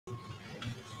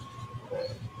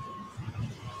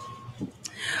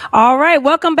All right,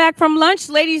 welcome back from lunch,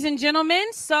 ladies and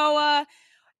gentlemen. So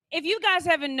if you guys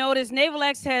haven't noticed, Naval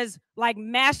X has like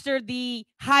mastered the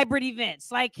hybrid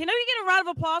events. Like, can we get a round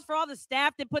of applause for all the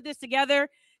staff that put this together?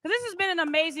 Because this has been an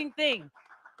amazing thing,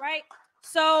 right?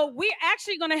 So we're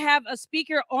actually going to have a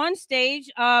speaker on stage,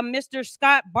 Mr.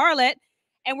 Scott Bartlett,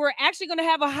 and we're actually going to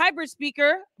have a hybrid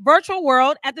speaker, virtual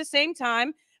world, at the same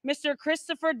time, Mr.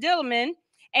 Christopher Dillman.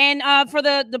 And for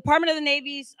the Department of the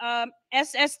Navy's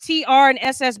SSTR and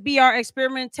SSBR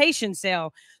experimentation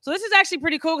cell. So this is actually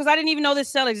pretty cool because I didn't even know this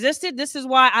cell existed. This is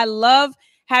why I love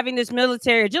having this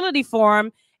military agility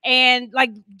forum and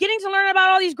like getting to learn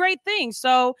about all these great things.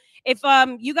 So if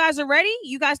you guys are ready,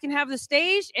 you guys can have the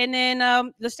stage, and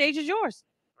then the stage is yours.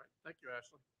 All right. Thank you,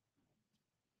 Ashley.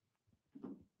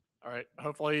 All right.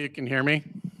 Hopefully you can hear me.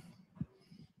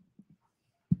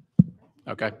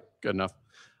 Okay, good enough.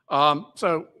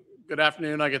 So good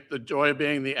afternoon. I get the joy of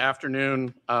being the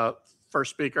afternoon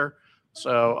first speaker.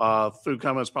 So Food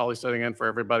Coma is probably sitting in for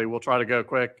everybody. We'll try to go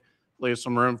quick, leave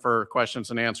some room for questions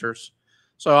and answers.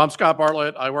 So I'm Scott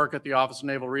Bartlett. I work at the Office of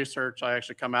Naval Research. I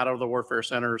actually come out of the Warfare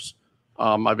Centers.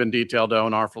 I've been detailed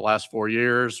ONR for the last 4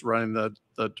 years, running the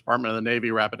Department of the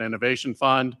Navy Rapid Innovation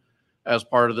Fund as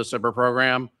part of the SBIR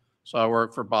program. So I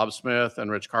work for Bob Smith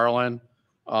and Rich Carlin.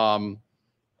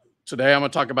 Today, I'm going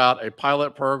to talk about a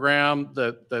pilot program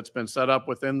that's been set up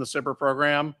within the SBIR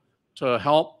program to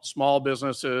help small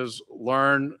businesses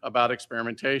learn about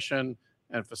experimentation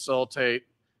and facilitate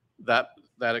that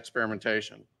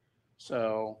experimentation.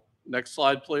 So next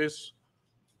slide, please.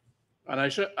 And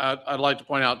I'd like to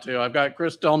point out too, I've got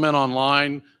Chris Dillman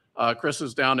online. Chris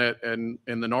is down in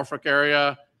the Norfolk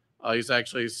area. He's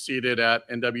actually seated at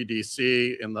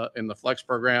NWDC in the Flex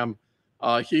program.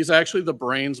 He's actually the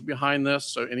brains behind this,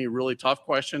 so any really tough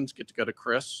questions get to go to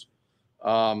Chris.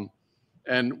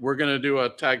 And we're going to do a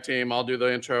tag team. I'll do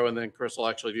the intro, and then Chris will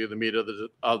actually do the meat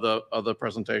of the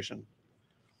presentation.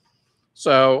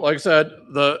 So, like I said,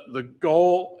 the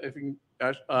goal. If you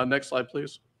can, next slide,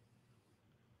 please.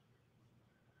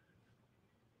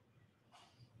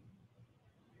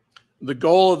 The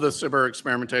goal of the SBIR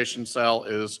experimentation cell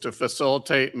is to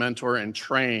facilitate, mentor, and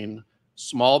train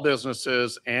small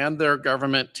businesses and their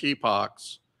government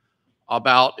TPOCs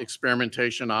about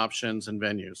experimentation options and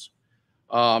venues.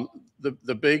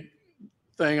 The big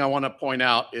thing I want to point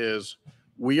out is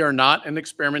we are not an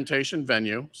experimentation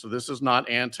venue. So this is not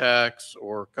Antex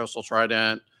or Coastal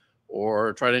Trident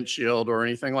or Trident Shield or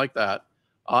anything like that.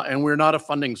 And we're not a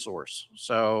funding source.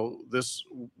 So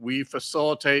we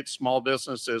facilitate small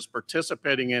businesses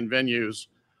participating in venues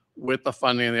with the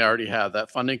funding they already have.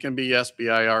 That funding can be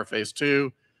SBIR phase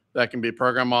 2, that can be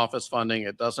program office funding,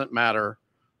 it doesn't matter.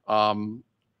 But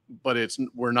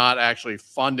we're not actually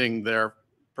funding their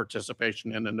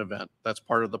participation in an event. That's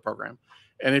part of the program.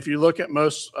 And if you look at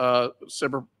most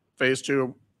SBIR phase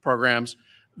 2 programs,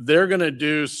 they're going to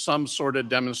do some sort of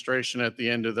demonstration at the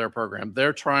end of their program.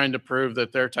 They're trying to prove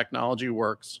that their technology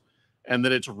works and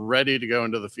that it's ready to go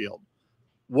into the field.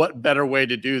 What better way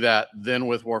to do that than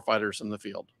with warfighters in the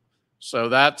field? So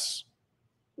that's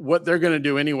what they're going to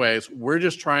do anyways. We're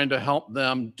just trying to help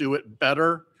them do it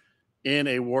better in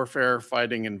a warfare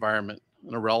fighting environment,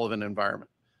 in a relevant environment.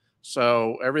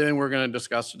 So everything we're going to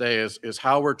discuss today is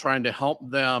how we're trying to help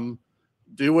them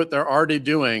do what they're already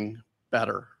doing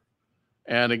better.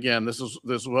 And again, this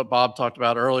is what Bob talked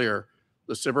about earlier.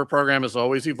 The SBIR program is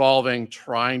always evolving,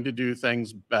 trying to do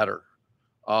things better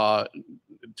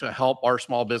to help our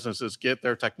small businesses get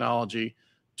their technology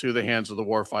to the hands of the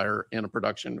warfighter in a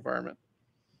production environment.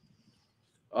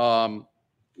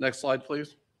 Next slide,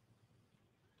 please.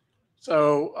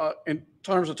 So in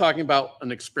terms of talking about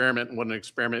an experiment and what an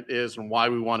experiment is and why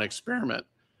we want to experiment,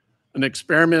 an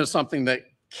experiment is something that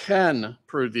can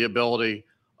prove the ability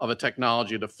of a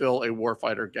technology to fill a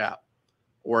warfighter gap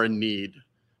or a need.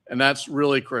 And that's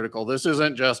really critical. This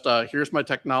isn't just, here's my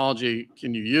technology,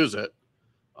 can you use it?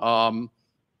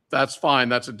 That's fine,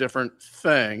 that's a different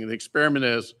thing. The experiment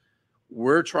is,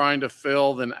 we're trying to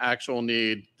fill an actual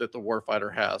need that the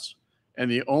warfighter has.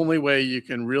 And the only way you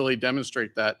can really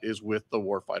demonstrate that is with the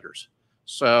warfighters.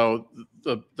 So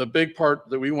the big part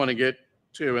that we want to get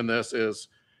to in this is,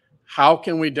 how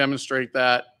can we demonstrate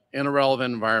that in a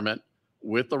relevant environment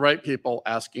with the right people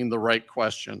asking the right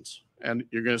questions? And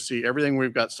you're going to see everything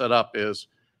we've got set up is,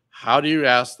 how do you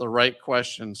ask the right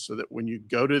questions so that when you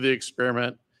go to the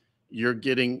experiment, you're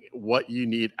getting what you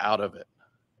need out of it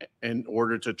in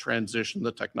order to transition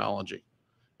the technology.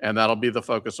 And that'll be the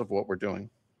focus of what we're doing.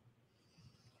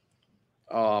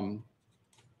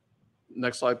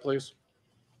 Next slide, please.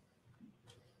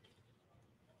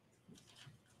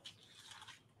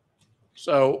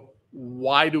 So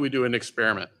why do we do an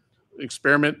experiment? An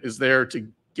experiment is there to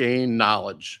gain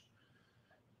knowledge.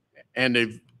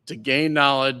 And to gain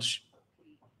knowledge,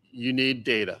 you need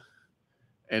data.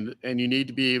 And you need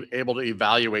to be able to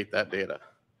evaluate that data.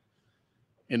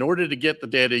 In order to get the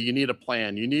data, you need a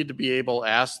plan. You need to be able to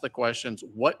ask the questions,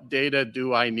 what data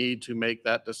do I need to make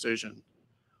that decision?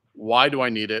 Why do I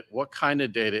need it? What kind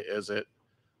of data is it?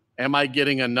 Am I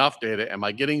getting enough data? Am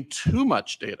I getting too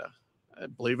much data?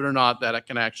 Believe it or not, that it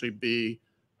can actually be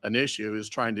an issue, is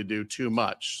trying to do too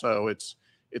much. So it's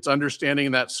understanding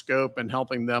that scope and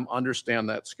helping them understand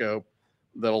that scope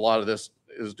that a lot of this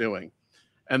is doing.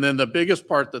 And then the biggest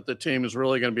part that the team is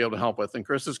really going to be able to help with, and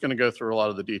Chris is going to go through a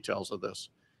lot of the details of this,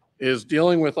 is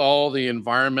dealing with all the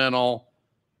environmental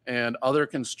and other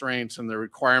constraints and the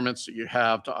requirements that you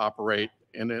have to operate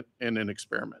in an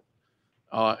experiment.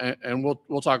 And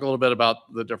we'll talk a little bit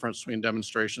about the difference between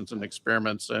demonstrations and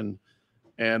experiments, and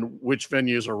which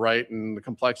venues are right, and the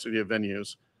complexity of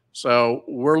venues. So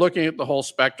we're looking at the whole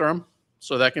spectrum.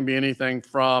 So that can be anything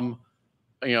from,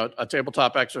 you know, a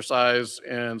tabletop exercise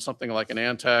and something like an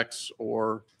Antex,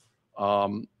 or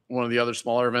one of the other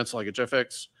smaller events like a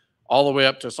GIFX, all the way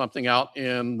up to something out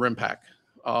in RIMPAC,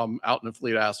 out in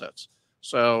fleet assets.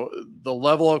 So the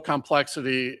level of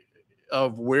complexity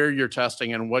of where you're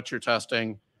testing and what you're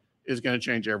testing is going to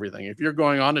change everything. If you're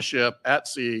going on a ship at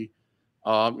sea,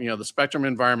 you know, the spectrum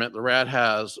environment the RAD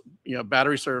has, you know,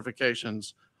 battery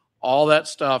certifications, all that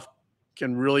stuff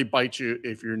can really bite you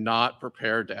if you're not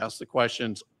prepared to ask the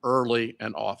questions early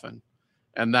and often.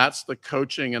 And that's the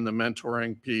coaching and the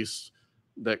mentoring piece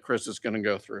that Chris is going to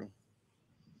go through.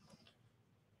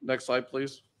 Next slide,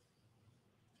 please.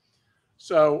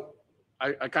 So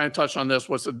I kind of touched on this.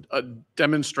 What's a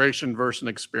demonstration versus an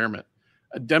experiment?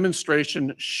 A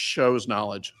demonstration shows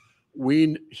knowledge.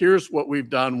 Here's what we've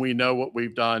done. We know what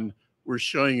we've done. We're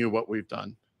showing you what we've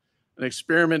done. An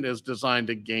experiment is designed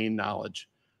to gain knowledge.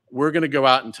 We're going to go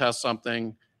out and test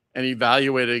something and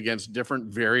evaluate it against different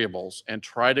variables and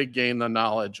try to gain the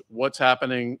knowledge. What's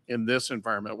happening in this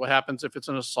environment? What happens if it's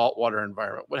in a saltwater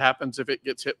environment? What happens if it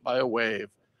gets hit by a wave?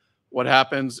 What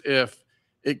happens if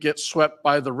it gets swept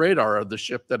by the radar of the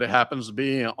ship that it happens to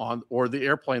be on, or the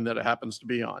airplane that it happens to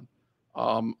be on?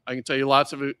 I can tell you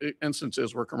lots of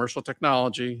instances where commercial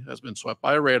technology has been swept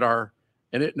by a radar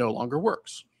and it no longer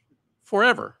works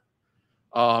forever.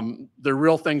 They're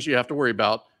real things you have to worry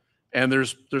about. And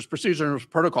there's procedures and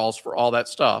protocols for all that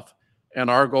stuff. And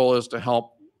our goal is to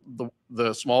help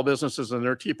the small businesses and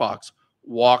their TPOCs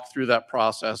walk through that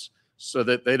process so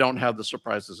that they don't have the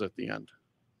surprises at the end.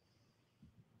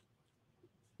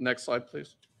 Next slide,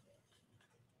 please.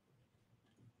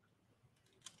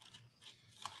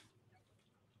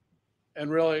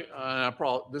 And really,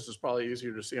 this is probably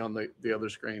easier to see on the other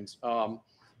screens.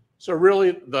 So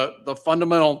really, the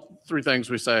fundamental three things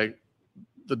we say: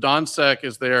 the DONSEC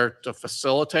is there to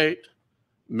facilitate,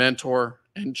 mentor,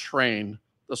 and train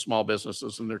the small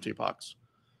businesses and their TPOCs.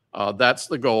 That's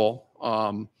the goal.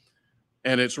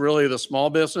 And it's really the small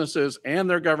businesses and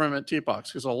their government TPOCs,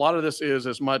 because a lot of this is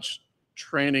as much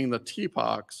training the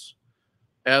TPOCs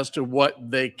as to what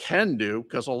they can do,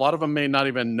 because a lot of them may not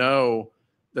even know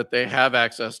that they have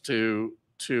access to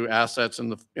assets in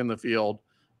the field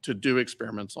to do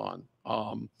experiments on.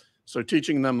 So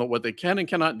teaching them what they can and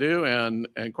cannot do, and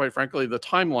quite frankly, the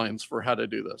timelines for how to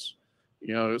do this.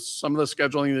 You know, some of the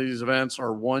scheduling of these events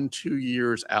are 1-2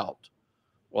 years out.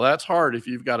 Well, that's hard if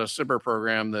you've got a SBIR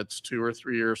program that's 2 or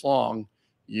 3 years long.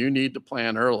 You need to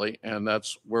plan early, and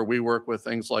that's where we work with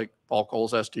things like Paul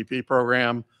Cole's STP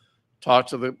program. Talk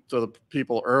to the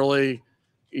people early.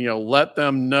 You know, let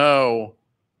them know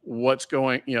what's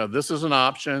going. You know, this is an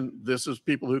option. This is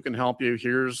people who can help you.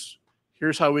 Here's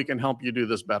how we can help you do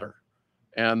this better.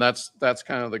 And that's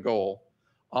kind of the goal.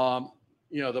 You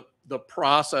know, the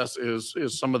process is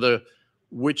some of the,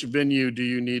 which venue do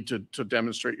you need to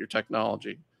demonstrate your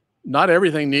technology? Not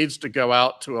everything needs to go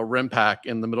out to a RIMPAC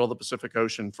in the middle of the Pacific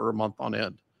Ocean for a month on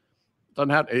end.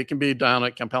 It can be down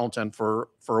at Camp Pendleton for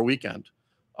a weekend.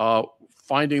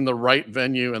 Finding the right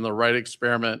venue and the right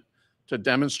experiment to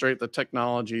demonstrate the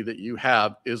technology that you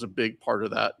have is a big part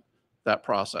of that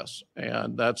process.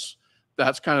 And that's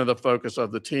kind of the focus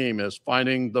of the team, is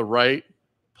finding the right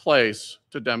place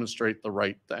to demonstrate the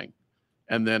right thing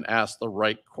and then ask the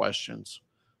right questions.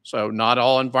 So not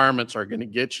all environments are going to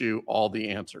get you all the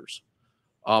answers.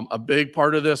 A big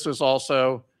part of this is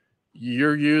also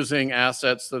you're using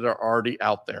assets that are already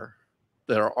out there,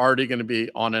 that are already going to be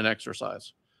on an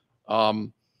exercise.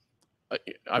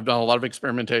 I've done a lot of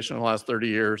experimentation in the last 30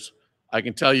 years. I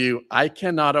can tell you, I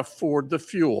cannot afford the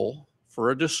fuel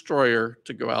for a destroyer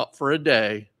to go out for a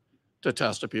day to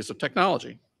test a piece of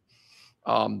technology.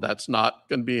 That's not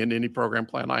going to be in any program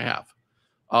plan I have.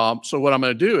 So what I'm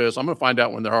going to do is I'm going to find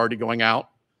out when they're already going out,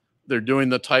 they're doing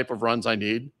the type of runs I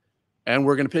need, and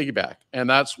we're going to piggyback. And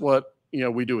that's what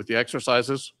we do with the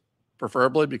exercises,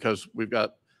 preferably, because we've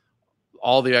got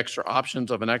all the extra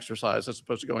options of an exercise as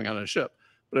opposed to going on a ship.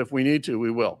 But if we need to, we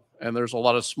will. And there's a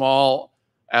lot of small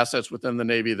assets within the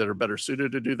Navy that are better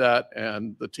suited to do that,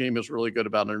 and the team is really good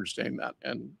about understanding that,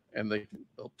 and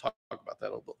they'll talk about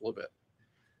that a little bit.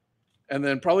 And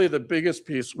then probably the biggest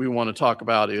piece we want to talk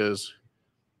about is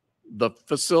the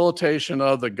facilitation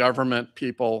of the government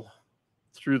people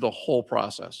through the whole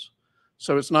process.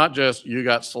 So it's not just you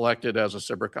got selected as a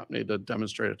SBIR company to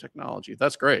demonstrate a technology.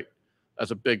 That's great.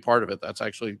 That's a big part of it. That's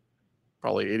actually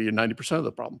probably 80 or 90% of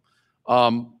the problem.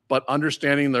 But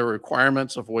understanding the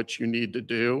requirements of what you need to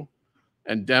do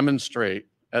and demonstrate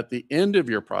at the end of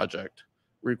your project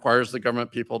requires the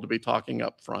government people to be talking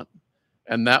up front,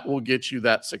 and that will get you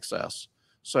that success.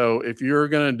 So if you're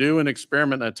going to do an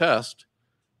experiment and a test,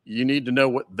 you need to know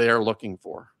what they're looking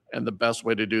for, and the best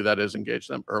way to do that is engage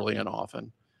them early and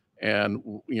often. And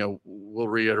we'll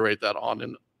reiterate that on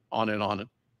and on.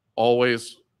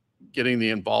 Always getting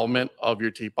the involvement of your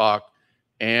TPOC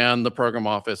and the program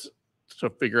office to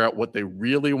figure out what they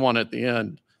really want at the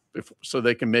end, so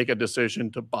they can make a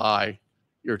decision to buy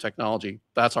your technology.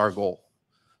 That's our goal.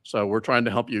 So we're trying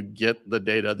to help you get the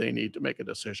data they need to make a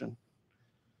decision.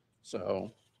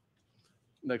 So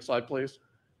next slide, please.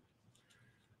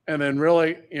 And then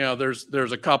really,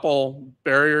 there's a couple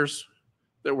barriers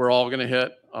that we're all going to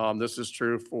hit. This is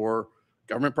true for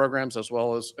government programs as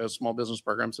well as small business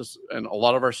programs. And a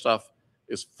lot of our stuff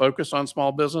is focused on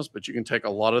small business, but you can take a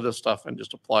lot of this stuff and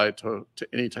just apply it to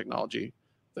any technology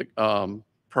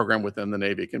program within the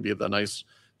Navy. It can be the nice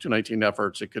 219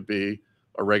 efforts. It could be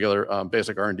a regular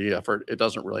basic R&D effort. It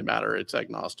doesn't really matter. It's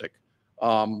agnostic.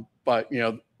 But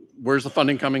where's the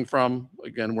funding coming from?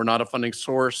 Again, we're not a funding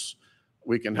source.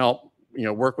 We can help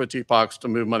work with TPOCs to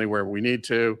move money where we need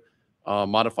to,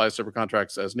 modify SBIR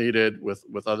contracts as needed with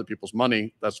other people's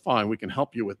money. That's fine. We can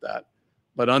help you with that.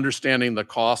 But understanding the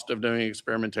cost of doing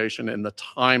experimentation and the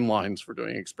timelines for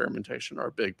doing experimentation are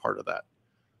a big part of that.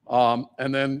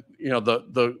 And then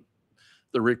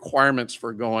the requirements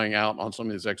for going out on some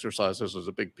of these exercises is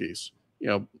a big piece.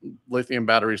 Lithium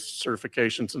battery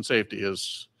certifications and safety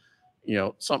is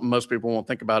something most people won't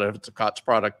think about if it's a COTS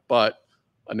product, but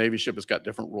a Navy ship has got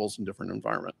different rules in different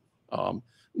environment.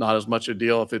 Not as much a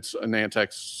deal if it's a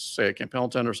Nantex, say at Camp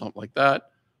Pendleton or something like that.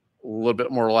 A little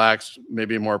bit more relaxed,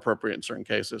 maybe more appropriate in certain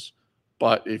cases.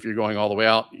 But if you're going all the way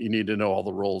out, you need to know all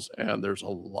the rules, and there's a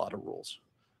lot of rules.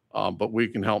 But we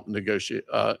can help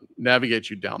navigate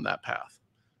you down that path.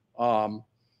 And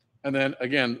then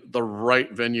again, the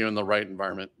right venue and the right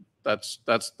environment. That's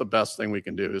the best thing we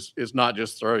can do is not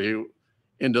just throw you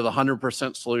into the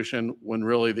 100% solution when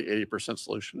really the 80%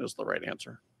 solution is the right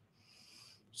answer.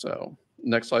 So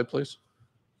next slide, please.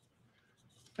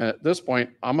 At this point,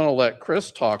 I'm going to let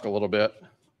Chris talk a little bit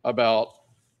about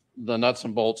the nuts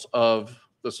and bolts of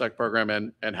the SEC program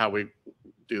and how we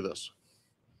do this.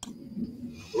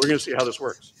 We're going to see how this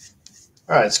works.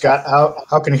 All right, Scott,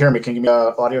 how can you hear me? Can you give me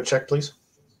an audio check, please?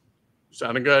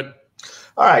 Sounding good.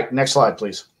 All right, next slide,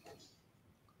 please.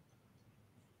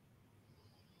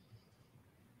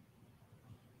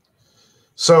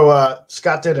 So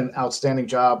Scott did an outstanding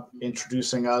job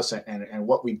introducing us and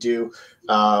what we do.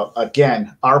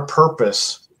 Again, our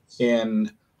purpose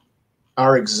in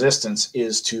our existence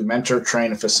is to mentor, train,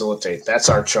 and facilitate. That's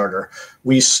our charter.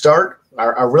 We start,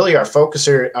 our focus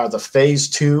area are the phase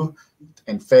 2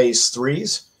 and phase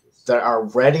 3s that are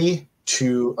ready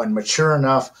to and mature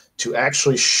enough to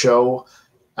actually show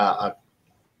a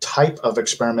type of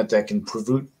experiment that can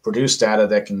produce data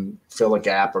that can fill a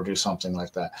gap or do something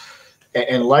like that.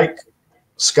 And like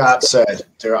Scott said,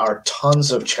 there are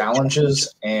tons of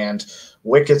challenges and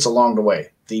wickets along the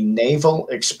way. The naval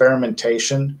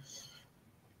experimentation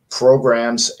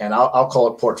programs, and I'll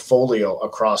call it portfolio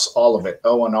across all of it,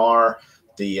 ONR,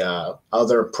 the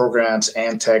other programs,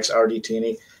 Antex,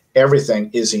 RDT&E, everything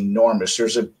is enormous.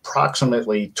 There's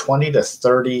approximately 20 to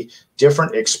 30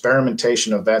 different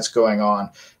experimentation events going on,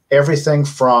 everything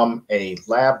from a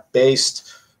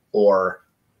lab-based or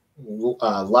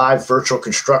live virtual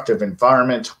constructive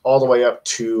environment all the way up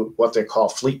to what they call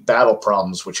fleet battle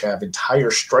problems, which have entire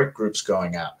strike groups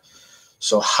going out.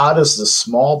 So how does the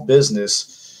small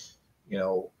business,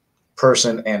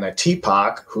 person and a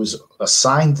TPOC who's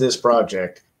assigned this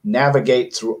project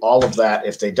navigate through all of that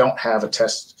if they don't have a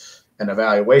test and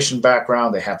evaluation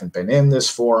background, they haven't been in this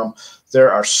forum?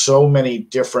 There are so many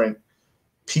different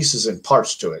pieces and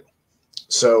parts to it.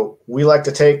 So we like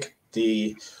to take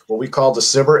what we call the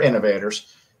SBIR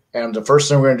innovators. And the first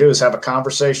thing we're going to do is have a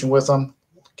conversation with them,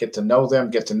 get to know them,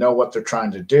 get to know what they're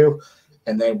trying to do.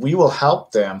 And then we will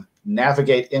help them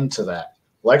navigate into that.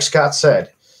 Like Scott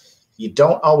said, you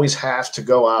don't always have to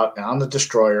go out on the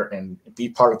destroyer and be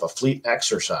part of a fleet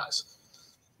exercise.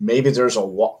 Maybe there's a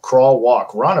crawl,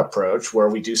 walk, run approach where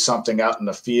we do something out in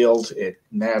the field at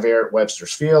NavAir at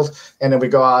Webster's Field, and then we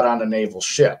go out on a naval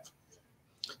ship.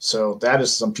 So that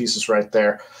is some pieces right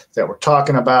there that we're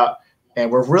talking about.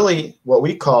 And we're really what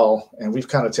we call, and we've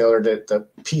kind of tailored it, the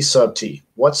P sub T.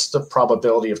 What's the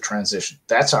probability of transition?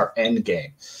 That's our end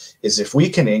game, is if we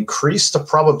can increase the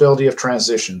probability of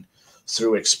transition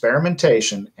through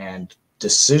experimentation and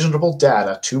decisionable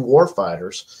data to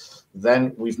warfighters,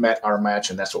 then we've met our match,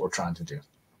 and that's what we're trying to do.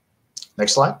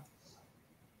 Next slide.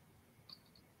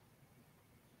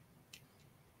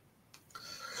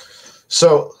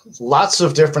 So lots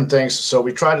of different things. So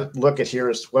we try to look at here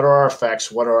is what are our effects?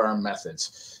 What are our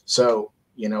methods? So,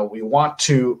 you know, we want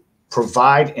to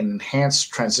provide and enhance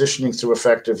transitioning through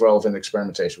effective, relevant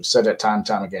experimentation. We've said that time and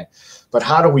time again. But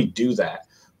how do we do that?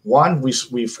 One,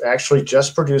 we've actually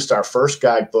just produced our first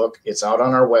guidebook. It's out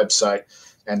on our website.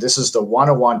 And this is the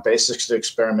 101 Basics to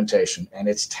Experimentation, and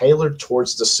it's tailored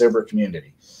towards the SBIR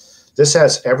community. This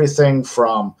has everything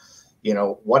from, you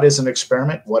know, what is an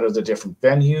experiment? What are the different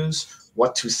venues?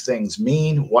 What do things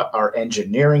mean? What are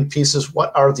engineering pieces?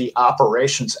 What are the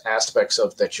operations aspects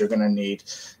of that you're going to need?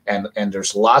 And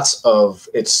there's lots of,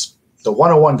 it's the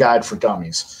 101 guide for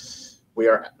dummies.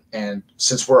 And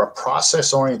since we're a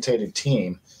process-oriented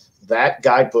team, that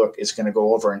guidebook is going to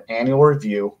go over an annual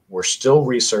review. We're still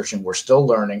researching, we're still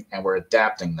learning, and we're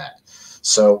adapting that.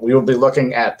 So we will be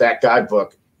looking at that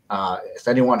guidebook. If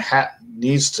anyone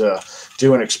needs to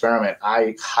do an experiment,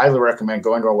 I highly recommend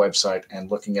going to our website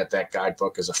and looking at that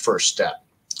guidebook as a first step.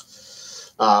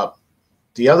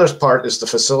 The other part is the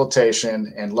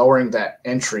facilitation and lowering that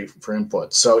entry for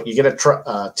input. So you get a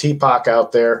TPOC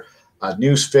out there,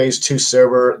 new phase 2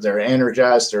 SBIR, they're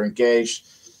energized, they're engaged.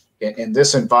 In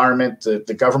this environment,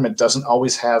 the government doesn't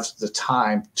always have the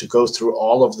time to go through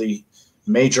all of the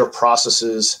major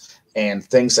processes and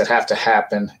things that have to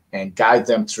happen and guide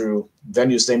them through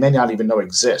venues they may not even know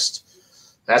exist.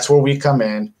 That's where we come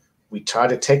in. We try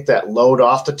to take that load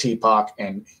off the TPOC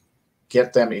and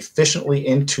get them efficiently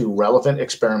into relevant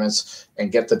experiments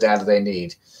and get the data they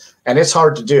need. And it's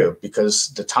hard to do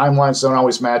because the timelines don't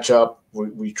always match up.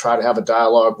 We try to have a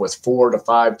dialogue with 4 to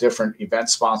 5 different event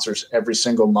sponsors every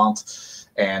single month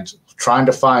and trying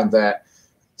to find that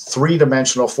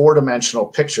 3-dimensional, 4-dimensional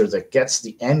picture that gets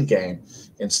the end game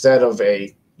instead of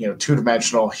a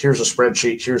 2-dimensional, here's a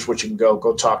spreadsheet, here's what you can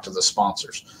go talk to the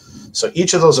sponsors. So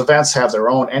each of those events have their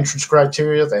own entrance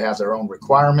criteria. They have their own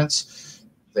requirements.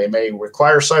 They may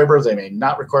require cyber, they may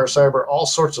not require cyber, all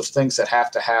sorts of things that have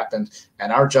to happen.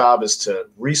 And our job is to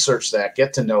research that,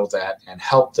 get to know that, and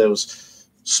help those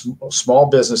small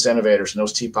business innovators and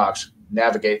those TPOCs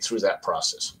navigate through that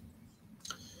process.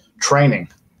 Training.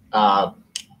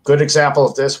 Good example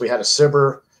of this, we had a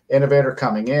SBIR innovator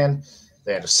coming in.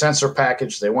 They had a sensor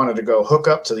package. They wanted to go hook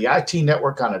up to the IT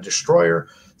network on a destroyer.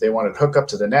 They wanted to hook up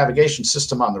to the navigation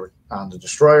system on the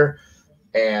destroyer.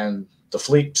 And the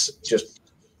fleet just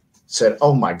said,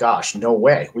 oh my gosh, no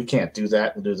way, we can't do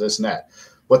that, we'll do this and that.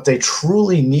 What they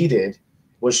truly needed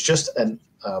was just a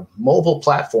mobile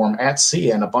platform at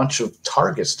sea and a bunch of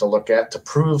targets to look at to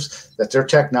prove that their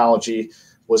technology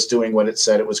was doing what it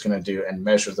said it was going to do and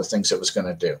measure the things it was going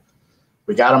to do.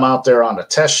 We got them out there on a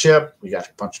test ship, we got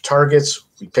a bunch of targets,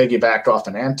 we piggybacked off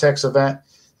an Antex event,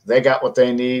 they got what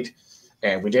they need,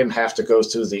 and we didn't have to go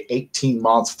through the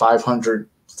 18-month,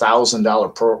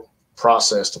 $500,000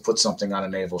 process to put something on a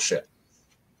naval ship.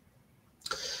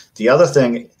 The other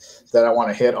thing that I want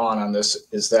to hit on this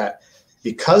is that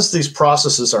because these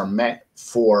processes are meant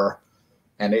for,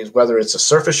 and whether it's a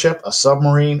surface ship, a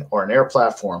submarine, or an air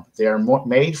platform, they are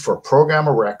made for program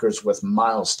of records with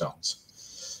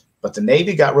milestones. But the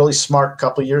Navy got really smart a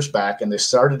couple years back, and they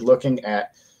started looking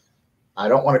at, I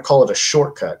don't want to call it a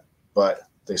shortcut, but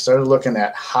they started looking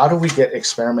at how do we get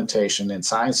experimentation and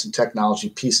science and technology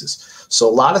pieces. So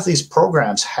a lot of these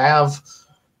programs have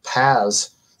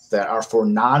paths that are for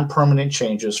non-permanent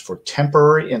changes, for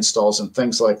temporary installs and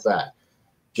things like that.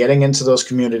 Getting into those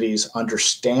communities,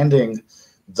 understanding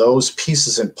those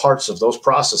pieces and parts of those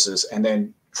processes, and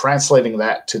then translating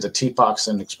that to the TPOCs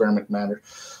and experiment matter,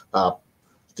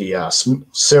 the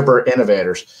SBIR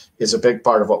innovators is a big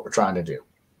part of what we're trying to do.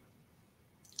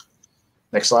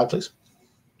 Next slide, please.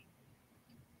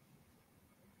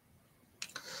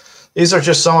 These are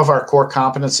just some of our core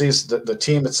competencies. The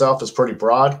team itself is pretty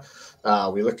broad.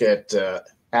 We look at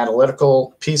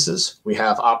analytical pieces. We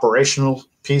have operational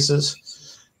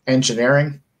pieces.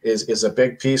 Engineering is a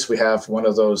big piece. We have one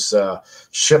of those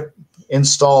ship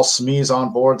install SMEs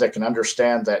on board that can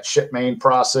understand that ship main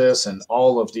process and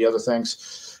all of the other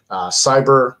things.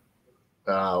 Cyber,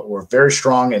 we're very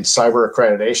strong in cyber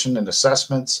accreditation and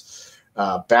assessments.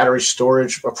 Battery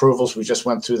storage approvals, we just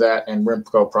went through that, and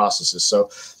RIMPCO processes. So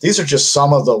these are just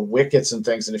some of the wickets and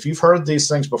things. And if you've heard these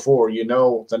things before, you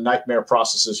know the nightmare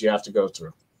processes you have to go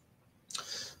through.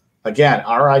 Again,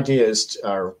 our idea is,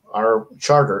 our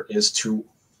charter is to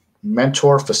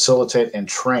mentor, facilitate, and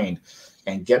train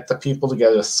and get the people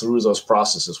together through those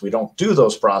processes. We don't do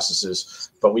those processes,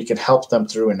 but we can help them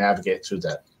through and navigate through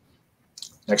that.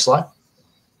 Next slide.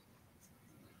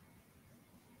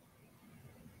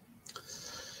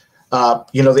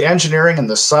 The engineering and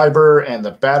the cyber and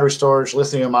the battery storage,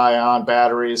 lithium-ion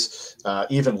batteries,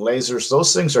 even lasers,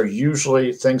 those things are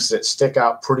usually things that stick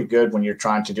out pretty good when you're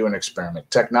trying to do an experiment.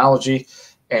 Technology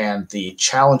and the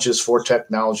challenges for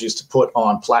technologies to put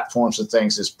on platforms and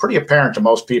things is pretty apparent to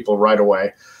most people right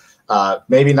away.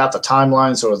 Maybe not the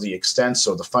timelines or the extents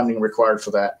or the funding required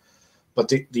for that. But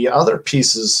the other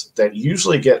pieces that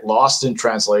usually get lost in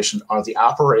translation are the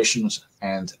operations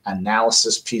and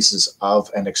analysis pieces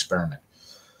of an experiment.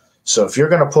 So if you're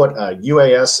going to put a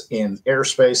UAS in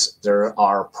airspace, there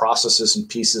are processes and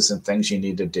pieces and things you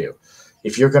need to do.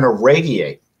 If you're going to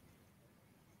radiate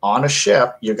on a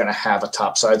ship, you're going to have a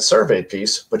topside survey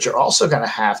piece, but you're also going to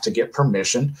have to get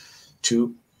permission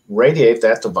to radiate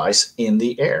that device in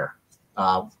the air.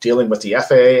 Dealing with the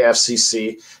FAA,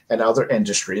 FCC, and other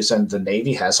industries, and the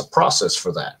Navy has a process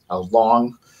for that, a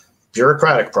long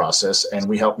bureaucratic process, and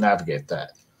we help navigate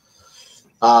that.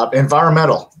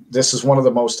 Environmental. This is one of the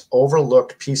most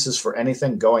overlooked pieces for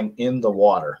anything going in the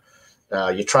water.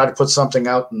 You try to put something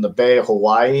out in the Bay of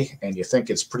Hawaii, and you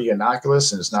think it's pretty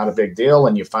innocuous and it's not a big deal,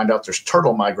 and you find out there's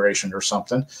turtle migration or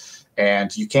something,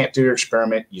 and you can't do your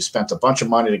experiment. You spent a bunch of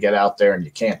money to get out there, and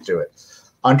you can't do it.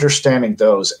 Understanding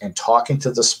those and talking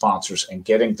to the sponsors and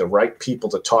getting the right people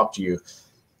to talk to you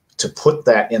to put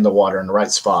that in the water in the right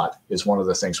spot is one of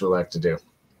the things we like to do.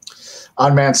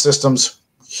 Unmanned systems,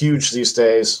 huge these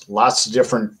days, lots of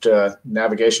different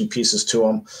navigation pieces to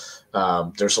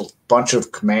them. There's a bunch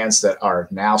of commands that are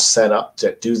now set up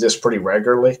that do this pretty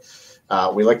regularly.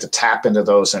 We like to tap into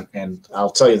those, and I'll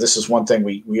tell you, this is one thing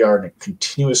we are in a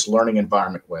continuous learning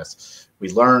environment with. We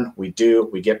learn, we do,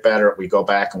 we get better, we go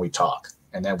back and we talk.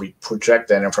 And then we project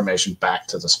that information back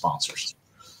to the sponsors.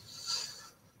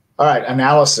 All right,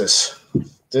 analysis.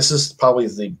 This is probably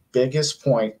the biggest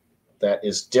point that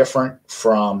is different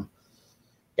from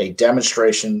a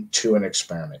demonstration to an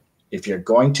experiment. If you're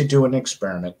going to do an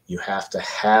experiment, you have to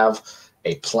have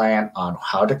a plan on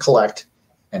how to collect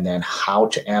and then how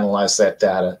to analyze that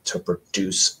data to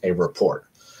produce a report.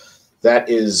 That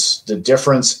is the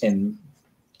difference in,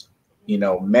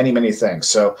 many, many things.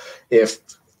 So if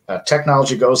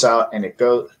technology goes out and it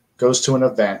goes to an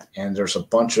event, and there's a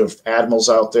bunch of admirals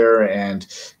out there and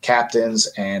captains,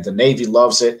 and the Navy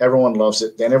loves it, everyone loves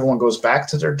it, then everyone goes back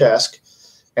to their desk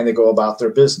and they go about their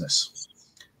business.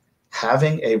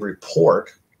 Having a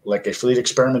report, like a fleet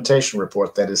experimentation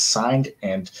report, that is signed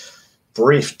and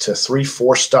briefed to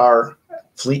 3-4-star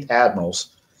fleet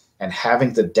admirals, and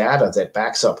having the data that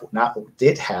backs up not what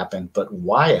did happen, but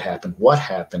why it happened, what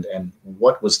happened, and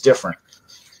what was different,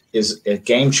 is a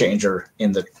game changer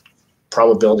in the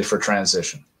probability for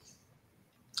transition.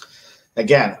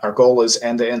 Again, our goal is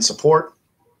end-to-end support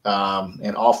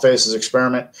in all phases of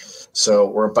experiment. So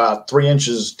we're about 3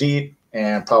 inches deep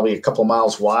and probably a couple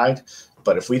miles wide.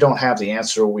 But if we don't have the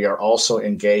answer, we are also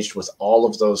engaged with all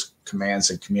of those commands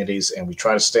and committees, and we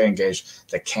try to stay engaged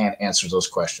that can answer those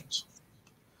questions.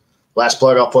 Last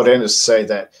plug I'll put in is to say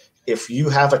that if you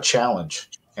have a challenge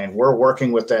and we're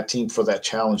working with that team for that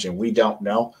challenge and we don't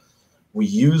know, we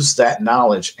use that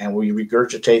knowledge and we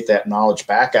regurgitate that knowledge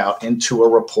back out into a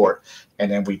report,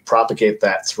 and then we propagate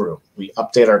that through. We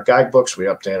update our guidebooks, we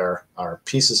update our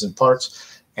pieces and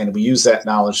parts, and we use that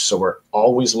knowledge, so we're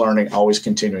always learning, always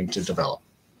continuing to develop.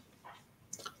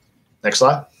 Next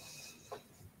slide.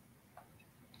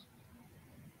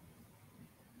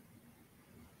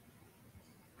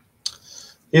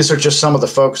 These are just some of the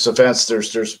focus events.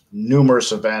 There's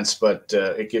numerous events, but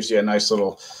it gives you a nice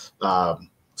little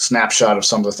snapshot of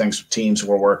some of the things teams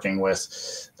we're working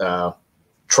with.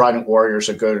 Trident Warriors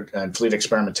are good, and Fleet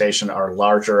Experimentation are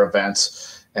larger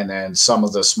events, and then some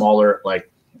of the smaller, like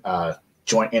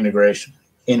Joint Integration,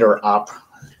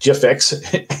 JIFX,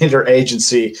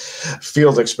 Interagency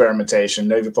Field Experimentation.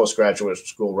 Navy Postgraduate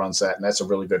School runs that, and that's a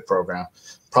really good program.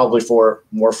 Probably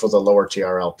more for the lower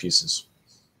TRL pieces.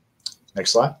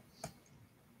 Next slide.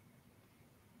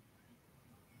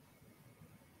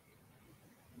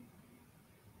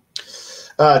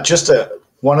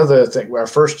 One of the things, our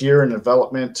first year in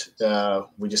development,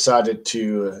 we decided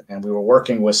to, and we were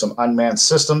working with some unmanned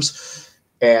systems,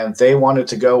 and they wanted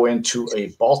to go into a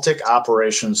Baltic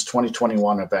Operations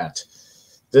 2021 event.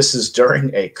 This is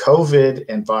during a COVID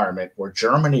environment where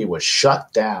Germany was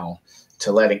shut down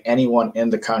to letting anyone in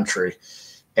the country.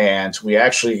 And we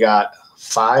actually got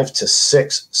 5 to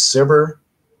 6 SBIR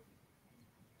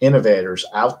innovators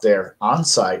out there on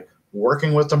site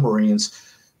working with the Marines,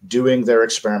 doing their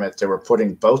experiment. They were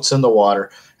putting boats in the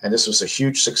water, and this was a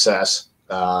huge success.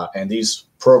 And these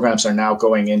programs are now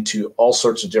going into all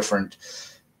sorts of different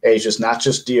ages, not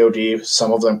just DoD,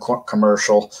 some of them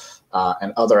commercial,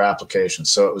 and other applications.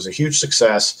 So it was a huge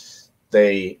success.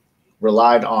 They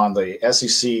relied on the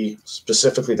SEC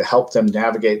specifically to help them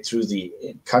navigate through the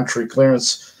country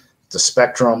clearance, the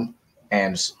spectrum,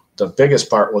 and the biggest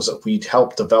part was that we'd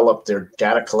help develop their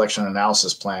data collection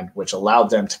analysis plan, which allowed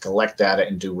them to collect data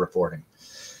and do reporting.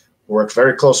 We worked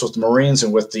very close with the Marines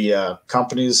and with the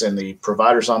companies and the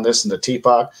providers on this and the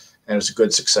TPOC, and it was a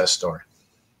good success story.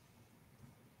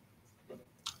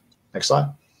 Next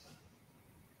slide.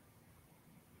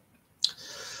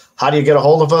 How do you get a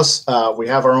hold of us? We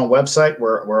have our own website.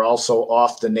 We're also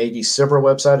off the Navy SBIR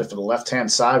website. If to the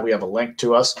left-hand side, we have a link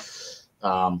to us.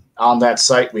 On that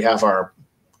site, we have our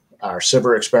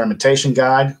SBIR experimentation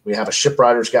guide. We have a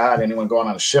shipwriter's guide. Anyone going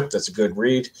on a ship, that's a good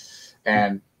read.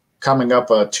 And coming up,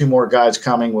 2 more guides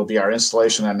coming will be our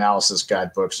installation analysis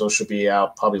guidebooks. Those should be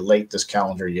out probably late this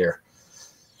calendar year.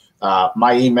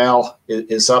 My email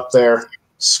is up there,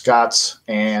 Scott's,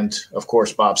 and of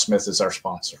course, Bob Smith is our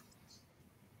sponsor.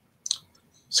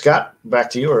 Scott, back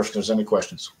to you, or if there's any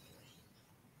questions.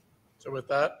 So with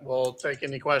that, we'll take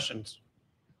any questions.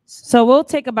 So we'll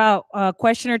take about a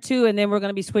question or 2, and then we're going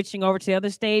to be switching over to the other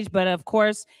stage. But of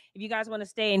course, if you guys want to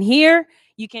stay in here,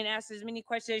 you can ask as many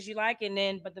questions as you like.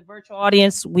 But the virtual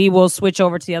audience, we will switch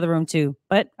over to the other room too.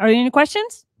 But are there any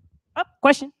questions? Oh,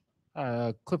 question.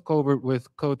 Clip Colbert with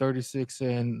Code 36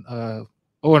 and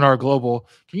ONR Global.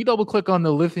 Can you double click on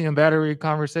the lithium battery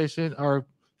conversation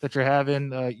that you're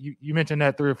having? You mentioned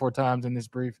that 3 or 4 times in this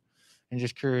brief, and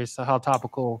just curious how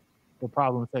topical the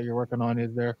problems that you're working on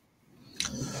is there.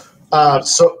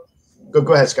 So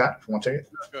go ahead, Scott, if you want to take it.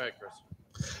 Go ahead,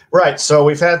 Chris. Right. So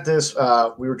we've had this,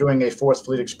 we were doing a 4th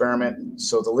fleet experiment.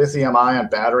 So the lithium ion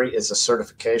battery is a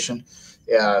certification.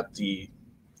 The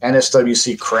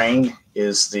NSWC Crane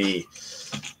is the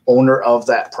owner of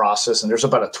that process. And there's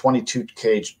about a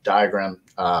 22-page diagram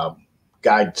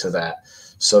guide to that.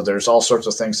 So there's all sorts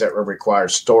of things that are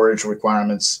required, storage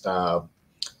requirements,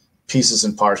 pieces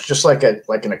and parts, just like a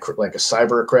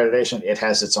cyber accreditation. It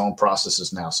has its own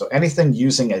processes now. So anything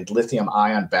using a lithium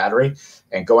ion battery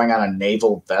and going on a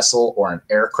naval vessel or an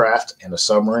aircraft and a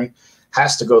submarine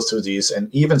has to go through these,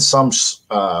 and even some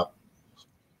site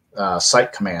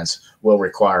commands will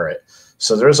require it.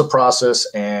 So there is a process,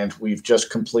 and we've just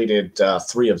completed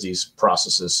 3 of these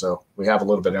processes. So we have a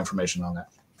little bit of information on that.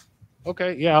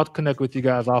 Okay, yeah, I'll connect with you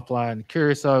guys offline.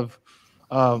 Curious of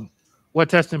what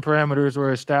testing parameters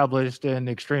were established in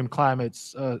extreme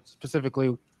climates,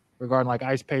 specifically regarding like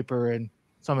ice paper and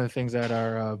some of the things that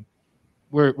are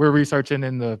we're researching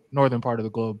in the northern part of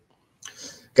the globe.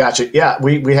 Gotcha. Yeah,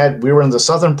 we were in the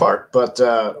southern part, but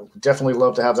definitely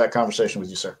love to have that conversation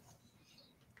with you, sir.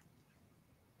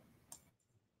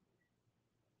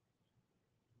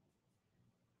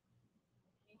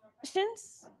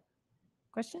 Questions?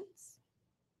 Questions?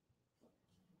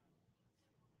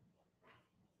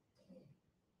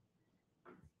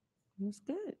 That's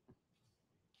good.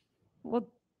 Well,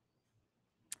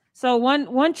 so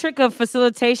one trick of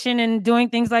facilitation and doing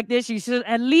things like this, you should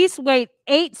at least wait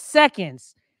 8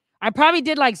 seconds. I probably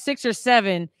did like 6 or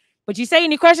 7, but you say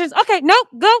any questions? Okay, no,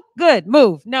 go, good,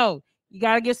 move. No, you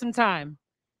got to give some time.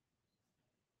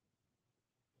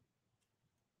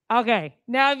 Okay,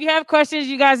 now if you have questions,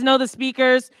 you guys know the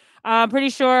speakers. I'm pretty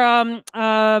sure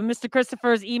Mr.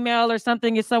 Christopher's email or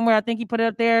something is somewhere. I think he put it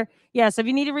up there. Yeah, so if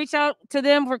you need to reach out to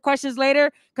them for questions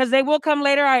later, because they will come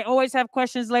later. I always have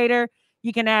questions later.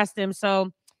 You can ask them.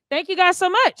 So thank you guys so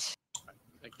much.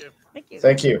 Thank you. Thank you.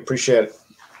 Thank you. Appreciate it.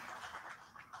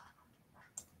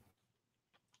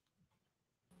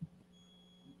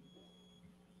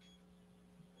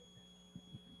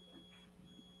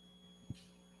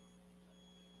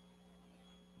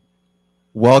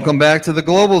 Welcome back to the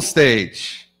global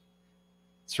stage.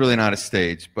 It's really not a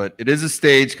stage, but it is a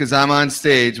stage because I'm on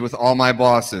stage with all my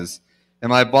bosses. And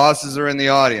my bosses are in the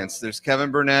audience. There's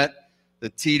Kevin Burnett, the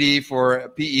TD for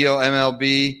PEO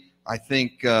MLB. I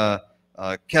think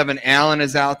Kevin Allen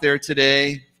is out there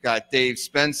today. We've got Dave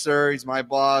Spencer. He's my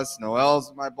boss.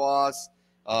 Noel's my boss.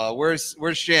 Where's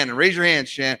Shannon? Raise your hand,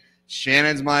 Shannon.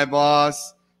 Shannon's my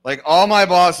boss. Like, all my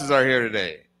bosses are here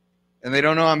today. And they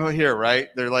don't know I'm here, right?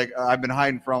 They're like, I've been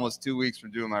hiding for almost 2 weeks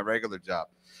from doing my regular job.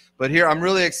 But here, I'm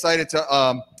really excited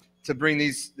to bring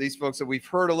these folks that we've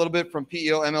heard a little bit from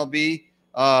PEO MLB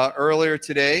earlier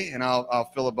today, and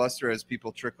I'll filibuster as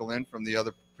people trickle in from the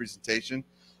other presentation.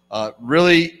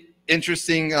 Really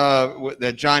interesting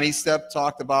that John Estep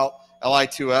talked about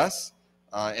LI2S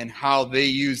and how they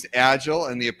used Agile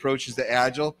and the approaches to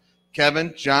Agile.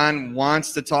 Kevin, John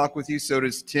wants to talk with you, so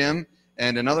does Tim.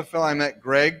 And another fellow I met,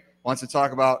 Greg, wants to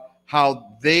talk about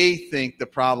how they think the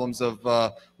problems of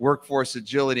workforce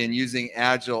agility and using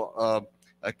Agile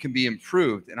can be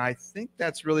improved. And I think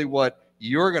that's really what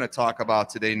you're going to talk about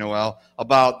today, Noel,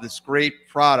 about this great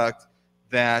product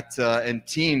that and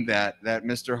team that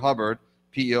Mr. Hubbard,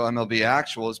 PEO MLB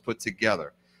Actual, has put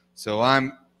together. So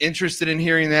I'm interested in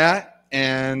hearing that,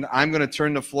 and I'm going to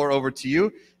turn the floor over to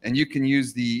you, and you can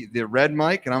use the red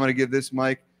mic, and I'm going to give this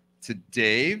mic to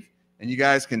Dave, and you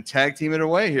guys can tag team it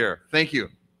away here. Thank you.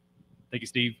 Thank you,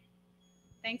 Steve.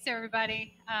 Thanks,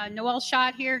 everybody. Noel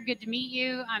Schott here. Good to meet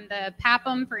you. I'm the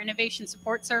PAPM for Innovation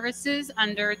Support Services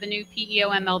under the new PEO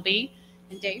MLB.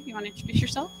 And Dave, you want to introduce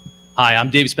yourself? Hi,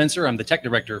 I'm Dave Spencer. I'm the Tech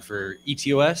Director for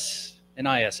ETOS and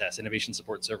ISS, Innovation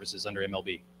Support Services under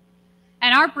MLB.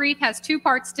 And our brief has two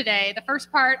parts today. The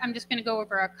first part, I'm just going to go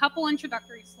over a couple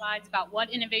introductory slides about what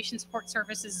Innovation Support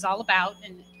Services is all about.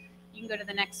 And you can go to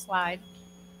the next slide.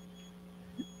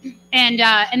 And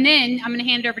then I'm going to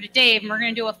hand it over to Dave, and we're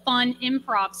going to do a fun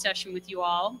improv session with you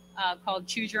all called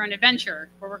Choose Your Own Adventure,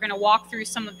 where we're going to walk through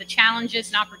some of the challenges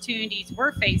and opportunities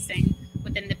we're facing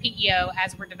within the PEO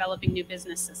as we're developing new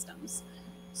business systems.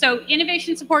 So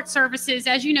Innovation Support Services,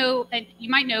 as you know, and you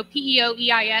might know, PEO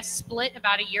EIS split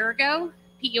about a year ago.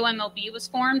 PEO MLB was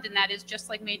formed, and that is just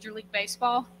like Major League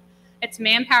Baseball. It's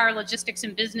Manpower, Logistics,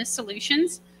 and Business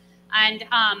Solutions. And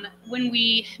when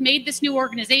we made this new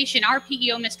organization, our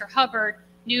PEO, Mr. Hubbard,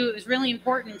 knew it was really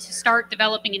important to start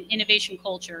developing an innovation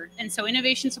culture. And so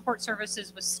Innovation Support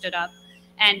Services was stood up.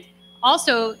 And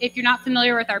also, if you're not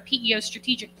familiar with our PEO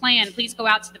strategic plan, please go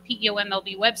out to the PEO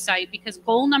MLB website, because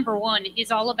goal number 1 is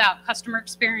all about customer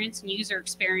experience and user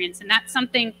experience. And that's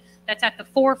something that's at the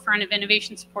forefront of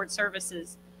Innovation Support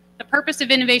Services. The purpose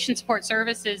of Innovation Support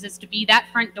Services is to be that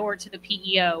front door to the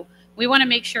PEO. We want to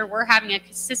make sure we're having a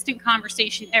consistent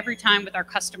conversation every time with our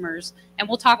customers. And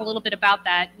we'll talk a little bit about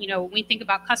that. You know, when we think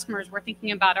about customers, we're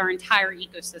thinking about our entire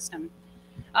ecosystem.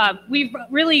 We've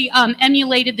really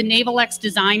emulated the NavalX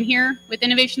design here with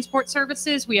Innovation Support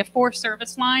Services. We have 4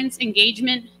 service lines: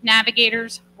 engagement,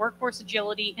 navigators, workforce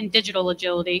agility, and digital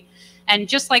agility. And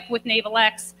just like with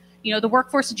NavalX, you know, the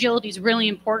workforce agility is really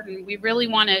important. We really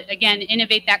want to, again,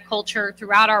 innovate that culture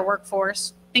throughout our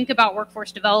workforce. Think about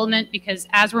workforce development, because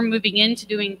as we're moving into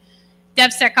doing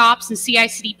DevSecOps and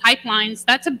CI/CD pipelines,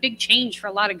 that's a big change for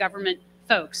a lot of government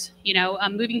folks. You know,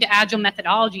 moving to Agile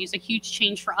methodology is a huge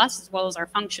change for us as well as our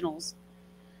functionals.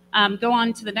 Go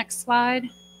on to the next slide.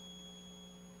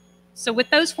 So with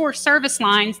those 4 service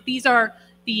lines, these are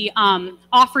the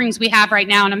offerings we have right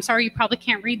now. And I'm sorry, you probably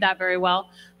can't read that very well.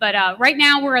 But right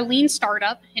now, we're a lean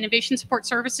startup. Innovation Support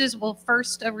Services will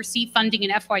first receive funding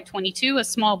in FY22, a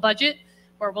small budget,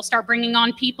 where we'll start bringing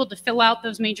on people to fill out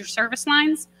those major service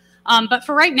lines. But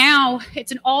for right now,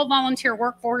 it's an all-volunteer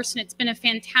workforce, and it's been a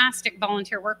fantastic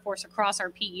volunteer workforce across our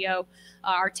PEO.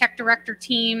 Our tech director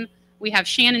team, we have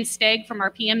Shannon Stegg from our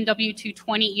PMW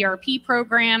 220 ERP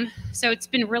program. So it's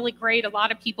been really great. A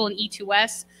lot of people in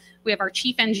E2S. We have our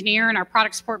chief engineer and our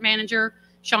product support manager,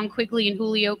 Sean Quigley and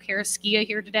Julio Carrasquilla,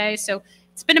 here today. So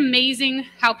it's been amazing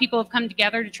how people have come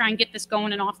together to try and get this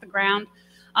going and off the ground.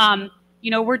 You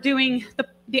know, we're doing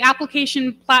the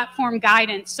application platform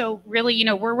guidance. So really, you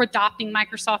know, we're adopting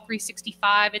Microsoft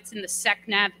 365. It's in the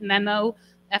SecNav memo,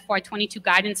 FY22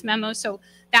 guidance memo. So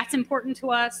that's important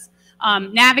to us.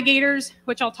 Navigators,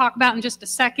 which I'll talk about in just a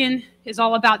second, is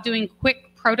all about doing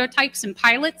quick prototypes and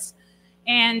pilots.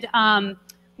 And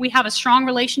we have a strong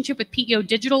relationship with PEO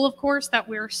Digital, of course, that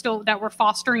we're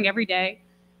fostering every day.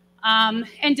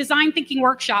 And design thinking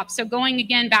workshops. So going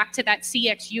again back to that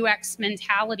CX UX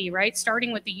mentality, right?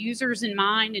 Starting with the users in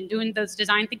mind and doing those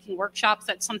design thinking workshops.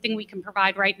 That's something we can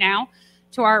provide right now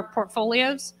to our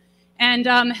portfolios. And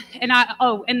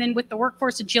then with the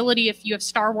workforce agility, if you have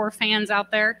Star Wars fans out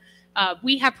there,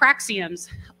 we have Praxiums.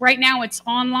 Right now it's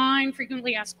online,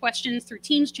 frequently asked questions through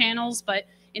Teams channels, but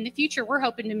in the future, we're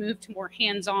hoping to move to more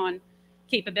hands-on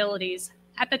capabilities.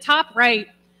 At the top right,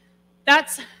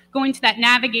 that's going to that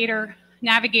navigator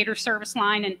service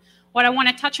line. And what I want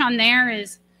to touch on there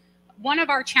is one of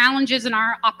our challenges and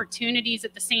our opportunities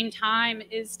at the same time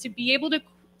is to be able to,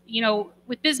 you know,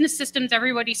 with business systems,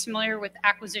 everybody's familiar with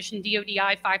acquisition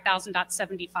DODI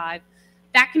 5000.75.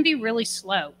 That can be really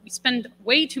slow. We spend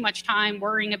way too much time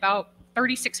worrying about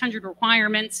 3,600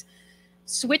 requirements.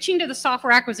 Switching to the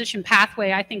software acquisition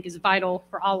pathway, I think, is vital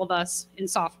for all of us in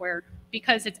software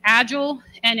because it's agile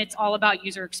and it's all about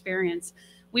user experience.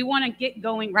 We want to get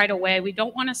going right away. We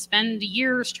don't want to spend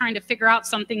years trying to figure out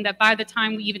something that by the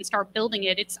time we even start building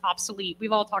it, it's obsolete.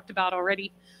 We've all talked about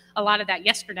already a lot of that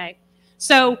yesterday.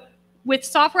 So with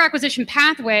software acquisition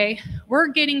pathway, we're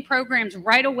getting programs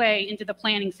right away into the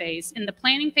planning phase. In the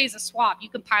planning phase of SWAP, you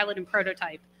can pilot and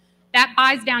prototype. That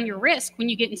buys down your risk when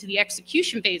you get into the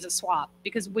execution phase of SWAP,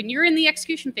 because when you're in the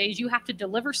execution phase, you have to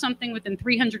deliver something within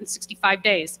 365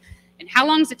 days. And how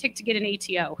long does it take to get an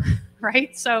ATO,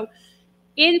 right? So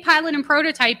in pilot and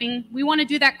prototyping, we want to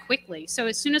do that quickly. So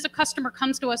as soon as a customer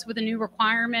comes to us with a new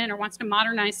requirement or wants to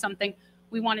modernize something,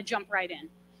 we want to jump right in.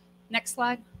 Next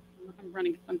slide. I'm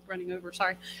running over,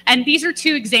 sorry. And these are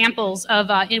two examples of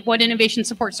what Innovation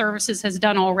Support Services has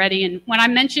done already. And when I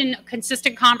mention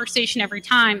consistent conversation every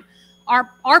time,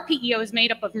 our PEO is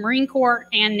made up of Marine Corps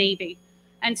and Navy.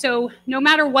 And so no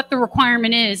matter what the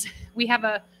requirement is, we have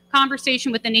a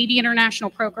conversation with the Navy International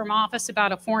Program Office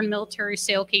about a foreign military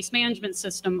sale case management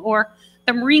system, or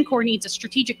the Marine Corps needs a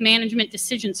strategic management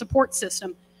decision support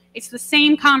system. It's the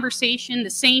same conversation, the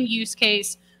same use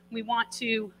case. We want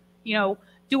to, you know,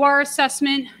 do our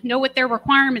assessment, know what their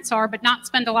requirements are, but not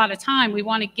spend a lot of time. We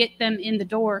want to get them in the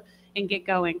door and get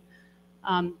going.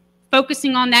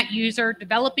 Focusing on that user,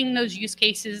 developing those use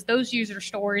cases, those user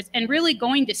stories, and really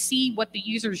going to see what the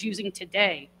user's using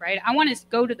today, right? I want to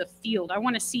go to the field. I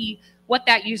want to see what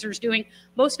that user's doing.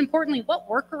 Most importantly, what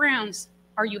workarounds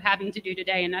are you having to do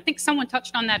today? And I think someone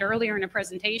touched on that earlier in a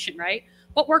presentation, right?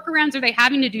 What workarounds are they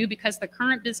having to do because the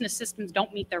current business systems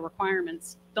don't meet their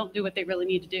requirements, don't do what they really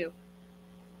need to do?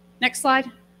 Next slide.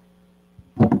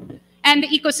 And the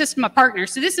ecosystem of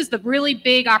partners. So this is the really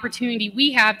big opportunity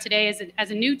we have today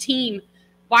as a new team,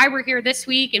 why we're here this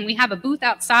week, and we have a booth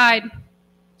outside,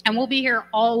 and we'll be here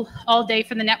all day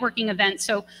for the networking event.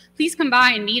 So please come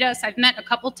by and meet us. I've met a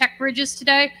couple tech bridges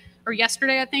today, or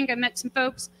yesterday, I think. I met some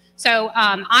folks. So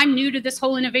I'm new to this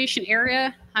whole innovation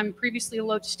area. I'm previously a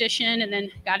logistician and then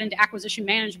got into acquisition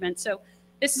management. So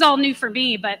this is all new for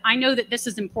me, but I know that this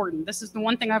is important. This is the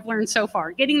one thing I've learned so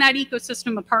far, getting that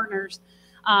ecosystem of partners.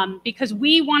 Because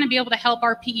we want to be able to help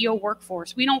our PEO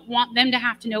workforce. We don't want them to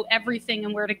have to know everything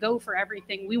and where to go for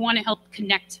everything. We want to help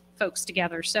connect folks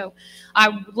together. So I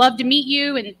would love to meet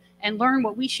you and learn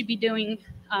what we should be doing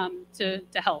to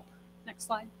help. Next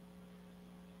slide.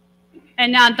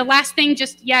 And the last thing,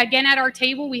 just, again, at our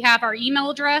table, we have our email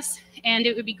address, and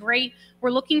it would be great. We're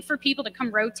looking for people to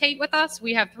come rotate with us.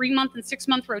 We have 3-month and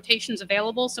 6-month rotations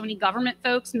available. So any government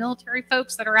folks, military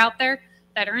folks that are out there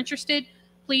that are interested,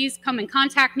 please come and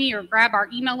contact me or grab our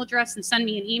email address and send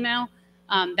me an email.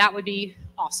 That would be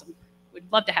awesome. We'd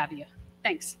love to have you.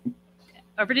 Thanks.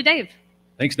 Over to Dave.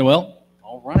 Thanks, Noelle.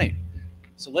 All right.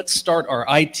 So let's start our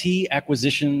IT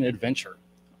acquisition adventure.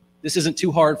 This isn't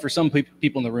too hard for some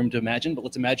people in the room to imagine, but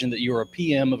let's imagine that you're a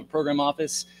PM of a program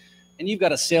office and you've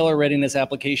got a sailor readiness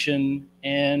application,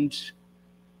 and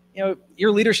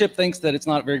your leadership thinks that it's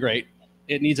not very great.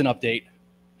 It needs an update.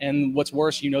 And what's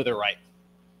worse, they're right.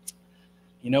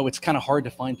 It's kind of hard to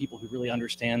find people who really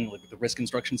understand like the risk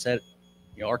instruction set.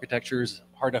 Architecture is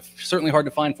certainly hard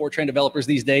to find for trained developers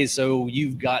these days. So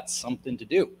you've got something to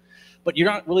do, but you're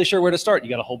not really sure where to start. You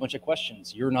got a whole bunch of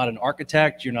questions. You're not an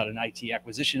architect. You're not an IT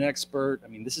acquisition expert. I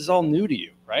mean, this is all new to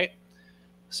you, right?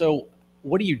 So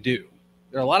what do you do?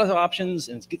 There are a lot of options,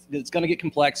 and it's going to get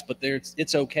complex, but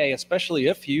it's okay, especially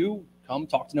if you come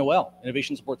talk to Noelle,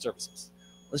 Innovation Support Services.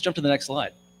 Let's jump to the next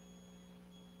slide.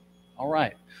 All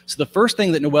right. So the first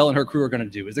thing that Noelle and her crew are going to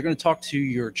do is they're going to talk to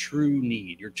your true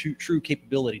need, your true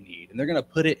capability need, and they're going to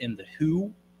put it in the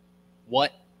who,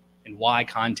 what, and why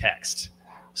context.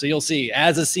 So you'll see,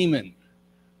 as a seaman,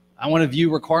 I want to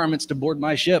view requirements to board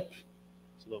my ship.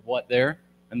 So the what there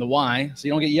and the why, so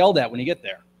you don't get yelled at when you get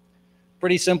there.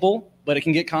 Pretty simple, but it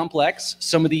can get complex.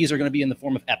 Some of these are going to be in the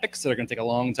form of epics that are going to take a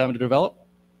long time to develop.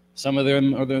 Some of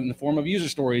them are in the form of user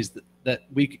stories that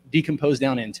we decompose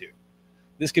down into.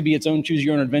 This could be its own choose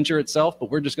your own adventure itself,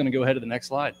 but we're just going to go ahead to the next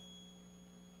slide.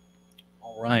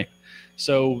 All right.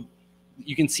 So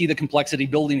you can see the complexity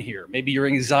building here. Maybe your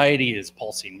anxiety is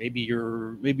pulsing. Maybe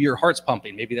your heart's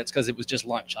pumping. Maybe that's because it was just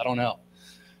lunch. I don't know.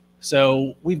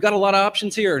 So we've got a lot of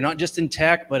options here, not just in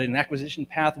tech, but in acquisition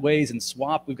pathways and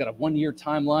SWAP. We've got a 1-year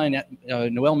timeline.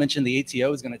 Noelle mentioned the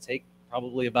ATO is going to take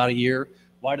probably about a year.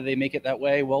 Why do they make it that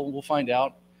way? Well, we'll find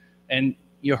out. And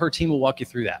her team will walk you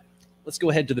through that. Let's go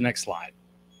ahead to the next slide.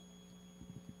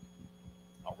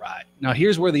 All right. Now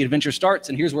here's where the adventure starts,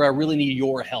 and here's where I really need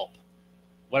your help.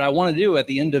 What I want to do at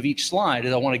the end of each slide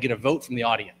is I want to get a vote from the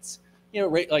audience. You know,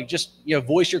 like just, you know,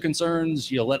 voice your concerns,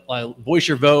 you know, voice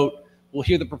your vote. We'll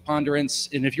hear the preponderance.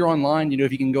 And if you're online, you know,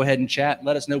 if you can go ahead and chat,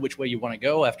 let us know which way you want to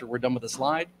go after we're done with the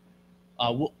slide.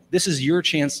 This is your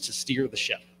chance to steer the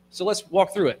ship. So let's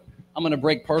walk through it. I'm going to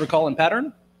break protocol and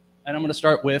pattern, and I'm going to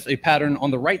start with a pattern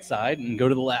on the right side and go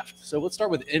to the left. So let's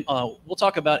start with, we'll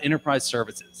talk about enterprise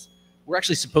services. We're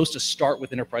actually supposed to start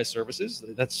with enterprise services.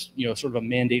 That's, you know, sort of a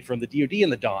mandate from the DoD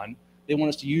and the DON. They want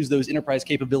us to use those enterprise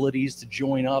capabilities to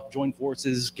join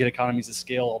forces, get economies of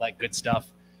scale, all that good stuff.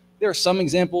 There are some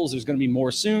examples. There's going to be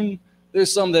more soon.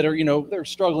 There's some that are, you know, they're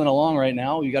struggling along right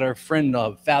now. You got our friend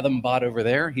Fathom Bot over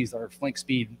there. He's our flank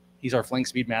speed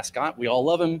mascot. We all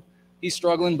love him. He's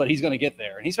struggling, but he's going to get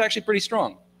there, and he's actually pretty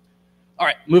strong. All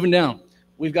right, moving down.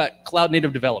 We've got cloud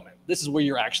native development. This is where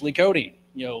you're actually coding.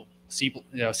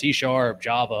 C Sharp,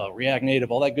 Java, React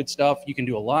Native, all that good stuff. You can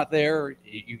do a lot there.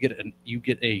 You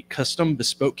get a custom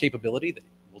bespoke capability that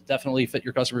will definitely fit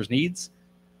your customers' needs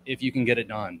if you can get it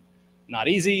done. Not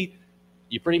easy.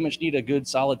 You pretty much need a good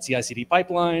solid CI/CD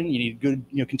pipeline. You need good,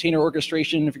 you know, container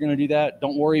orchestration if you're going to do that.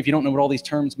 Don't worry if you don't know what all these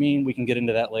terms mean. We can get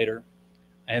into that later.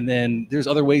 And then there's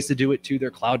other ways to do it too. There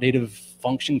are cloud native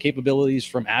function capabilities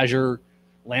from Azure,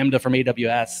 Lambda from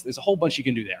AWS. There's a whole bunch you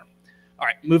can do there. All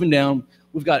right, moving down,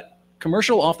 we've got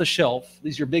commercial off the shelf.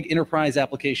 These are your big enterprise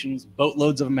applications,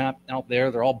 boatloads of them out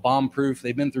there. They're all bomb proof.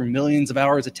 They've been through millions of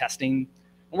hours of testing.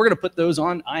 And we're going to put those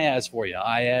on IaaS for you.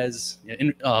 IaaS,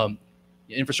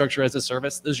 infrastructure as a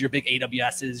service. Those are your big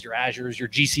AWSs, your Azures, your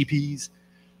GCPs.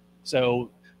 So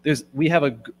we have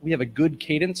a good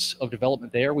cadence of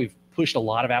development there. We've pushed a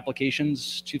lot of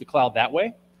applications to the cloud that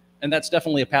way, and that's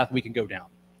definitely a path we can go down.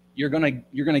 You're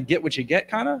gonna get what you get,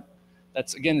 kind of.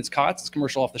 That's, again, it's COTS, it's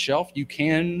commercial off the shelf. You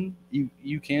can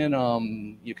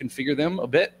configure them a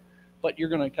bit, but you're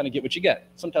gonna kind of get what you get.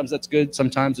 Sometimes that's good,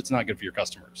 sometimes it's not good for your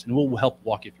customers, and we'll help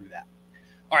walk you through that.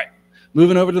 All right,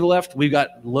 moving over to the left, we've got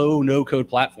low no-code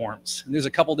platforms. And there's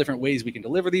a couple different ways we can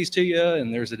deliver these to you,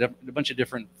 and there's a bunch of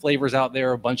different flavors out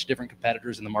there, a bunch of different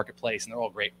competitors in the marketplace, and they're all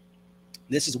great.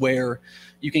 This is where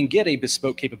you can get a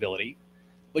bespoke capability,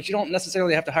 but you don't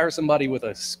necessarily have to hire somebody with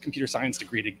a computer science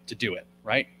degree to do it,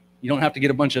 right? You don't have to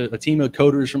get a team of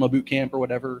coders from a boot camp or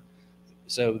whatever.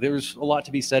 So there's a lot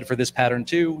to be said for this pattern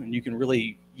too, and you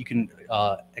can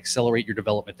accelerate your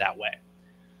development that way.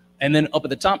 And then up at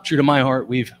the top, true to my heart,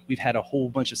 we've had a whole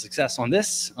bunch of success on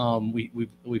this.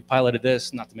 We've piloted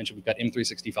this, not to mention we've got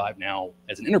M365 now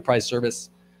as an enterprise service.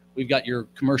 We've got your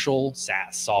commercial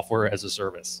SaaS, software as a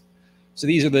service. So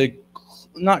these are the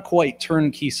not quite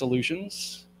turnkey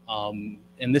solutions.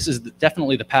 And this is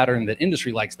definitely the pattern that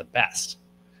industry likes the best.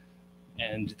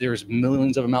 And there's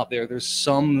millions of them out there. There's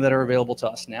some that are available to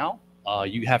us now.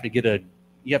 You have to go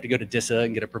to DISA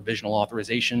and get a provisional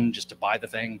authorization just to buy the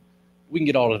thing. We can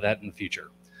get all of that in the future.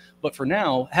 But for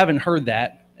now, having heard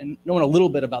that and knowing a little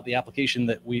bit about the application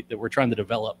that we're trying to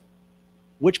develop,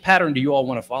 which pattern do you all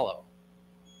want to follow?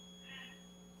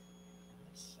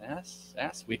 SaaS?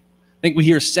 I think we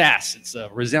hear SaaS. It's a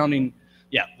resounding,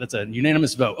 yeah, that's a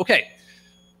unanimous vote. Okay,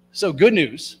 so good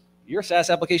news. Your SaaS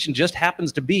application just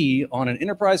happens to be on an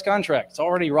enterprise contract. It's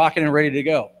already rocking and ready to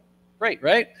go. Great,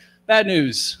 right? Bad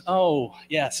news. Oh,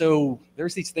 yeah, so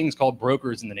there's these things called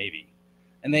brokers in the Navy.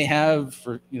 And they have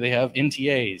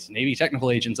NTAs, Navy technical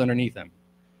agents underneath them.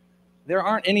 There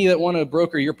aren't any that want to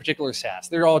broker your particular SaaS.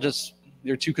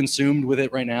 They're too consumed with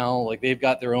it right now. Like, they've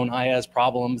got their own IaaS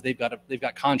problems. They've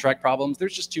got contract problems.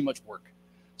 There's just too much work.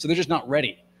 So they're just not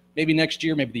ready. Maybe next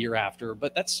year, maybe the year after,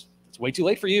 but it's way too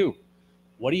late for you.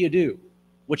 What do?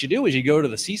 What you do is you go to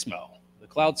the CSMO, the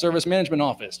Cloud Service Management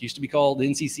Office, used to be called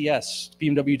NCCS,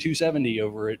 PMW 270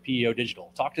 over at PEO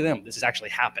Digital. Talk to them. This has actually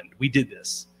happened. We did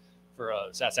this for a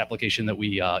SaaS application that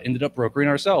we ended up brokering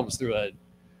ourselves through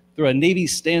a Navy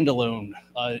standalone,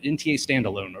 NTA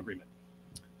standalone agreement.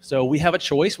 So we have a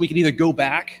choice. We can either go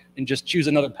back and just choose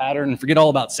another pattern and forget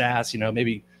all about SaaS,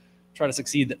 maybe try to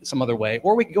succeed some other way,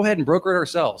 or we can go ahead and broker it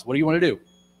ourselves. What do you want to do?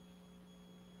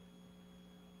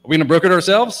 Are we going to broker it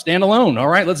ourselves? Standalone. All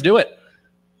right, let's do it.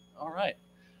 All right.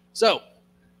 So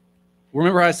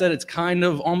remember how I said it's kind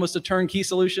of almost a turnkey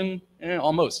solution?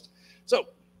 Almost. So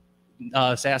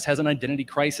SaaS has an identity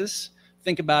crisis.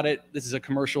 Think about it. This is a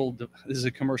commercial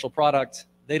product.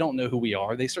 They don't know who we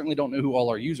are. They certainly don't know who all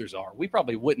our users are. We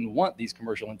probably wouldn't want these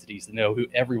commercial entities to know who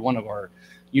every one of our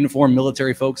uniformed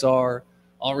military folks are,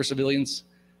 all of our civilians,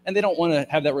 and they don't want to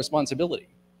have that responsibility.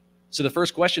 So the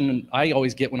first question I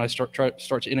always get when I start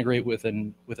to integrate with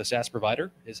a SaaS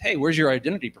provider is, hey, where's your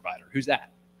identity provider? Who's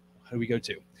that? Who do we go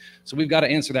to? So we've got to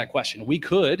answer that question. We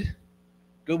could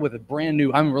go with a brand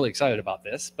new, I'm really excited about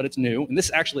this, but it's new. And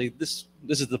this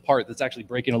is the part that's actually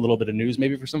breaking a little bit of news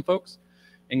maybe for some folks.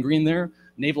 In green there,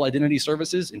 Naval Identity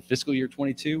Services in fiscal year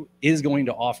 22 is going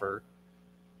to offer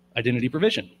identity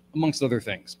provision, amongst other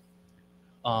things.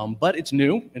 But it's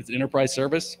new, it's an enterprise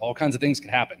service. All kinds of things can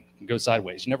happen, can go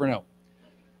sideways, you never know.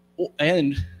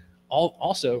 And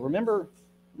also, remember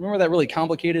that really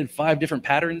complicated 5 different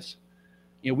patterns?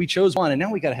 We chose one, and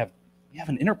now we have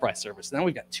an enterprise service. Now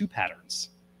we've got 2 patterns.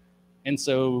 And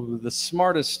so the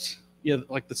smartest, we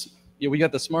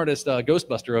got the smartest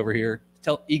Ghostbuster over here,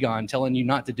 Egon, telling you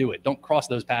not to do it. Don't cross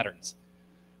those patterns.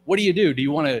 What do? Do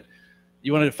you want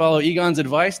to follow Egon's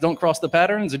advice? Don't cross the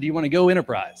patterns, or do you want to go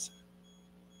enterprise?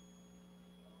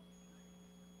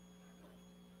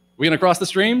 We gonna cross the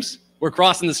streams? We're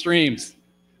crossing the streams.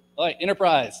 All right,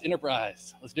 enterprise.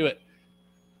 Let's do it.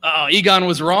 Oh, Egon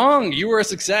was wrong. You were a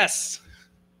success.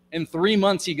 In 3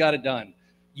 months, you got it done.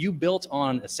 You built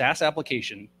on a SaaS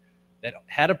application that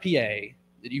had a PA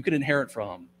that you could inherit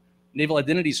from. Naval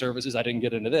Identity Services, I didn't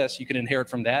get into this. You can inherit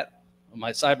from that.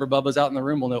 My cyber bubbas out in the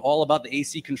room will know all about the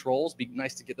AC controls. Be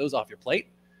nice to get those off your plate.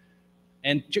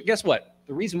 And guess what?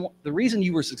 The reason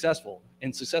you were successful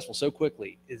so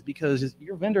quickly is because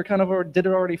your vendor kind of did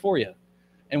it already for you.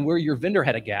 And where your vendor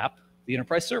had a gap, the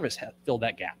enterprise service filled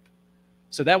that gap.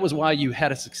 So that was why you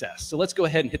had a success. So let's go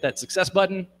ahead and hit that success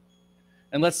button,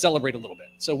 and let's celebrate a little bit.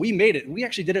 So we made it. We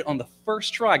actually did it on the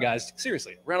first try, guys.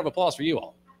 Seriously, a round of applause for you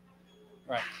all.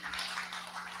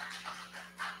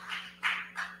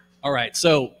 All right.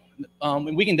 So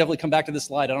we can definitely come back to this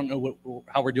slide. I don't know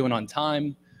how we're doing on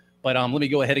time, but let me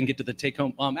go ahead and get to the take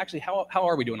home. Actually, how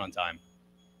are we doing on time?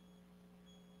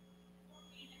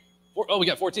 We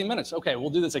got 14 minutes. Okay, we'll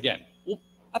do this again.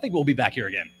 I think we'll be back here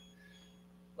again.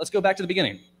 Let's go back to the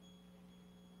beginning.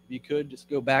 If you could just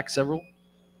go back several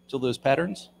to those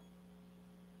patterns.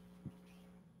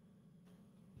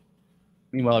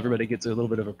 Meanwhile, everybody gets a little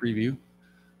bit of a preview.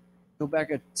 Go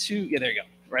back at 2. Yeah, there you go.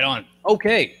 Right on.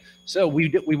 Okay, so we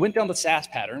went down the SaaS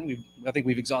pattern. I think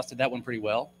we've exhausted that one pretty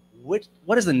well.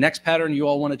 What is the next pattern you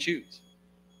all want to choose?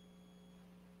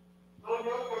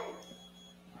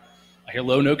 I hear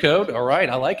low no code. All right,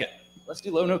 I like it. Let's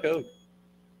do low no code.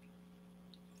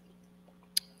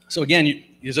 So again,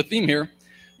 there's a theme here.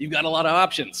 You've got a lot of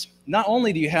options. Not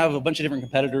only do you have a bunch of different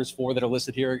competitors, 4 that are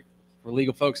listed here. For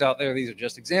legal folks out there, these are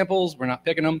just examples. We're not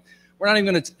picking them. We're not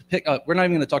even going to pick. We're not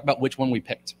even going to talk about which one we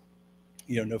picked.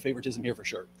 No favoritism here for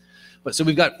sure. But so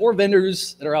we've got 4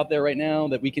 vendors that are out there right now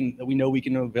that we know we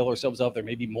can avail ourselves of. There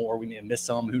may be more. We may have missed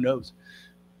some. Who knows?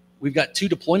 We've got 2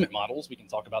 deployment models. We can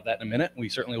talk about that in a minute. We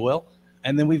certainly will.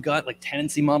 And then we've got like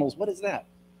tenancy models. What is that?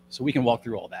 So we can walk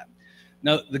through all that.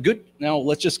 Now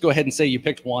let's just go ahead and say you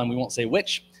picked one. We won't say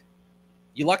which.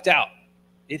 You lucked out.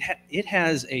 It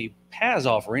has a PaaS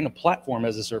offering, a platform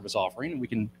as a service offering.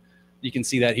 You can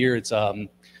see that here. It's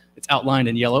outlined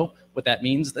in yellow. What that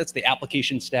means, that's the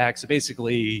application stack. So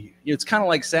basically, it's kind of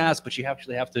like SaaS, but you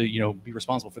actually have to be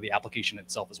responsible for the application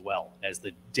itself as well as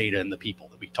the data and the people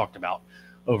that we talked about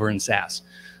over in SaaS.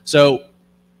 So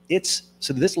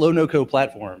this low no-code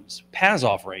platform's PaaS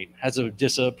offering has a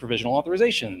DISA provisional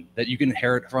authorization that you can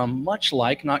inherit from, much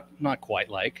like, not quite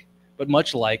like, but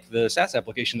much like the SaaS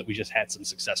application that we just had some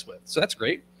success with. So that's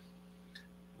great.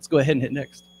 Let's go ahead and hit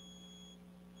next.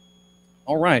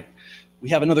 All right, we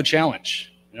have another challenge.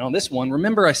 On this one,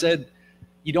 remember I said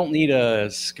you don't need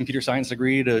a computer science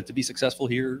degree to be successful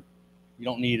here. You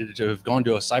don't need to have gone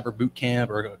to a cyber boot camp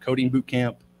or a coding boot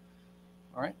camp.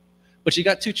 All right. But you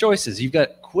got 2 choices. You've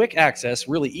got quick access,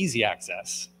 really easy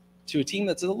access to a team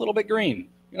that's a little bit green.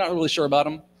 You're not really sure about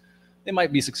them. They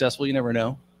might be successful. You never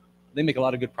know. They make a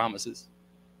lot of good promises.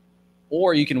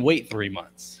 Or you can wait 3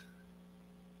 months.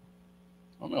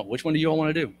 I don't know. Which one do you all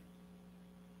want to do?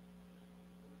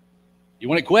 You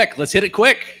want it quick? Let's hit it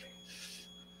quick.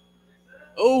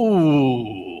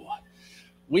 Oh,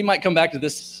 we might come back to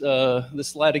this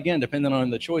slide again, depending on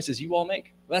the choices you all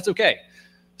make. But that's okay.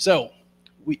 So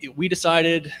we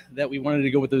decided that we wanted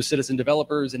to go with those citizen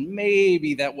developers, and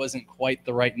maybe that wasn't quite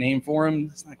the right name for them.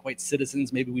 It's not quite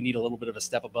citizens. Maybe we need a little bit of a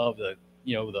step above the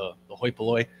hoi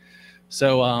polloi.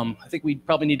 So I think we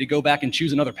probably need to go back and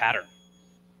choose another pattern.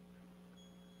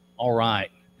 All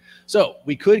right. So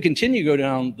we could continue to go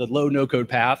down the low no-code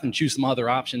path and choose some other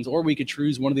options, or we could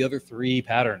choose one of the other 3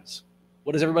 patterns.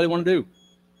 What does everybody want to do?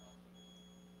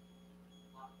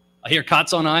 I hear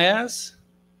COTS on IaaS.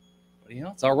 Anybody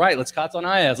else? All right, let's COTS on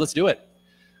IaaS. Let's do it.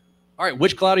 All right,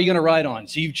 which cloud are you going to ride on?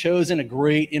 So you've chosen a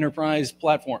great enterprise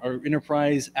platform or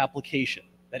enterprise application.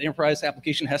 That enterprise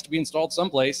application has to be installed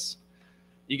someplace.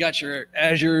 You got your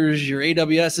Azures, your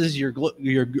AWSs, your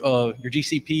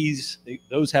GCPs.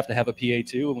 Those have to have a PA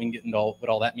too, and we can get into what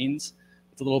all that means.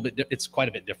 It's quite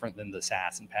a bit different than the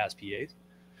SaaS and PaaS PAs.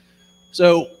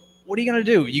 So what are you going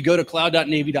to do? You go to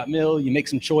cloud.navy.mil, you make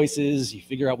some choices, you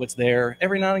figure out what's there.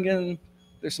 Every now and again,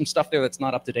 there's some stuff there that's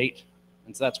not up to date.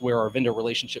 And so that's where our vendor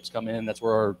relationships come in. That's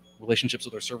where our relationships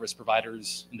with our service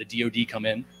providers and the DoD come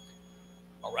in.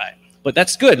 All right. But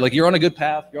that's good. Like, you're on a good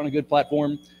path. You're on a good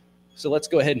platform. So let's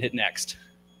go ahead and hit next.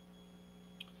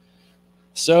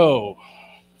 So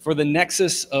for the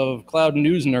nexus of cloud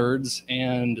news nerds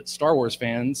and Star Wars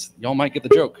fans, y'all might get the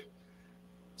joke.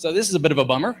 So this is a bit of a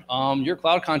bummer. Your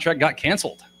cloud contract got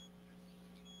canceled.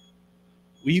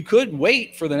 Well, you could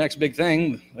wait for the next big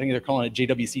thing. I think they're calling it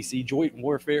JWCC, Joint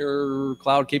Warfare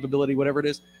Cloud Capability, whatever it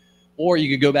is. Or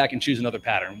you could go back and choose another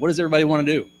pattern. What does everybody want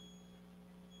to do?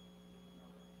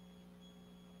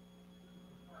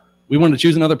 We want to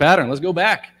choose another pattern. Let's go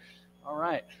back. All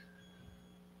right.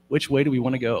 Which way do we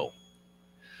want to go?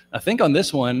 I think on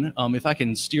this one, if I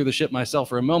can steer the ship myself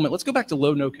for a moment, let's go back to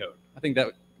low no code. I think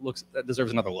that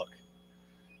deserves another look.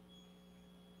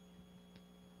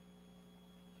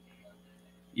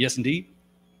 Yes, indeed.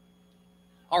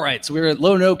 All right, so we're at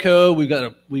low no code. We've got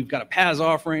a PaaS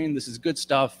offering. This is good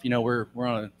stuff. You know, we're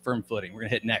on a firm footing. We're gonna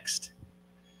hit next.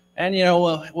 And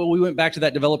we went back to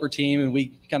that developer team and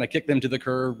we kind of kicked them to the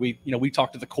curb. We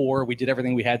talked to the core. We did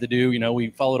everything we had to do. We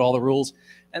followed all the rules,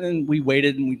 and then we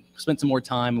waited and we spent some more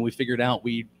time and we figured out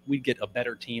we'd get a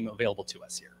better team available to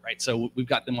us here, right? So we've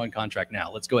got them on contract now.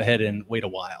 Let's go ahead and wait a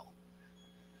while.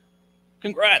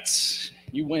 Congrats,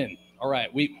 you win. All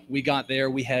right, we got there.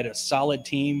 We had a solid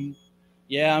team.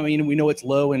 Yeah, I mean, we know it's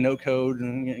low and no code.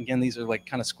 And again, these are like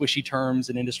kind of squishy terms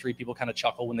in industry. People kind of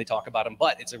chuckle when they talk about them,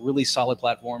 but it's a really solid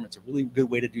platform. It's a really good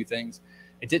way to do things.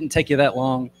 It didn't take you that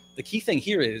long. The key thing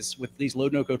here is with these low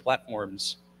no code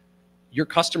platforms, your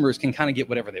customers can kind of get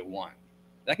whatever they want.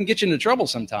 That can get you into trouble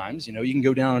sometimes. You can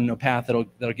go down a path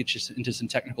that'll get you into some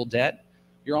technical debt.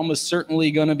 You're almost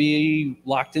certainly going to be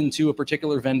locked into a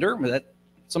particular vendor.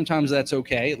 Sometimes that's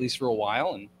okay, at least for a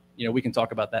while. And we can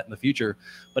talk about that in the future,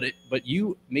 but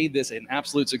you made this an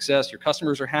absolute success. Your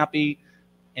customers are happy.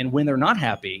 And when they're not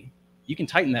happy, you can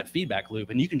tighten that feedback loop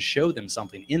and you can show them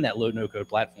something in that low no code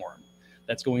platform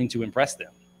that's going to impress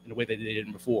them in a way that they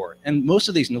didn't before. And most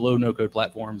of these low no code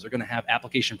platforms are going to have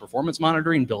application performance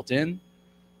monitoring built in.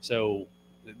 So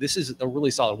this is a really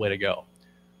solid way to go.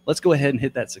 Let's go ahead and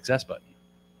hit that success button.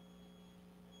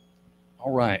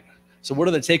 All right. So what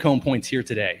are the take home points here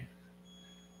today?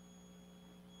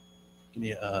 Can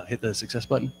you hit the success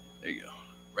button? There you go.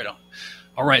 Right on.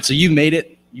 All right. So you made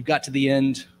it. You got to the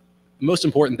end. The most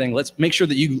important thing, let's make sure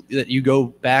that you go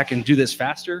back and do this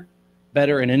faster,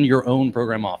 better, and in your own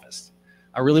program office.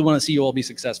 I really want to see you all be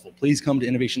successful. Please come to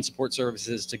Innovation Support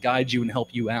Services to guide you and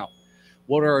help you out.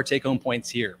 What are our take home points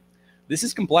here? This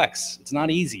is complex. It's not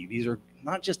easy. These are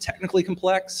not just technically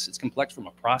complex. It's complex from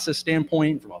a process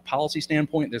standpoint, from a policy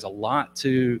standpoint. There's a lot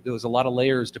of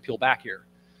layers to peel back here.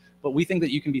 But we think that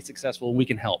you can be successful and we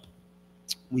can help.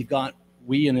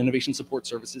 We in Innovation Support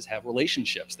Services have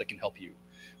relationships that can help you.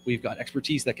 We've got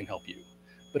expertise that can help you.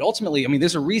 But ultimately, I mean,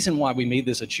 there's a reason why we made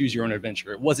this a choose your own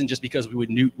adventure. It wasn't just because we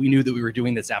knew that we were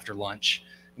doing this after lunch.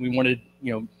 And we wanted,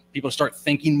 people to start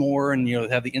thinking more and,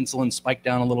 have the insulin spike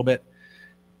down a little bit.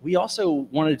 We also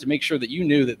wanted to make sure that you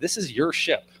knew that this is your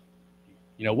ship.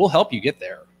 We'll help you get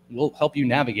there. We'll help you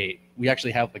navigate. We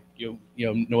actually have,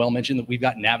 Noel mentioned that we've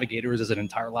got navigators as an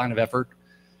entire line of effort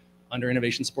under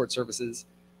Innovation Support Services.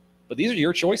 But these are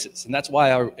your choices. And that's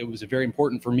why it was very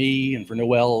important for me and for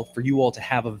Noel, for you all to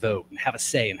have a vote and have a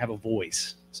say and have a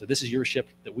voice. So this is your ship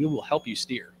that we will help you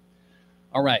steer.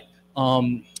 All right.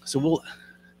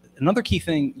 Another key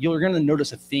thing, you're going to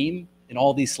notice a theme in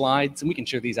all these slides, and we can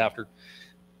share these after,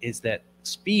 is that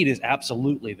speed is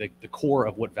absolutely the core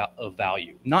of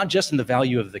value, not just in the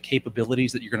value of the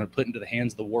capabilities that you're going to put into the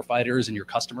hands of the warfighters and your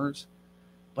customers,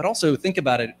 but also think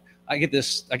about it. I get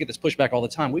this pushback all the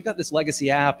time. We've got this legacy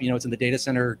app, it's in the data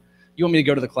center. You want me to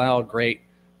go to the cloud? Great.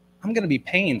 I'm going to be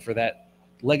paying for that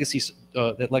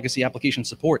legacy application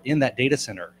support in that data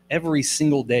center. Every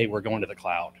single day we're going to the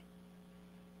cloud.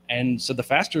 And so the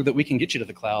faster that we can get you to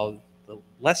the cloud, the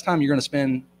less time you're going to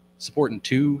spend supporting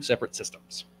two separate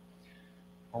systems.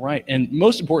 All right, and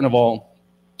most important of all,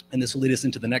 and this will lead us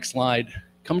into the next slide,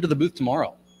 come to the booth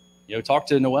tomorrow. Talk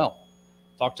to Noel,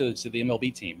 talk to the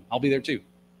MLB team. I'll be there too.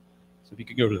 So if you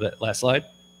could go to that last slide.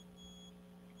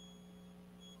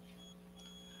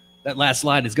 That last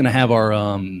slide is going to have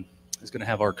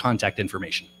our contact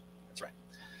information. That's right.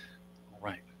 All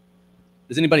right.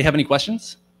 Does anybody have any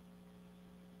questions?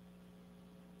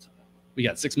 We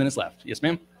got 6 minutes left. Yes,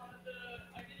 ma'am.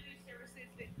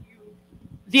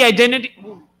 The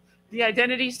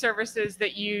identity services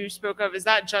that you spoke of, is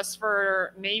that just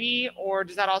for Navy, or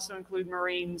does that also include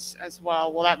Marines as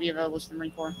well? Will that be available to the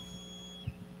Marine Corps?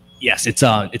 Yes,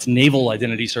 it's naval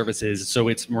identity services, so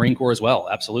it's Marine Corps as well.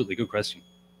 Absolutely, good question.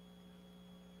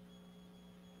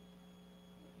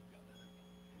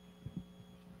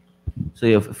 So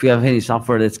if you have any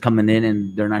software that's coming in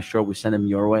and they're not sure, we send them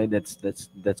your way. That's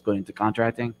going into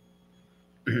contracting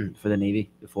for the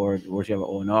Navy, before whichever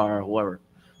ONR or whoever,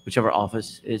 whichever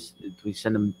office is, we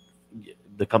send them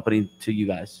the company to you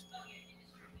guys.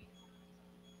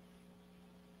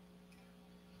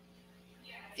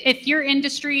 If you're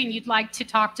industry and you'd like to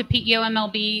talk to PEO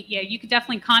MLB, yeah, you could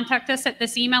definitely contact us at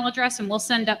this email address, and we'll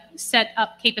set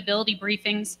up capability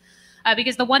briefings.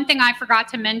 Because the one thing I forgot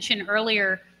to mention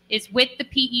earlier is, with the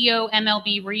PEO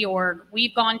MLB reorg,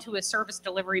 we've gone to a service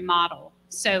delivery model.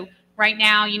 So right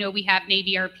now, we have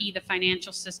Navy RP, the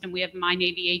financial system. We have My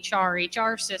Navy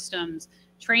HR systems,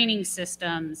 training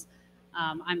systems.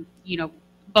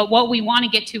 But what we want to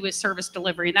get to is service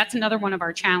delivery. And that's another one of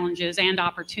our challenges and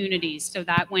opportunities, so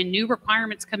that when new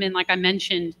requirements come in, like I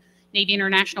mentioned, Navy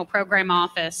International Program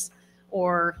Office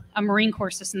or a Marine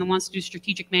Corps system that wants to do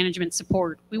strategic management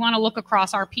support, we want to look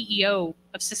across our PEO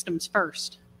of systems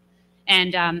first.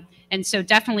 And so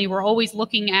definitely we're always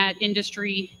looking at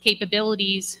industry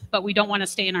capabilities, but we don't want to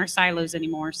stay in our silos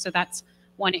anymore. So that's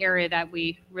one area that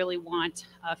we really want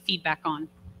feedback on.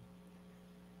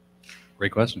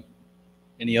 Great question.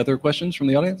 Any other questions from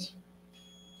the audience?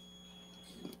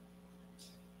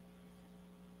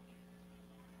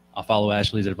 I'll follow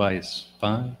Ashley's advice.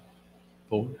 5,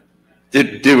 4.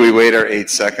 Did we wait our 8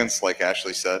 seconds like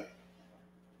Ashley said?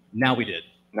 Now we did.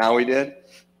 Now we did?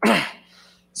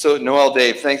 So Noel,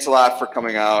 Dave, thanks a lot for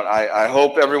coming out. I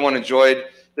hope everyone enjoyed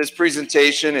this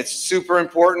presentation. It's super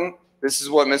important. This is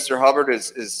what Mr. Hubbard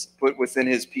is put within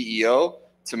his PEO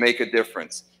to make a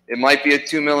difference. It might be a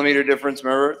 2 millimeter difference,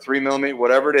 remember, 3 millimeter,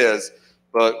 whatever it is,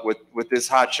 but with this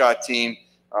hotshot team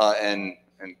and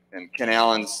Ken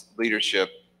Allen's leadership,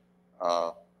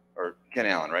 or Ken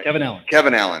Allen, right? Kevin Allen.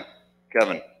 Kevin Allen.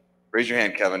 Kevin, raise your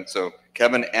hand, Kevin. So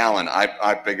Kevin Allen,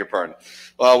 I beg your pardon.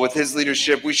 With his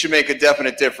leadership, we should make a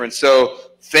definite difference. So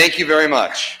thank you very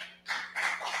much.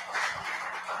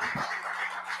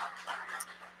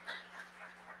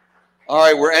 All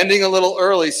right, we're ending a little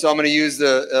early, so I'm going to use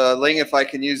the Ling, if I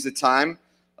can use the time,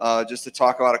 just to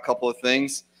talk about a couple of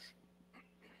things.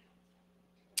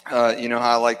 You know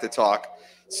how I like to talk.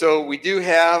 So we do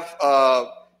have a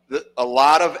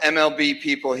lot of MLB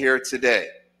people here today.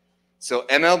 So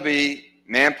MLB,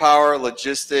 Manpower,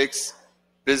 Logistics,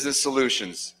 Business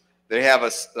Solutions. They have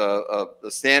a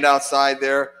stand outside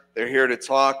there. They're here to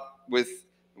talk with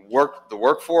the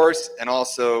workforce and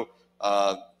also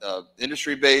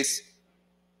industry base.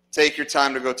 Take your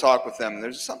time to go talk with them. And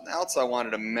there's something else I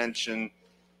wanted to mention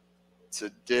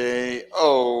today.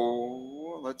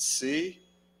 Oh, let's see.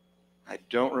 I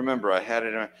don't remember. I had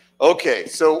it. Okay,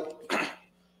 so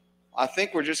I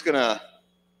think we're just going to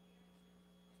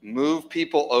move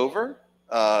people over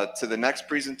to the next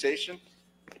presentation.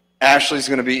 Ashley's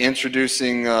going to be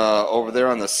introducing over there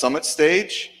on the summit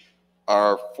stage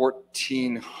our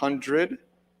 1400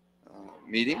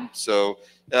 meeting. So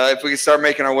if we can start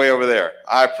making our way over there,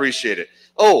 I appreciate it.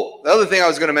 Oh, the other thing I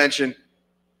was going to mention,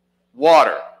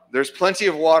 water. There's plenty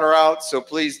of water out, so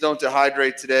please don't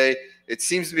dehydrate today. It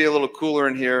seems to be a little cooler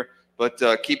in here, but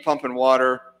keep pumping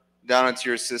water down into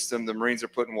your system. The Marines are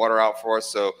putting water out for us,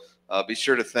 so be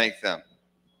sure to thank them.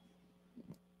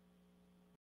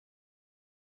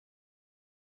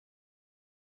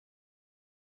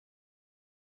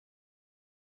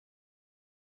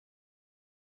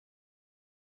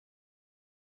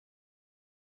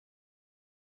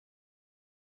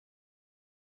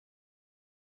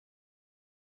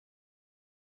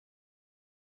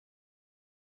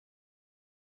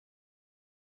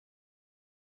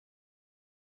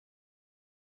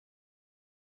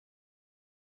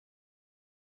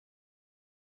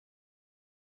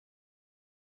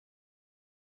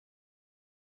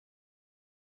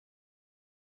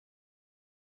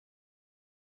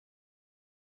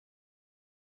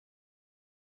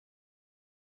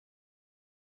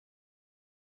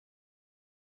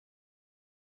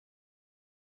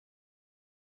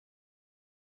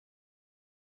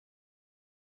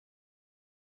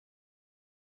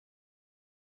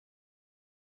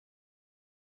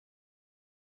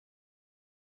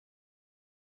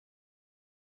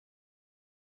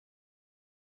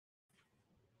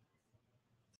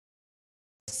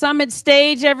 summit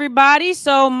stage, everybody.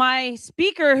 So my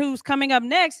speaker who's coming up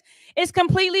next is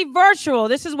completely virtual.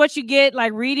 This is what you get.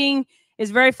 Like, reading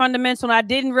is very fundamental. And I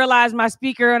didn't realize my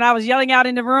speaker, and I was yelling out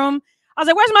in the room. I was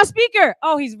like, where's my speaker?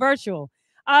 Oh, he's virtual.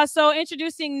 So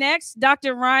introducing next,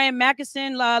 Dr. Ryan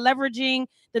Mackinson, leveraging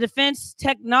the Defense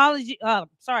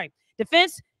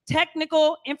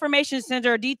Technical Information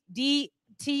Center,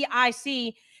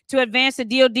 DTIC, to advance the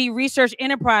DoD research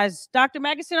enterprise. Dr.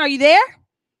 Mackinson, are you there?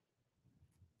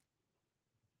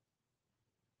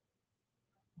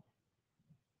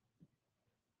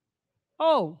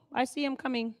 Oh, I see him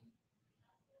coming.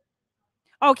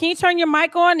 Oh, can you turn your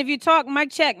mic on? If you talk,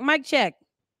 mic check, mic check.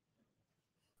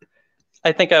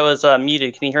 I think I was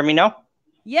muted. Can you hear me now?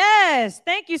 Yes,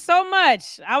 thank you so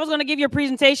much. I was going to give you a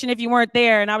presentation if you weren't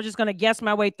there, and I was just going to guess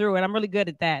my way through it. I'm really good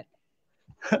at that.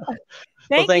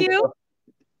 Thank you.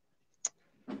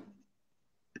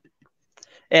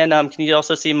 And can you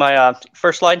also see my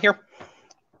first slide here?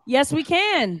 Yes, we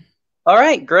can. All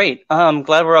right, great. I'm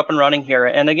glad we're up and running here.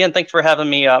 And again, thanks for having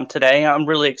me today. I'm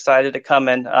really excited to come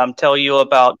and tell you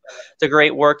about the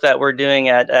great work that we're doing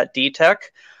at DTIC.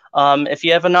 If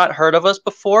you have not heard of us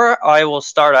before, I will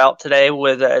start out today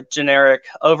with a generic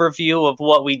overview of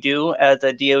what we do as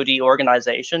a DoD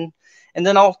organization. And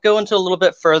then I'll go into a little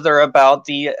bit further about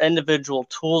the individual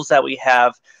tools that we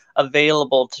have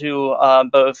available to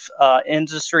both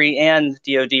industry and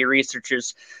DoD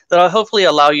researchers that will hopefully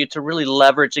allow you to really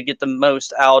leverage and get the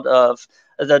most out of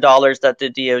the dollars that the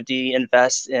DoD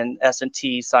invests in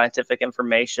S&T scientific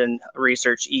information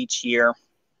research each year.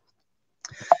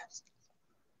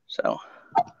 So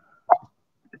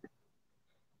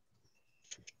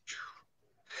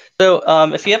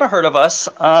if you haven't heard of us,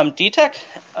 DTIC,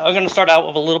 I'm going to start out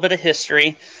with a little bit of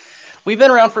history. We've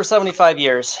been around for 75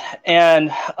 years,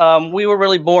 and we were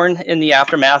really born in the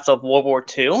aftermath of World War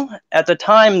II. At the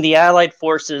time, the Allied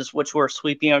forces, which were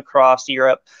sweeping across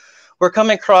Europe, were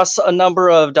coming across a number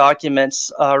of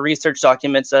documents, research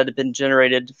documents that had been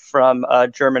generated from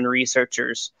German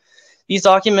researchers. These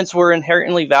documents were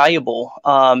inherently valuable,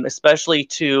 especially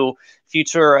to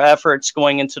future efforts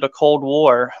going into the Cold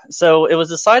War. So it was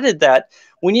decided that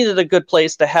we needed a good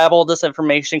place to have all this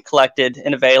information collected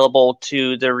and available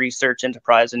to the research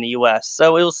enterprise in the US.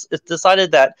 So it's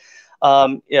decided that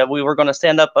we were going to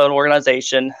stand up an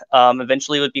organization.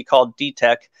 Eventually it would be called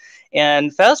DTIC.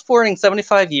 And fast forwarding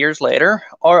 75 years later,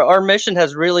 our mission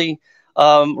has really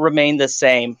remained the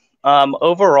same.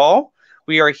 Overall,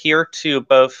 we are here to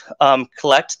both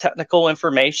collect technical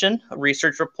information,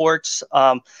 research reports,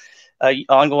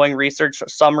 ongoing research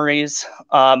summaries,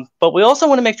 but we also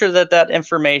want to make sure that that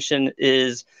information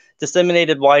is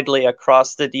disseminated widely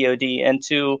across the DoD and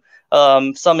to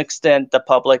some extent the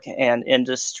public and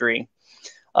industry.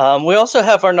 We also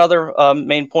have another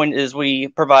main point is we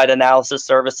provide analysis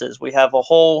services. We have a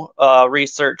whole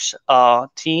research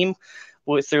team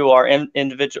through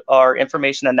our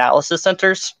information analysis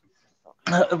centers,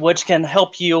 which can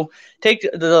help you take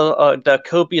the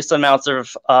copious amounts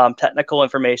of technical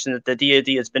information that the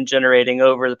DoD has been generating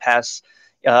over the past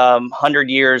 100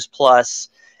 years plus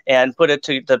and put it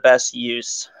to the best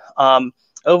use.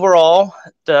 Overall,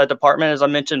 the department, as I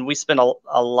mentioned, we spend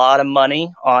a lot of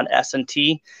money on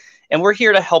S&T, and we're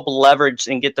here to help leverage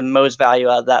and get the most value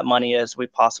out of that money as we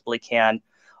possibly can.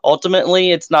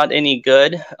 Ultimately, it's not any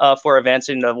good for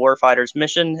advancing the warfighter's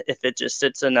mission if it just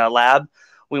sits in a lab.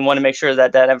 We want to make sure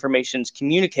that that information is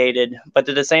communicated, but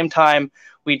at the same time,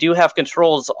 we do have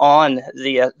controls on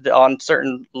on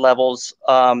certain levels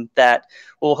that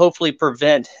will hopefully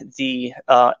prevent the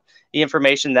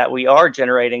information that we are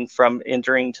generating from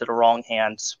entering to the wrong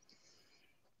hands.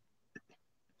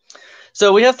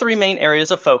 So we have three main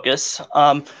areas of focus.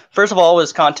 First of all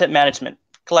is content management,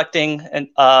 collecting and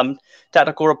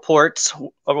technical reports.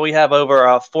 We have over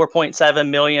 4.7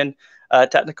 million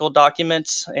technical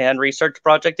documents and research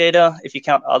project data. If you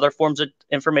count other forms of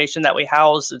information that we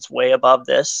house, it's way above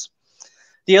this.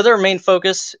 The other main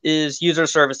focus is user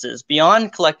services.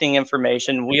 Beyond collecting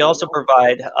information, we also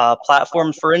provide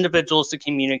platforms for individuals to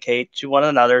communicate to one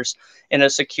another in a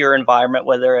secure environment,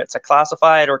 whether it's a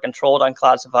classified or controlled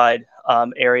unclassified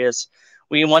areas.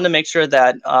 We want to make sure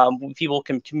that people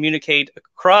can communicate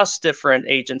across different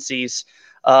agencies,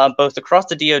 both across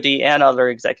the DoD and other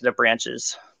executive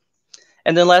branches.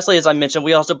 And then lastly, as I mentioned,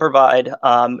 we also provide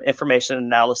information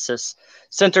analysis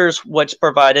centers, which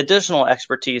provide additional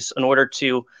expertise in order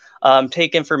to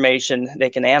take information.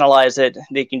 They can analyze it,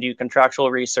 they can do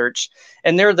contractual research,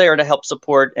 and they're there to help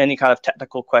support any kind of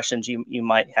technical questions you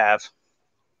might have.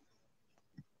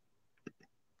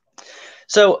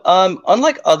 So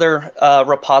unlike other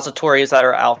repositories that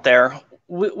are out there,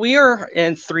 we are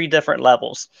in 3 different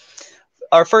levels.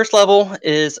 Our first level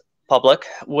is public,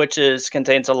 which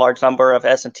contains a large number of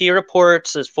S&T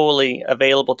reports, is fully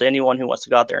available to anyone who wants to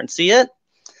go out there and see it.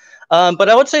 But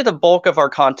I would say the bulk of our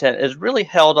content is really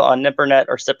held on NIPRNet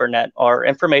or SBIRnet, or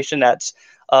information that's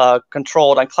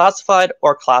controlled, unclassified,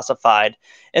 or classified.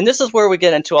 And this is where we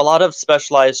get into a lot of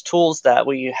specialized tools that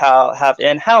we have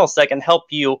in-house that can help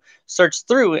you search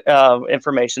through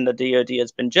information the DoD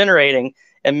has been generating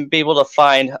and be able to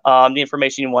find the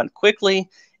information you want quickly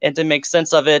and to make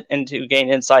sense of it and to gain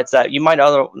insights that you might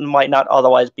not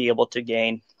otherwise be able to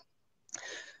gain.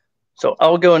 So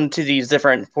I'll go into these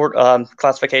different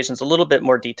classifications a little bit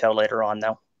more detail later on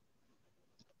now.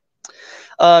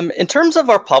 In terms of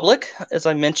our public, as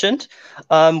I mentioned,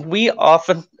 we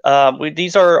often,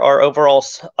 these are our overall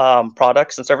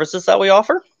products and services that we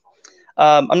offer.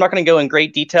 I'm not going to go in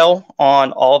great detail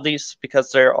on all of these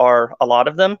because there are a lot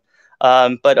of them.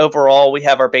 But overall, we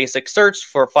have our basic search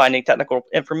for finding technical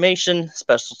information,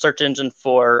 special search engine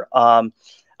for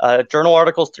journal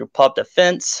articles through Pub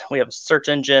Defense. We have a search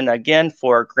engine, again,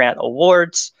 for grant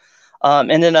awards.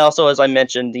 And then also, as I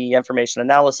mentioned, the information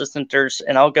analysis centers.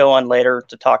 And I'll go on later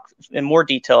to talk in more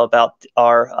detail about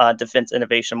our Defense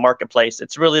Innovation Marketplace.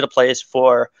 It's really the place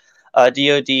for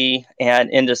DoD and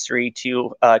industry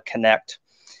to connect.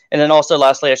 And then also,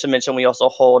 lastly, I should mention, we also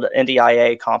hold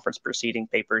NDIA conference proceeding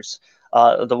papers,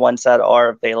 the ones that are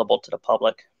available to the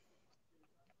public.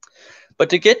 But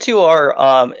to get to our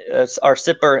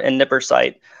SBIR and NIPR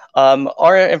site,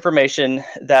 our information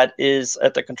that is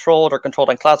at the controlled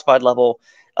and classified level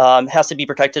has to be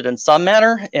protected in some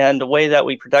manner. And the way that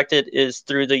we protect it is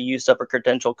through the use of a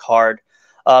credential card.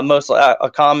 Most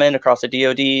common across the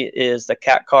DoD is the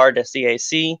CAC card, the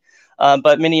CAC.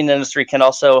 But many in the industry can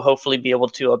also hopefully be able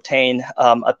to obtain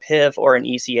a PIV or an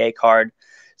ECA card.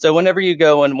 So whenever you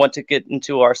go and want to get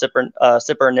into our SBIR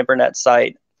and NIPRNet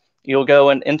site, you'll go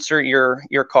and insert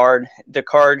your card. The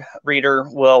card reader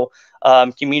will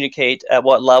communicate at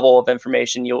what level of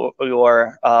information you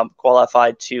are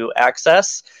qualified to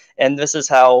access. And this is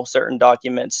how certain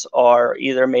documents are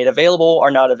either made available or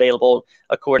not available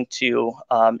according to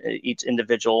each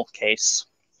individual case.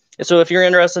 So if you're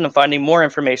interested in finding more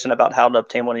information about how to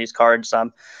obtain one of these cards,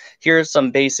 here's some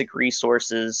basic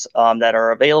resources that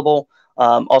are available.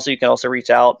 Also, you can also reach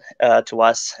out to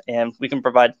us and we can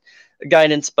provide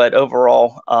guidance, but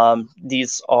overall,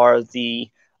 these are the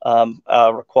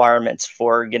requirements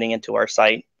for getting into our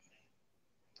site.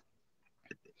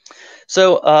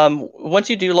 So once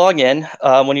you do log in,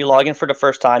 when you log in for the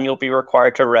first time, you'll be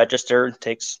required to register. It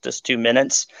takes just 2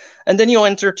 minutes. And then you'll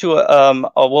enter to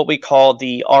what we call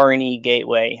the R&E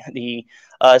gateway, the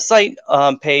site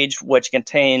page, which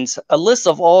contains a list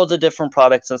of all the different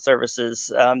products and services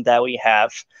that we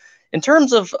have. In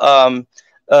terms of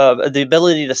the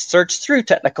ability to search through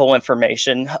technical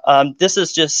information, this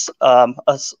is just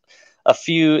a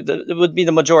few, it would be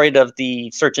the majority of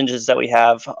the search engines that we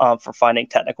have for finding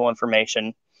technical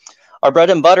information. Our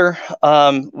bread and butter,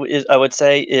 I would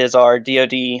say, is our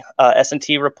DoD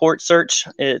S&T report search.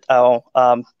 I'll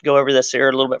go over this here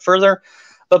a little bit further.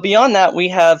 But beyond that, we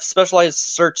have specialized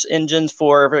search engines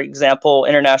for example,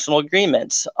 international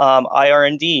agreements,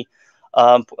 IR&D,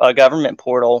 a government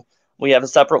portal. We have a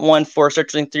separate one for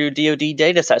searching through DoD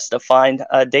data sets to find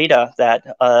data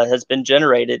that has been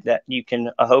generated that you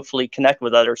can hopefully connect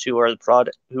with others who are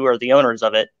the owners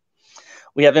of it.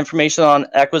 We have information on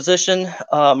acquisition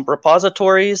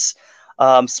repositories,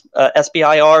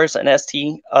 SBIRs and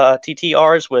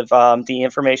STTRs with the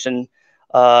information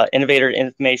Innovator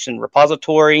Information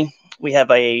Repository. We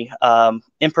have a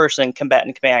in-person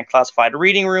combatant command classified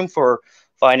reading room for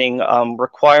finding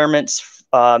requirements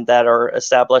that are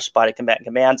established by the combatant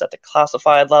commands at the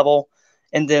classified level.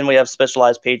 And then we have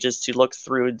specialized pages to look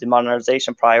through the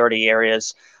modernization priority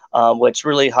areas, which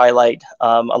really highlight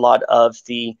a lot of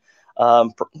the,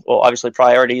 obviously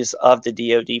priorities of the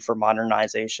DoD for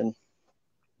modernization.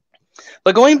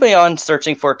 But going beyond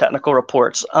searching for technical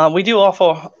reports, we do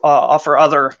offer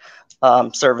other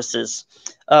services.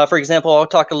 For example, I'll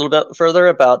talk a little bit further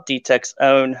about DTIC's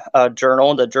own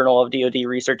journal, the Journal of DoD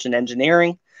Research and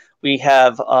Engineering. We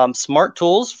have smart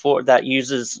tools that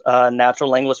uses natural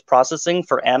language processing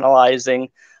for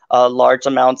analyzing large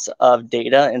amounts of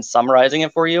data and summarizing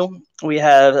it for you. We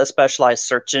have a specialized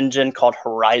search engine called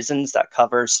Horizons that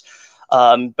covers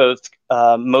both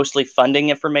mostly funding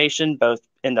information, both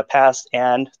in the past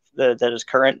and that is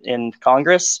current in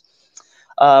Congress.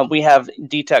 We have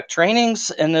DTIC trainings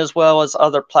and as well as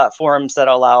other platforms that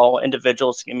allow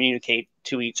individuals to communicate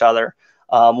to each other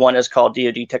One is called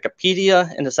DoD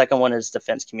Techipedia, and the second one is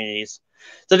Defense Communities.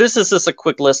 So this is just a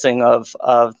quick listing of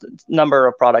the number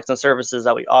of products and services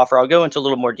that we offer. I'll go into a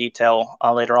little more detail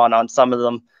later on some of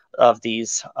them of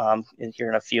these here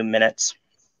in a few minutes.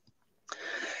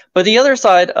 But the other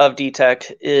side of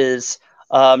DTEC is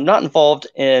not involved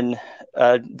in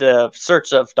the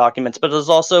search of documents, but it is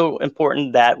also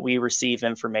important that we receive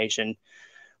information.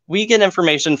 We get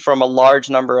information from a large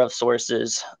number of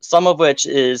sources, some of which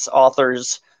is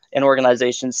authors and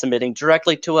organizations submitting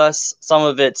directly to us. Some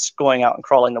of it's going out and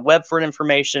crawling the web for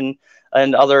information,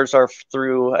 and others are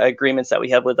through agreements that we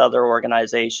have with other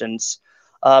organizations.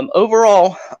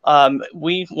 Overall,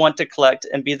 we want to collect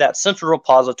and be that central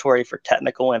repository for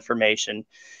technical information.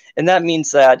 And that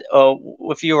means that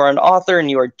if you are an author and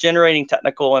you are generating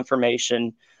technical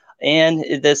information, and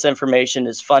this information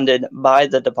is funded by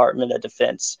the Department of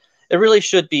Defense, it really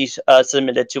should be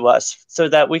submitted to us so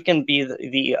that we can be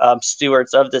the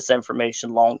stewards of this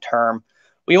information long term.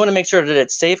 We want to make sure that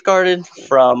it's safeguarded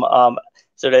from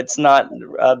so that it's not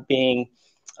being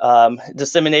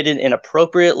disseminated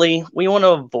inappropriately. We want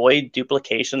to avoid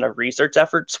duplication of research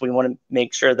efforts. We want to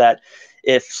make sure that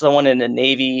if someone in the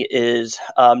Navy is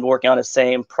working on the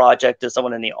same project as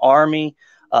someone in the Army,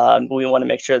 we want to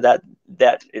make sure that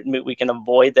we can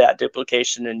avoid that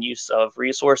duplication and use of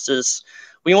resources.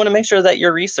 We want to make sure that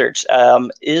your research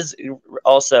is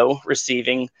also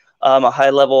receiving a high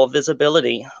level of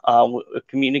visibility.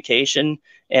 Communication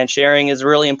and sharing is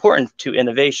really important to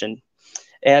innovation.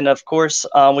 And of course,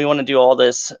 we want to do all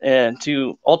this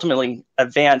to ultimately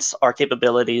advance our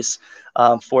capabilities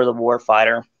for the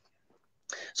warfighter.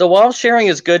 So while sharing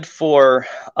is good for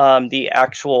the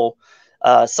actual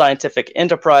scientific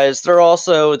enterprise, there are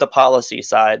also the policy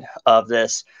side of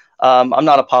this. I'm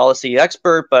not a policy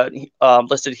expert, but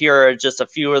listed here are just a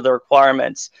few of the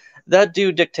requirements that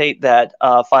do dictate that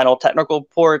final technical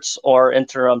reports or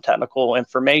interim technical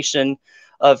information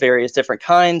of various different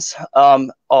kinds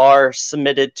are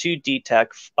submitted to DTEC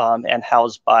and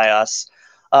housed by us.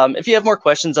 If you have more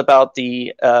questions about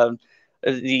these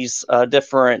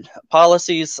different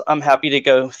policies, I'm happy to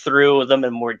go through them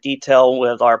in more detail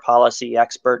with our policy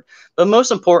expert. But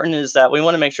most important is that we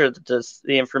want to make sure that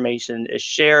the information is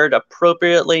shared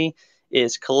appropriately,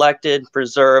 is collected,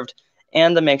 preserved,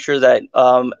 and to make sure that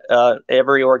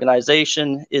every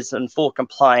organization is in full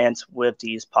compliance with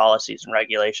these policies and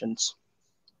regulations.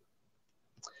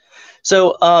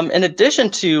 So in addition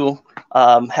to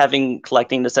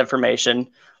collecting this information,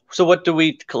 so what do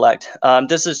we collect?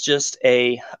 This is just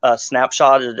a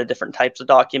snapshot of the different types of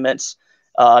documents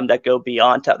that go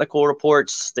beyond technical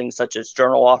reports, things such as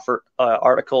journal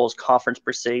articles, conference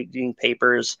proceeding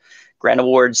papers, grant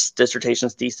awards,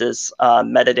 dissertations, thesis,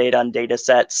 metadata and data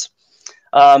sets.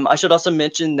 I should also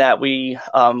mention that we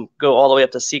go all the way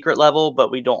up to secret level, but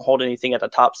we don't hold anything at the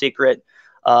top secret.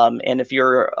 And if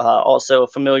you're also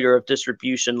familiar with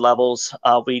distribution levels,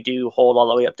 we do hold all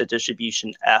the way up to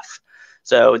distribution F.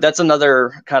 So that's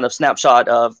another kind of snapshot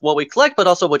of what we collect, but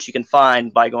also what you can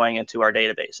find by going into our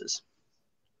databases.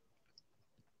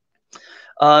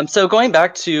 So going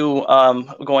back to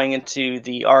going into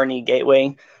the R&E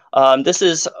Gateway, this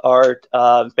is our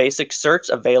basic search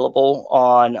available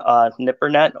on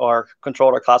NIPRNet or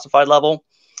controlled or classified level.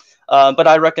 But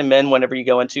I recommend whenever you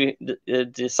go into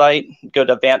the site, go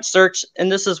to advanced search,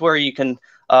 and this is where you can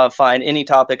find any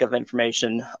topic of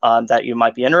information that you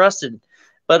might be interested in.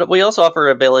 But we also offer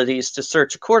abilities to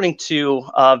search according to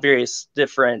various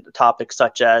different topics,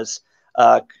 such as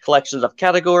collections of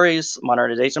categories,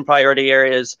 modernization priority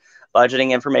areas,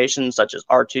 budgeting information such as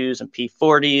R2s and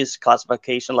P40s,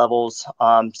 classification levels,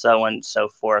 so on and so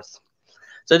forth.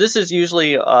 So this is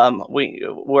usually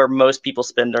where most people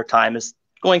spend their time, is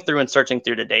going through and searching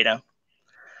through the data.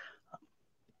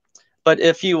 But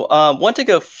if you want to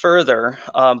go further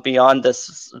beyond the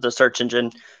search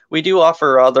engine, we do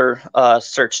offer other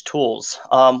search tools,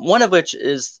 one of which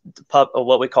is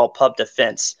what we call Pub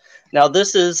Defense. Now,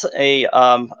 this is a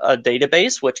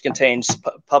database which contains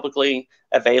publicly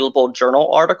available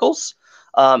journal articles.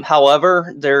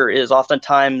 However, there is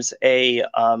oftentimes an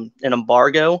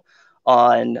embargo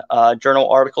on journal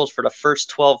articles for the first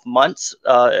 12 months,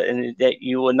 and that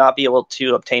you will not be able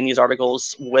to obtain these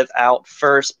articles without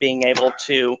first being able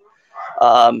to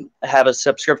have a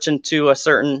subscription to a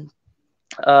certain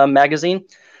magazine.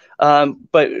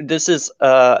 But this is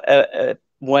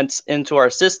once into our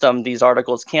system, these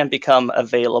articles can become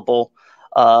available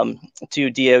to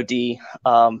DoD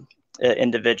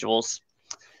individuals.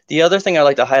 The other thing I'd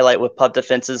like to highlight with Pub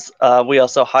Defense is we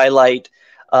also highlight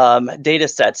data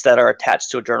sets that are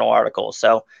attached to a journal article.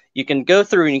 So You can go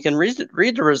through and you can read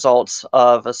the results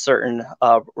of a certain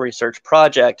research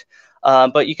project,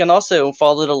 but you can also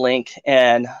follow the link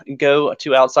and go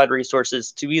to outside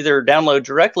resources to either download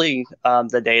directly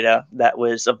the data that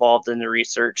was involved in the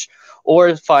research,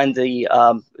 or find the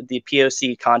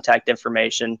POC contact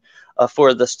information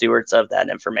for the stewards of that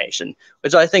information,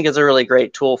 which I think is a really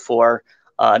great tool for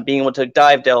being able to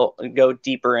go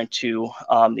deeper into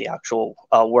the actual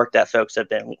work that folks have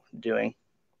been doing.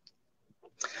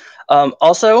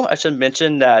 Also, I should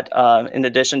mention that in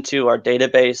addition to our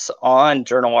database on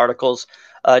journal articles,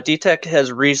 DTIC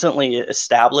has recently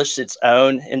established its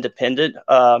own independent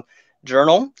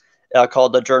journal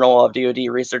called the Journal of DoD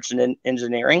Research and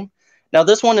Engineering. Now,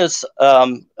 this one is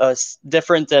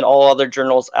different than all other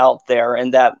journals out there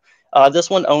in that this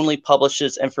one only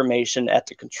publishes information at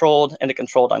the controlled and the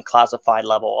controlled unclassified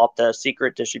level up to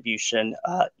secret distribution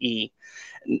E.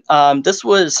 This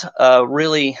was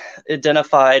really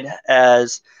identified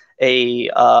as a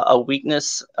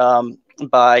weakness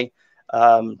by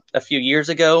a few years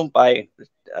ago by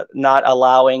not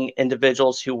allowing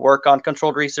individuals who work on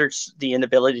controlled research the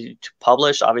inability to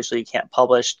publish. Obviously, you can't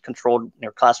publish controlled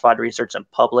or classified research in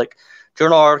public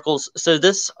journal articles. So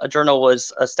this journal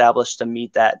was established to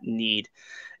meet that need.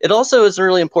 It also is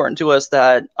really important to us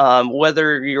that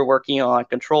whether you're working on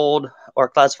controlled or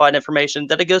classified information,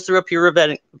 that it goes through a peer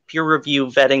review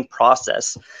vetting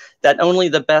process, that only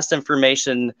the best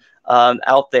information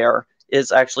out there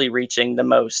is actually reaching the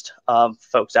most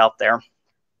folks out there.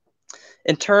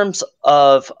 In terms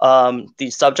of the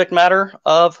subject matter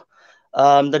of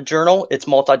the journal, it's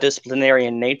multidisciplinary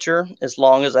in nature, as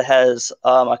long as it has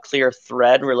a clear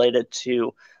thread related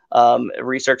to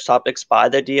research topics by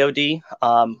the DoD.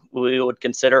 We would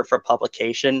consider it for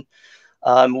publication.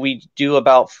 We do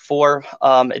about 4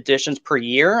 editions per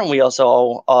year, and we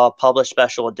also publish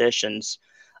special editions.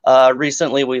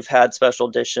 Recently, we've had special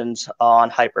editions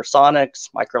on hypersonics,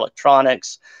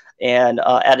 microelectronics, and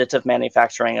additive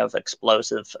manufacturing of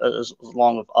explosives,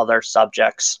 along with other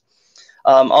subjects.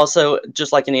 Also,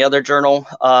 just like any other journal,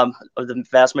 the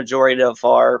vast majority of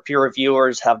our peer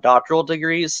reviewers have doctoral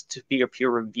degrees. To be a peer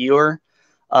reviewer,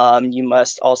 you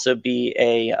must also be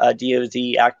a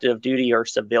DoD active duty or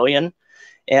civilian.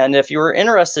 And if you're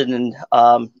interested in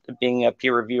being a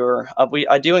peer reviewer,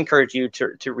 I do encourage you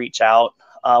to reach out.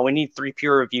 We need 3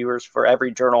 peer reviewers for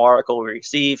every journal article we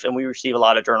receive, and we receive a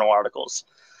lot of journal articles.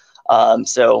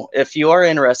 So if you are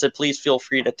interested, please feel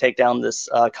free to take down this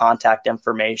contact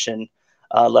information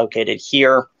located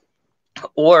here.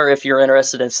 Or if you're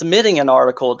interested in submitting an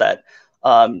article that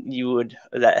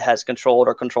that has controlled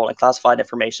or controlled and classified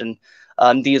information,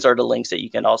 these are the links that you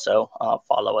can also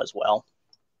follow as well.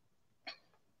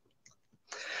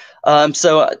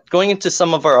 So going into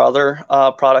some of our other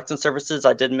products and services,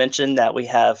 I did mention that we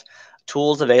have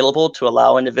tools available to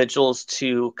allow individuals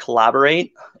to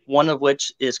collaborate, one of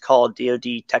which is called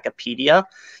DoD Techipedia.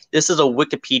 This is a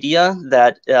Wikipedia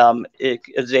that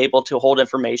is able to hold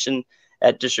information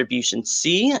at distribution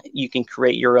C. You can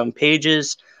create your own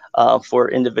pages for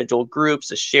individual groups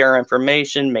to share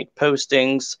information, make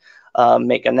postings,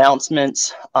 make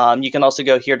announcements. You can also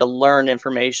go here to learn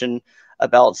information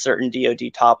about certain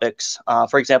DoD topics.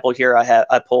 For example, here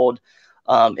I pulled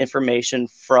information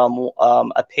from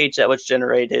a page that was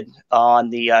generated on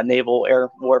the Naval Air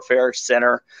Warfare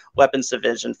Center Weapons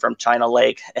Division from China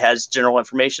Lake. It has general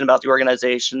information about the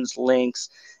organizations, links,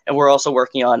 and we're also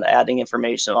working on adding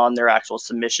information on their actual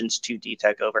submissions to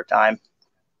DTIC over time.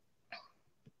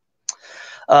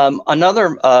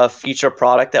 Another feature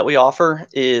product that we offer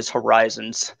is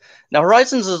Horizons. Now,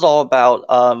 Horizons is all about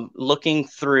looking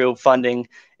through funding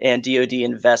and DoD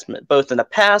investment, both in the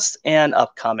past and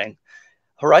upcoming.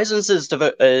 Horizons is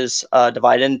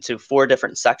divided into 4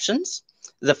 different sections.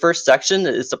 The first section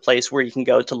is the place where you can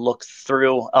go to look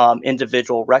through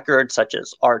individual records such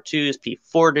as R2s,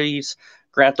 P40s,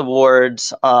 grant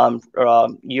awards,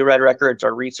 URED records,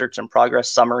 or research and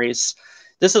progress summaries.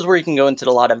 This is where you can go into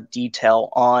a lot of detail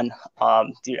on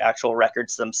the actual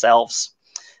records themselves.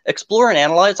 Explore and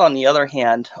Analyze, on the other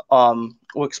hand,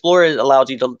 Explore allows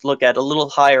you to look at a little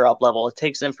higher up level. It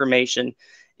takes information,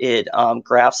 it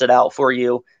graphs it out for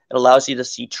you, it allows you to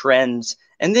see trends,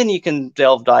 and then you can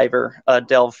delve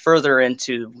further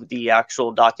into the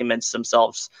actual documents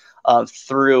themselves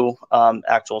through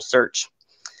actual search.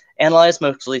 Analyze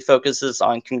mostly focuses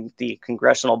on the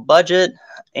congressional budget,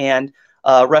 and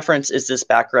reference is this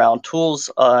background tools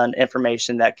and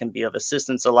information that can be of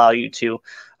assistance, allow you to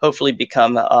hopefully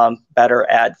become better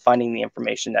at finding the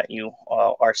information that you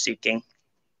are seeking.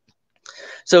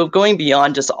 So going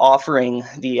beyond just offering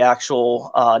the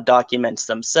actual documents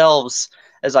themselves,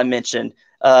 as I mentioned,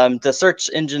 The search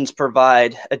engines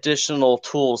provide additional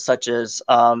tools such as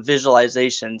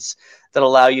visualizations that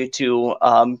allow you to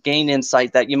gain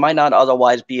insight that you might not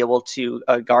otherwise be able to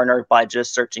garner by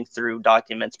just searching through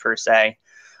documents per se.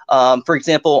 For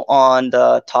example, on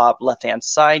the top left-hand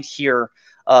side here,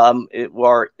 it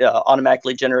were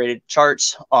automatically generated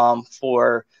charts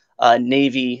for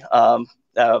Navy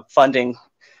funding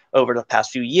over the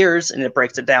past few years, and it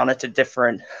breaks it down into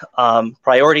different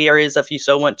priority areas if you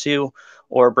so want to,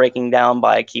 or breaking down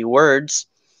by keywords.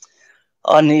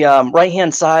 On the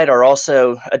right-hand side are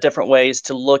also different ways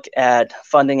to look at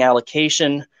funding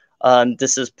allocation.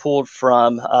 This is pulled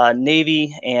from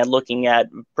Navy and looking at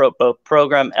both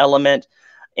program element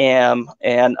and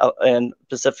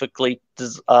specifically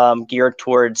geared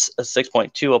towards a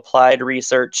 6.2 applied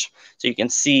research. So you can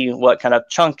see what kind of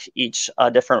chunk each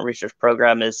different research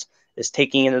program is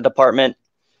taking in the department.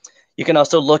 You can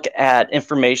also look at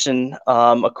information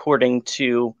according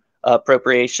to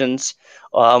appropriations,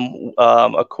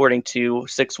 according to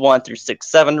 6.1 through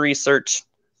 6.7 research.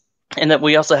 And that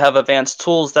we also have advanced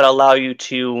tools that allow you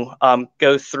to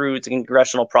go through the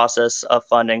congressional process of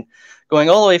funding, going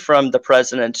all the way from the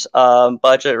president's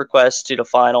budget request to the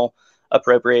final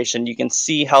appropriation. You can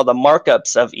see how the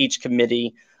markups of each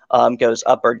committee goes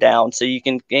up or down. So you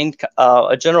can gain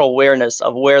a general awareness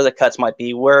of where the cuts might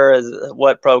be,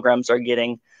 what programs are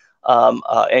getting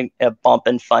a bump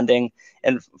in funding.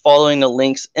 And following the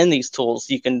links in these tools,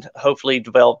 you can hopefully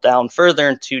develop down further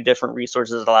into different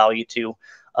resources that allow you to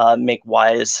make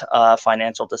wise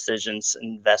financial decisions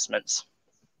and investments.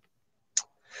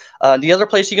 The other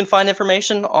place you can find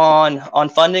information on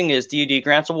funding is DoD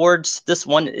Grants Awards. This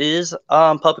one is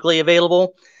publicly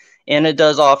available, and it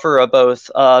does offer both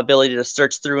ability to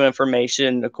search through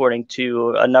information according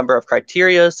to a number of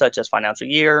criteria, such as financial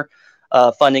year,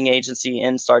 funding agency,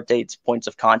 and start dates, points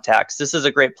of contacts. This is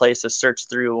a great place to search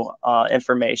through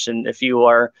information if you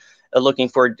are looking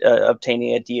for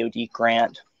obtaining a DoD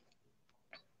grant.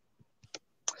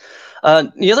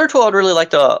 The other tool I'd really like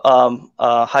to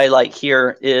highlight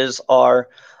here is our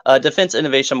Defense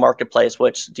Innovation Marketplace,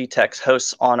 which DTIC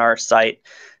hosts on our site.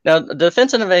 Now, the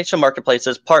Defense Innovation Marketplace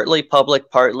is partly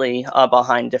public, partly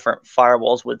behind different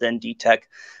firewalls within DTIC,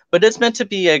 but it's meant to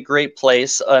be a great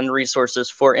place and resources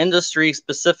for industry,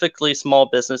 specifically small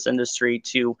business industry,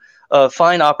 to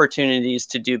find opportunities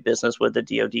to do business with the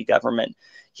DoD government.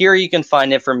 Here you can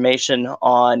find information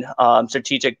on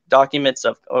strategic documents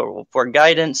for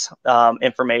guidance,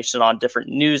 information on different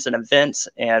news and events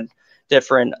and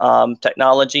different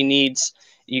technology needs.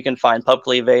 You can find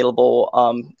publicly available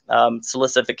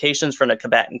solicitations from the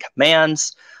combatant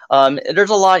commands. There's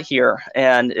a lot here,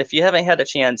 and if you haven't had a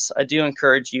chance, I do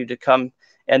encourage you to come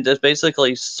and just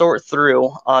basically sort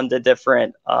through on the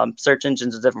different search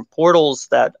engines and different portals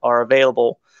that are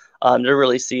available to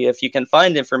really see if you can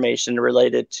find information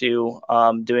related to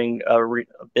doing a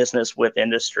business with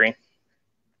industry.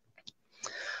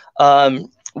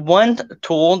 One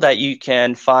tool that you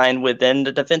can find within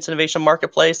the Defense Innovation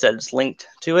Marketplace that is linked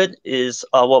to it is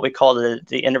what we call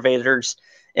the Innovators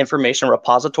Information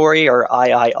Repository, or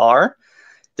IIR.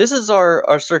 This is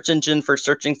our search engine for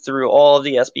searching through all of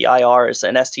the SBIRs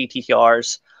and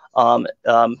STTRs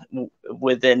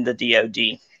within the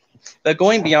DoD. But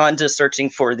going beyond just searching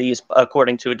for these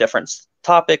according to a different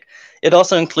topic, it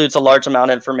also includes a large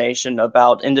amount of information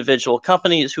about individual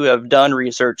companies who have done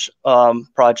research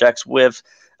projects with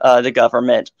the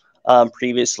government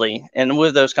previously. And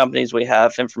with those companies, we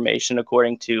have information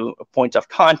according to a point of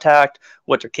contact,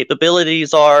 what their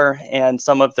capabilities are, and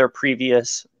some of their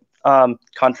previous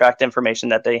contract information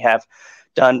that they have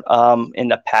done in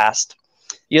the past.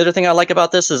 The other thing I like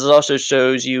about this is it also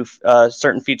shows you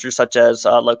certain features such as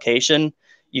location.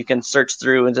 You can search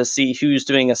through and to see who's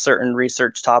doing a certain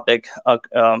research topic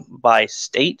by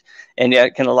state, and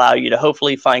it can allow you to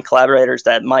hopefully find collaborators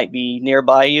that might be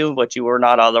nearby you, but you were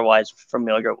not otherwise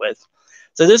familiar with.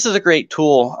 So this is a great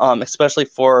tool, especially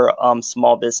for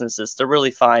small businesses, to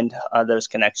really find those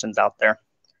connections out there.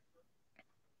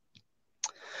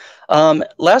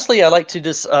 Lastly, I'd like to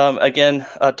just, again,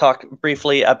 talk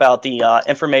briefly about the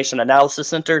Information Analysis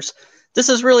Centers. This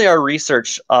is really our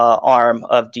research arm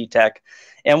of DTIC.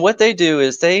 And what they do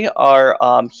is they are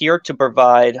here to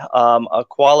provide a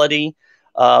quality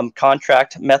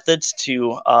contract methods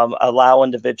to allow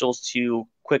individuals to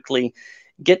quickly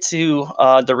get to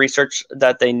the research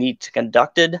that they need to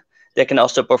conducted. They can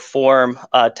also perform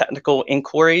technical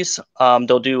inquiries.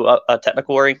 They'll do a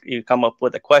technical inquiry. You come up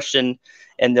with a question,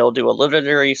 and they'll do a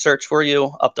literary search for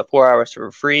you up to 4 hours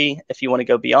for free. If you want to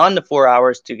go beyond the 4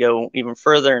 hours to go even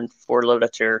further and for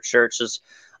literature searches,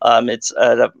 it's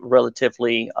a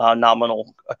relatively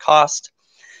nominal cost.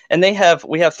 And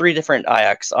we have 3 different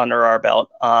IACs under our belt.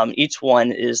 Each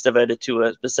one is devoted to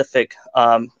a specific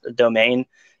domain: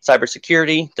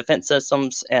 cybersecurity, defense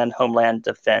systems, and homeland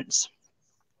defense.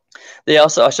 I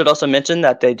should also mention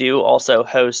that they do also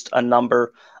host a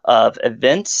number of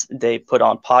events. They put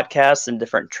on podcasts and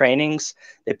different trainings.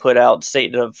 They put out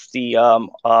state of the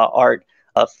art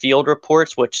field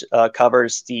reports, which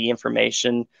covers the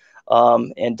information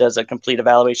and does a complete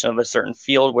evaluation of a certain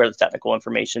field, where the technical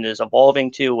information is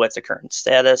evolving to, what's the current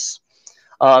status,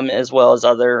 as well as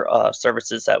other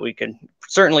services that we can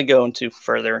certainly go into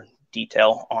further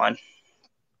detail on.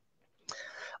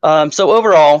 So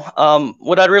overall,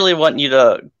 what I really want you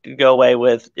to go away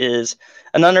with is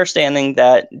an understanding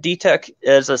that DTIC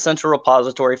is a central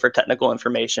repository for technical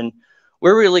information.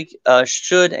 We really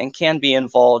should and can be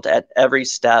involved at every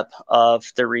step of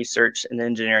the research and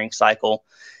engineering cycle.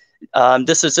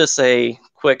 This is just a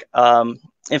quick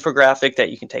infographic that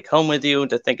you can take home with you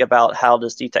to think about how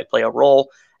does DTIC play a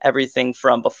role. Everything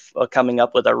from coming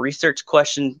up with a research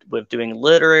question, with doing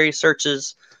literary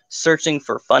searches, searching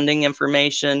for funding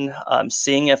information,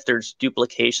 seeing if there's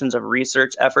duplications of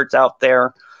research efforts out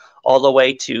there, all the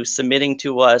way to submitting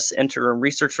to us interim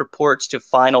research reports, to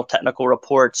final technical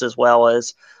reports, as well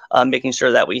as making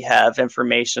sure that we have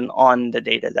information on the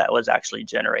data that was actually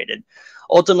generated.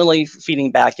 Ultimately feeding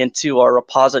back into our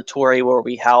repository, where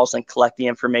we house and collect the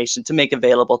information to make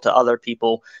available to other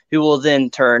people, who will then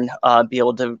turn be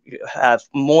able to have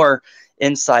more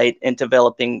insight in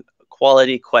developing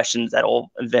quality questions that will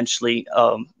eventually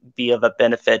be of a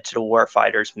benefit to the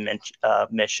warfighter's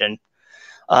mission.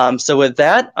 So with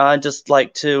that, I'd just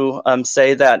like to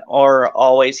say that we're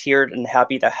always here and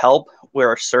happy to help.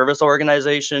 We're a service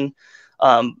organization.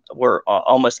 We're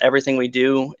almost everything we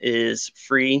do is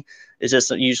free. It's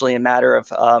just usually a matter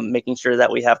of making sure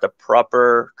that we have the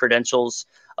proper credentials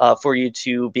for you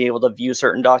to be able to view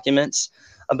certain documents.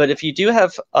 But if you do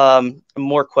have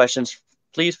more questions,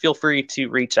 please feel free to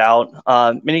reach out.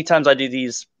 Many times I do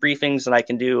these briefings and I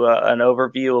can do an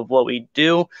overview of what we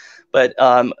do, but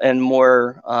in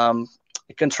more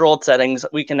controlled settings,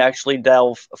 we can actually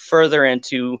delve further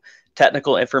into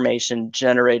technical information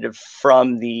generated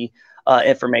from the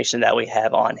information that we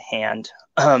have on hand.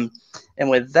 And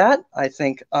with that, I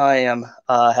think I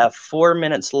have 4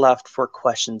 minutes left for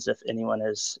questions if anyone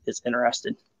is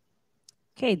interested.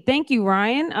 Okay, thank you,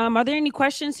 Ryan. Are there any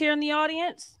questions here in the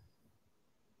audience?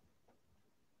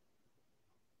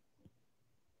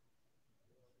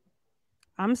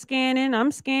 I'm scanning.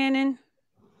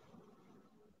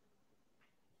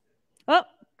 Oh,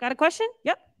 got a question?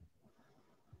 Yep.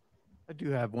 I do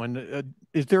have one.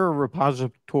 Is there a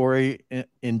repository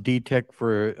in DTIC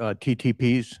for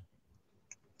TTPs?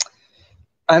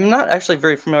 I'm not actually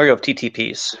very familiar with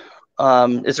TTPs.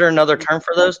 Is there another term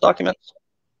for those documents?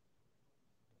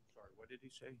 Sorry, what did he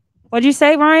say? What'd you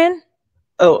say, Ryan?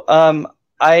 Oh, I'm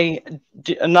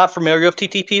not familiar with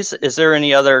TTPs. Is there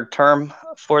any other term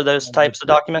for those types of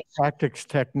documents? Tactics,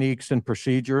 techniques, and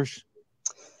procedures?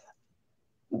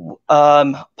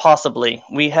 Possibly.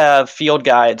 We have field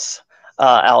guides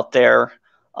out there,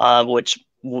 which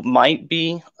might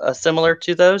be similar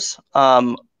to those.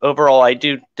 Overall, I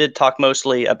did talk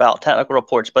mostly about technical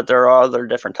reports, but there are other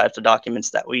different types of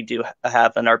documents that we do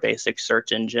have in our basic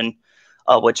search engine,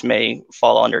 which may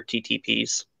fall under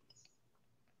TTPs.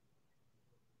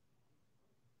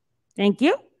 Thank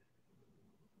you.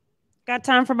 Got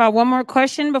time for about one more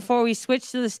question before we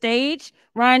switch to the stage.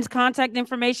 Ryan's contact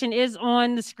information is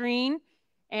on the screen.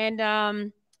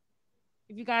 And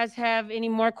if you guys have any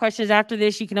more questions after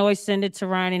this, you can always send it to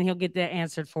Ryan and he'll get that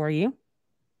answered for you.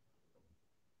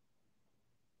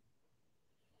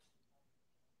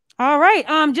 All right.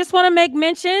 Just want to make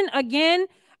mention again,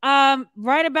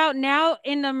 right about now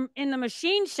in the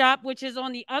machine shop, which is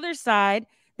on the other side,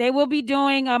 they will be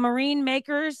doing marine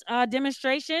makers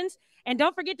demonstrations. And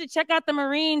don't forget to check out the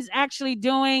Marines actually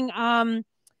doing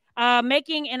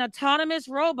making an autonomous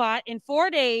robot in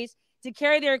 4 days to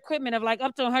carry their equipment of like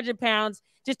up to 100 pounds.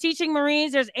 Just teaching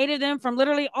Marines. There's 8 of them from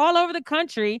literally all over the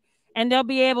country, and they'll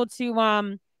be able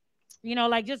to you know,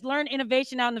 like just learn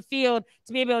innovation out in the field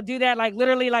to be able to do that like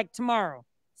literally like tomorrow.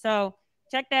 So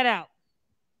check that out.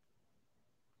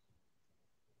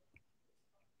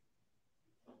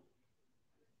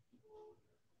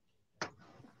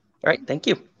 All right, thank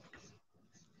you.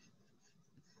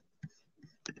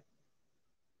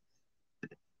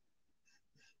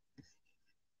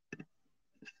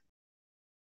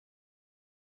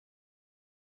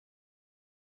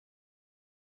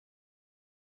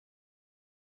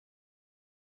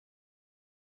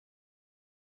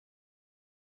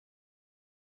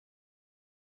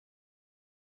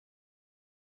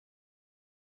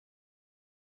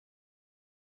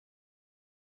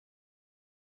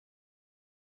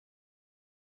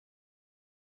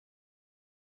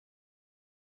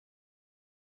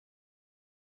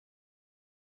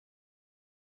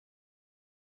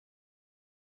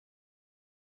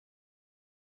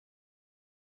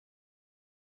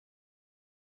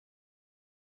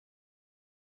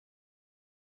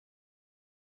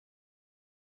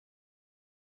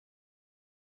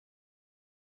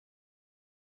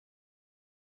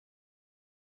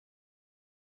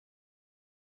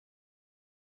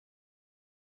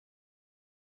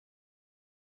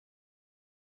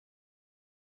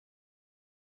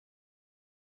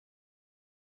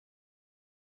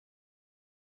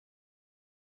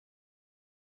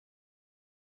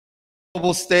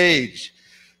 global stage.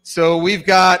 So we've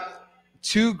got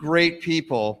two great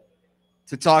people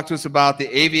to talk to us about the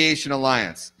Aviation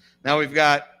Alliance. Now we've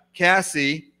got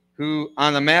Cassie, who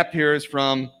on the map here is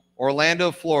from Orlando,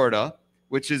 Florida,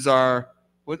 which is our,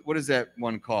 what is that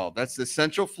one called? That's the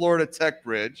Central Florida Tech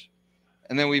Bridge.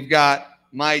 And then we've got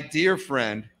my dear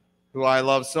friend, who I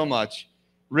love so much,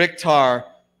 Rick Tarr,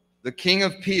 the King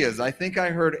of Pias. I think I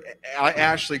heard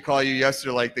Ashley call you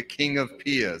yesterday like the King of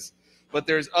Pias. But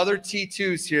there's other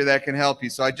T2s here that can help you.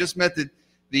 So I just met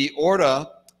the Orta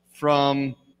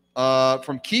from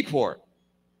Keyport.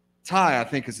 Ty, I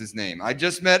think is his name. I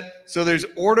just met, so there's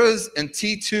Ortas and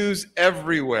T2s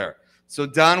everywhere. So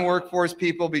Don Workforce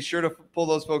people, be sure to pull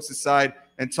those folks aside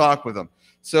and talk with them.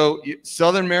 So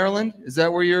Southern Maryland, is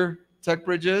that where your tech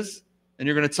bridge is? And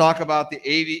you're going to talk about the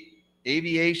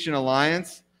Aviation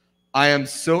Alliance. I am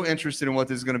so interested in what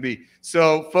this is going to be.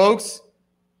 So folks,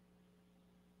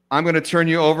 I'm going to turn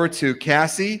you over to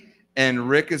Cassie, and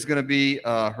Rick is going to be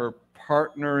her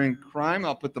partner in crime.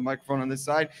 I'll put the microphone on this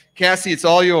side. Cassie, it's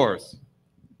all yours.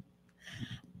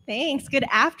 Thanks. Good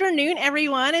afternoon,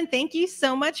 everyone, and thank you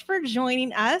so much for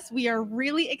joining us. We are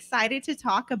really excited to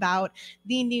talk about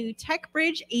the new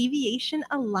TechBridge Aviation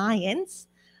Alliance.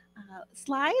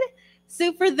 Slide.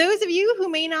 So for those of you who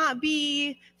may not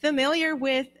be familiar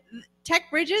with tech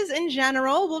bridges in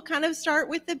general, we'll kind of start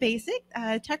with the basic.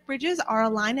 Tech bridges are a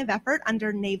line of effort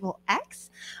under Naval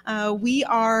X. We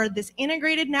are this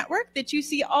integrated network that you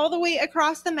see all the way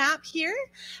across the map here,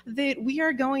 that we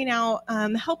are going out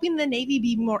helping the Navy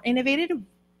be more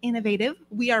innovative.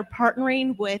 We are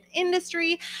partnering with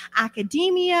industry,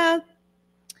 academia,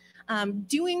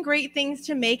 doing great things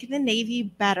to make the Navy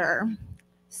better.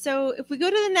 So if we go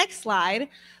to the next slide,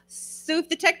 so if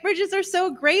the tech bridges are so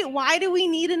great, why do we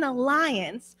need an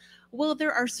alliance? Well,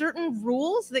 there are certain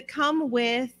rules that come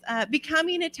with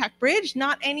becoming a tech bridge.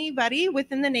 Not anybody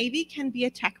within the Navy can be a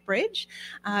tech bridge.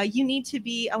 You need to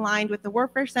be aligned with the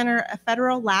Warfare Center, a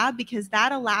federal lab, because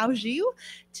that allows you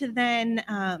to then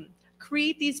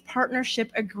create these partnership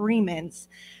agreements.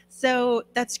 So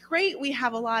that's great. We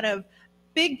have a lot of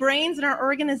big brains in our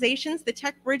organizations. The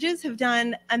tech bridges have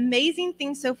done amazing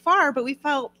things so far, but we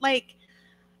felt like,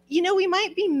 you know, we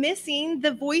might be missing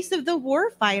the voice of the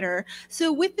warfighter.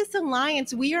 So with this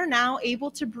alliance, we are now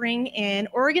able to bring in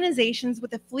organizations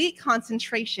with a fleet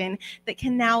concentration that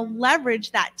can now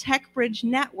leverage that tech bridge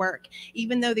network,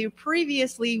 even though they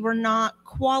previously were not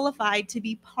qualified to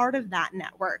be part of that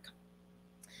network.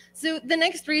 So the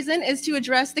next reason is to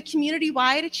address the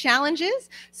community-wide challenges.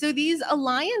 So these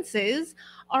alliances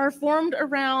are formed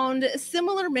around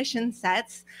similar mission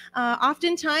sets.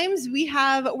 Oftentimes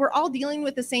we're all dealing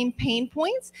with the same pain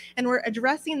points, and we're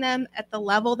addressing them at the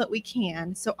level that we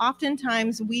can. So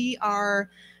oftentimes we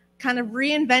are kind of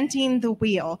reinventing the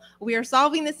wheel. We are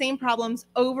solving the same problems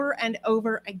over and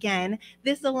over again.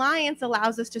 This alliance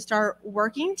allows us to start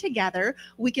working together.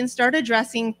 We can start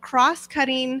addressing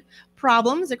cross-cutting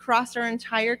problems across our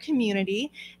entire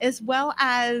community, as well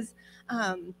as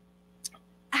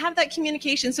have that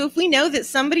communication. So if we know that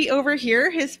somebody over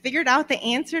here has figured out the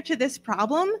answer to this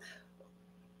problem,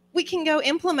 we can go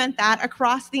implement that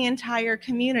across the entire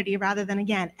community, rather than,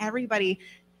 again, everybody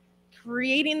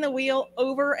creating the wheel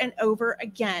over and over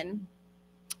again.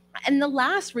 And the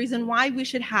last reason why we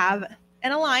should have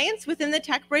an alliance within the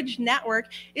TechBridge network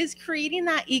is creating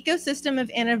that ecosystem of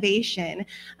innovation.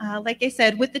 Like I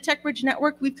said, with the TechBridge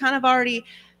network, we've kind of already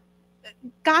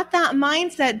got that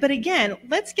mindset, but again,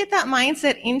 let's get that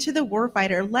mindset into the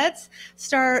warfighter. Let's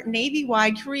start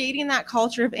Navy-wide creating that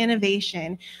culture of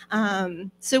innovation.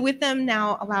 So with them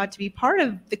now allowed to be part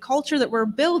of the culture that we're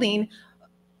building,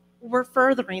 we're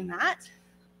furthering that.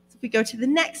 So if we go to the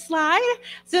next slide.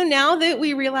 So now that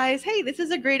we realize, hey, this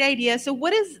is a great idea. So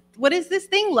what does this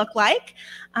thing look like?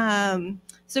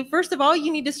 So first of all,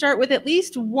 you need to start with at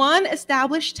least one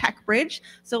established tech bridge.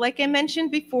 So like I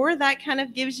mentioned before, that kind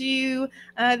of gives you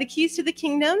the keys to the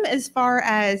kingdom, as far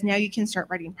as now you can start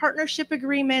writing partnership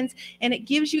agreements, and it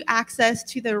gives you access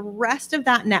to the rest of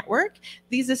that network.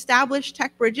 These established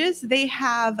tech bridges, they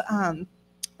have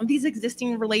these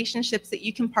existing relationships that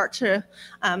you can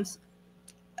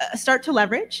start to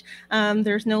leverage.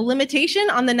 There's no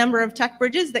limitation on the number of tech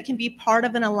bridges that can be part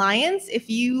of an alliance. If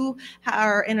you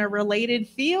are in a related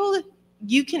field,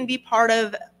 you can be part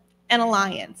of an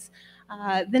alliance.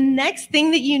 The next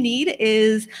thing that you need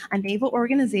is a naval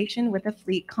organization with a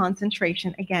fleet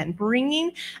concentration. Again,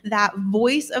 bringing that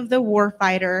voice of the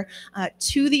warfighter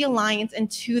to the alliance and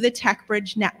to the tech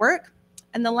bridge network.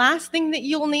 And the last thing that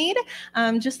you'll need,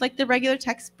 just like the regular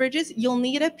tech bridges, you'll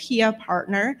need a PIA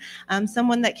partner,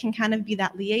 someone that can kind of be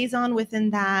that liaison within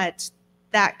that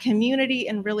that community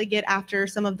and really get after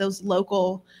some of those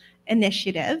local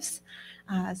initiatives.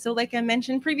 So like I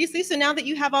mentioned previously, so now that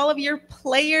you have all of your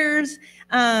players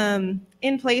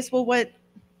in place, well,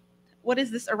 what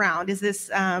is this around? Is this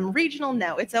regional?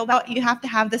 No, it's about you have to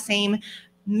have the same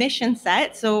mission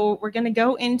set. So we're going to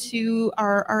go into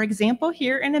our example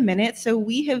here in a minute. So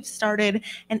we have started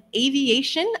an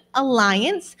aviation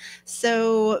alliance.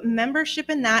 So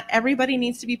membership in that, everybody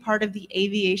needs to be part of the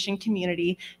aviation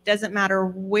community. Doesn't matter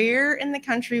where in the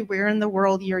country, where in the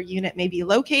world your unit may be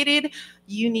located,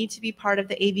 you need to be part of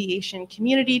the aviation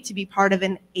community to be part of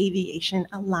an aviation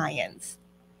alliance.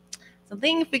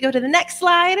 If we go to the next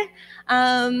slide,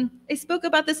 I spoke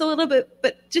about this a little bit,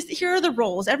 but just here are the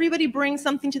roles. Everybody brings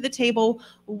something to the table.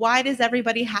 Why does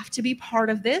everybody have to be part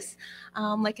of this?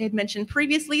 Like I had mentioned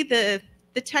previously, the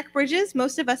tech bridges,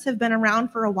 most of us have been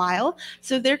around for a while,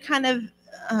 so they're kind of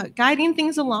guiding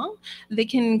things along. They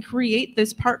can create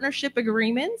those partnership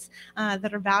agreements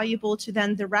that are valuable to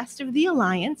then the rest of the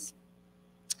alliance.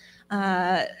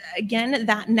 Again,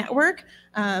 that network.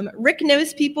 Rick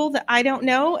knows people that I don't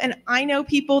know, and I know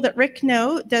people that Rick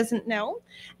doesn't know.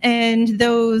 And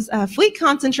those fleet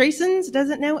concentrations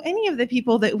doesn't know any of the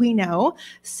people that we know.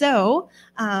 So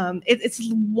it's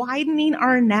widening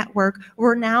our network.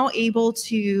 We're now able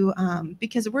to,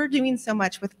 because we're doing so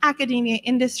much with academia,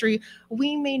 industry,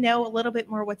 we may know a little bit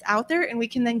more what's out there, and we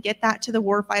can then get that to the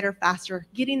warfighter faster,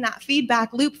 getting that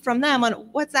feedback loop from them on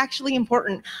what's actually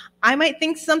important. I might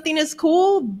think something is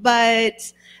cool, but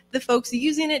the folks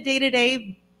using it day to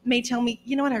day may tell me,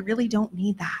 you know what, I really don't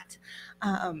need that.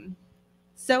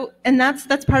 And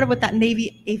that's part of what that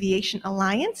Navy Aviation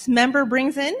Alliance member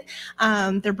brings in.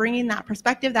 They're bringing that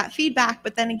perspective, that feedback,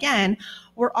 but then again,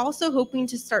 we're also hoping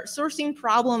to start sourcing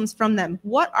problems from them.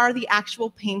 What are the actual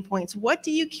pain points? What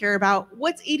do you care about?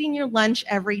 What's eating your lunch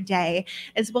every day?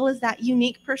 As well as that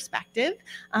unique perspective.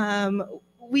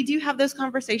 We do have those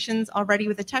conversations already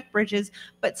with the tech bridges,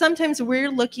 but sometimes we're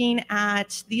looking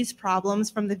at these problems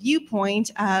from the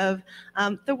viewpoint of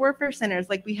the warfare centers.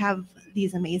 Like we have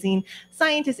these amazing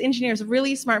scientists, engineers,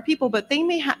 really smart people, but they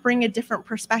may bring a different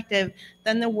perspective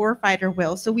than the warfighter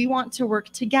will. So we want to work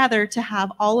together to have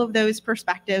all of those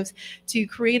perspectives to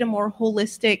create a more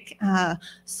holistic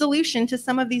solution to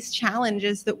some of these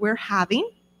challenges that we're having.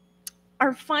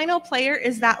 Our final player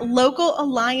is that local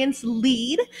alliance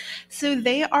lead. So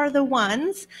they are the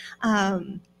ones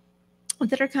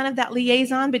that are kind of that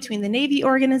liaison between the Navy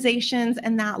organizations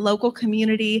and that local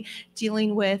community,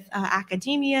 dealing with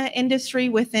academia, industry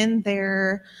within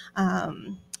their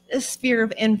sphere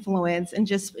of influence, and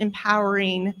just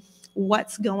empowering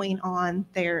what's going on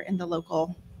there in the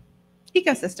local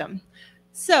ecosystem.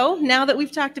 So now that we've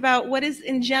talked about what is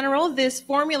in general this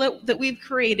formula that we've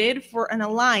created for an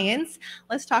alliance,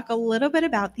 let's talk a little bit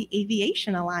about the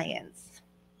Aviation Alliance.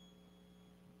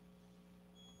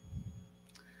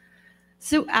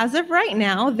 So as of right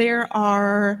now, there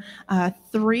are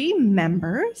 3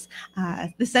 members.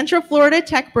 The Central Florida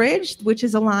Tech Bridge, which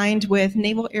is aligned with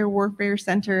Naval Air Warfare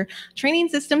Center Training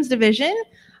Systems Division.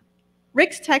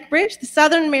 Rick's Tech Bridge, the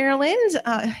Southern Maryland,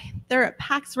 they're at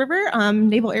Pax River,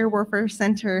 Naval Air Warfare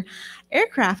Center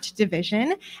Aircraft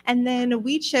Division. And then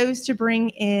we chose to bring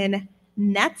in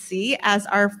NETSI as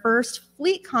our first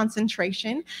fleet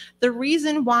concentration. The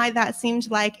reason why that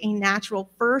seemed like a natural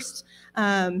first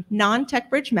non-Tech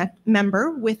Bridge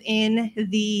member within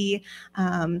the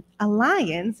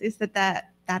alliance is that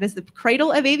is the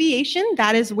cradle of aviation.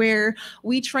 That is where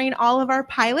we train all of our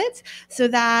pilots. So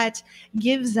that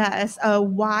gives us a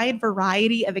wide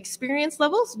variety of experience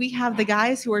levels. We have the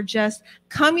guys who are just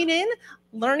coming in,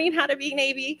 learning how to be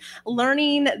Navy,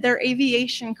 learning their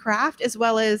aviation craft, as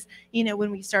well as,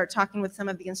 when we start talking with some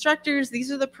of the instructors,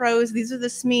 these are the pros, these are the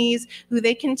SMEs, who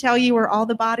they can tell you where all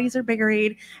the bodies are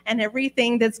buried and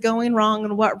everything that's going wrong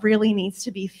and what really needs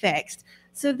to be fixed.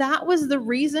 So that was the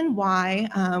reason why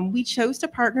we chose to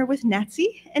partner with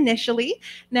NETSI initially.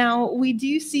 Now, we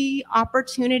do see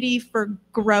opportunity for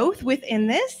growth within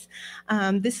this.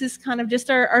 This is kind of just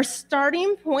our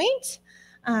starting point.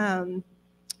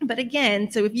 But again,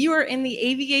 so if you are in the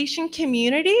aviation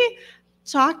community,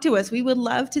 talk to us. We would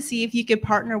love to see if you could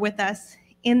partner with us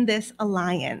in this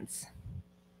alliance.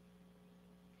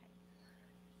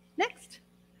 Next.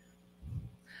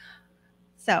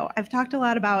 So I've talked a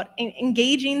lot about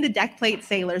engaging the deck plate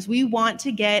sailors. We want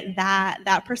to get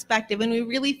that perspective, and we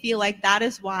really feel like that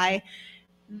is why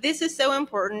this is so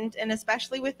important, and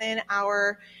especially within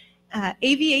our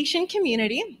aviation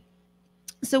community.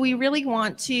 So we really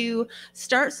want to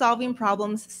start solving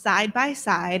problems side by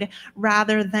side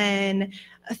rather than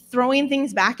throwing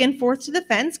things back and forth to the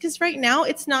fence, because right now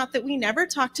it's not that we never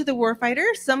talk to the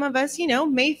warfighter. Some of us,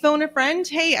 may phone a friend,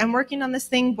 hey, I'm working on this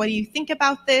thing, what do you think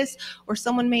about this? Or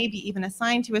someone may be even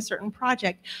assigned to a certain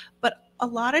project. But a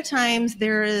lot of times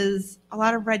there is a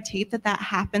lot of red tape that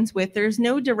happens with. There's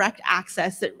no direct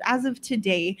access. That as of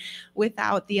today,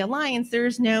 without the Alliance,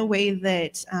 there's no way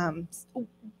that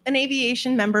an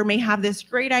aviation member may have this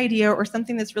great idea or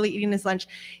something that's really eating his lunch.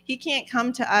 He can't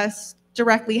come to us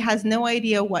directly, has no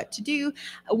idea what to do.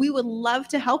 We would love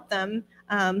to help them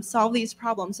solve these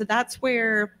problems. So that's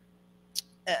where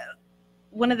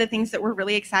one of the things that we're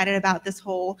really excited about this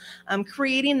whole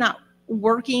creating that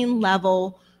working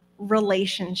level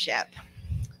relationship.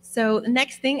 So the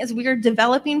next thing is we are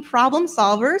developing problem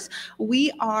solvers.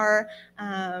 We are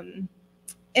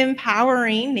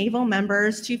empowering naval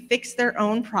members to fix their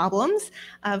own problems.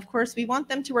 Of course, we want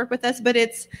them to work with us, but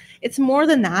it's more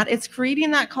than that. It's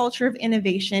creating that culture of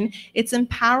innovation. It's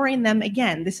empowering them.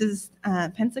 Again, this is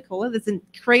Pensacola, this is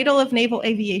a cradle of naval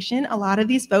aviation. A lot of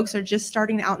these folks are just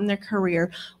starting out in their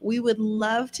career. We would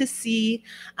love to see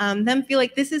them feel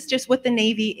like this is just what the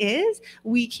Navy is.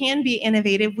 We can be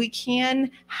innovative. We can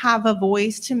have a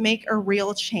voice to make a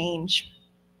real change.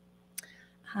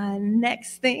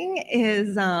 Next thing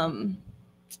is,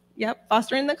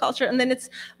 fostering the culture. And then it's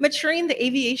maturing the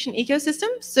aviation ecosystem.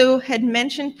 So had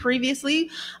mentioned previously,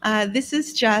 this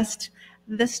is just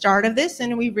the start of this,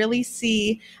 and we really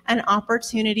see an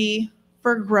opportunity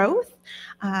for growth.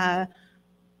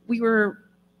 We were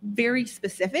very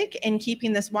specific in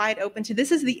keeping this wide open to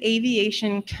this is the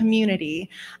aviation community.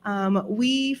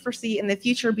 We foresee in the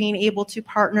future being able to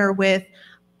partner with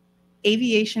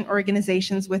aviation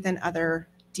organizations within other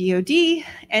DoD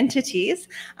entities,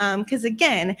 because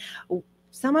again,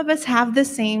 some of us have the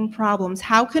same problems.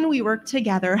 How can we work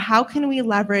together? How can we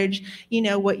leverage,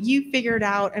 what you figured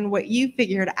out and what you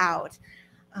figured out?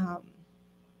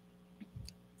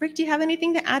 Rick, do you have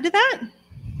anything to add to that?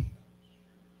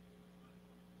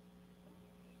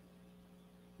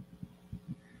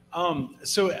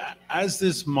 So as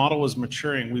this model was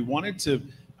maturing, we wanted to,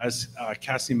 as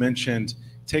Cassie mentioned,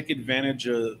 take advantage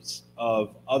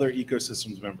of other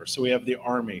ecosystems members. So we have the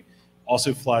Army,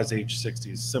 also flies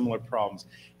H-60s, similar problems.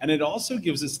 And it also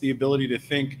gives us the ability to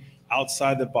think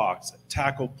outside the box,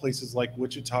 tackle places like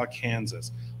Wichita,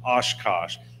 Kansas,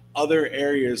 Oshkosh, other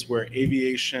areas where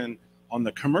aviation on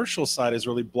the commercial side is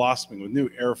really blossoming with new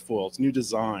airfoils, new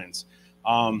designs.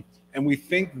 And we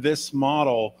think this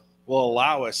model will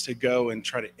allow us to go and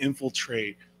try to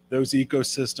infiltrate those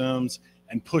ecosystems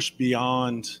and push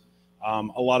beyond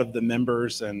a lot of the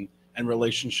members and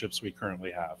relationships we currently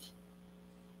have.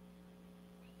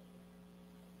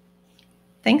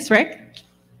 Thanks, Rick.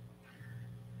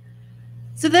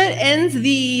 So that ends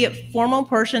the formal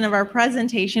portion of our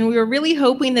presentation. We were really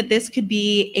hoping that this could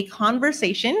be a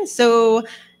conversation. So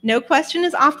no question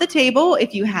is off the table.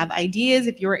 If you have ideas,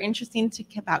 if you're interested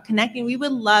about connecting, we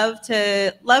would love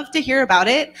to hear about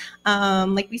it.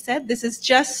 Like we said, this is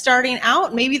just starting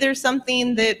out. Maybe there's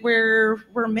something that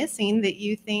we're missing that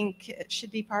you think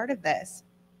should be part of this.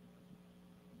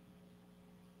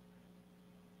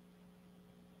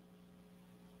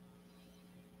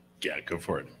 Yeah, go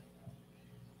for it.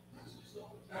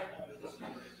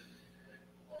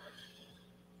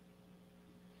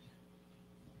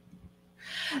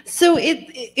 So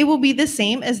it will be the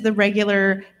same as the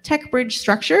regular tech bridge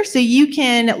structure. So you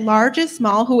can, large or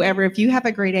small, whoever, if you have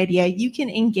a great idea, you can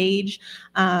engage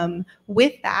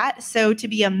with that. So to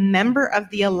be a member of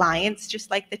the Alliance,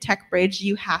 just like the tech bridge,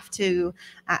 you have to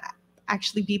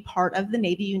actually be part of the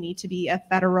Navy. You need to be a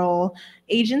federal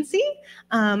agency.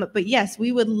 But yes,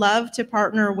 we would love to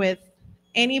partner with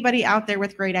anybody out there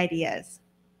with great ideas.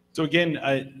 So again,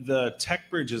 the tech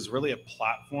bridge is really a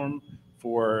platform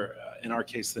for, in our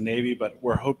case, the Navy, but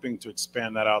we're hoping to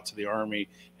expand that out to the Army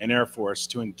and Air Force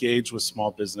to engage with small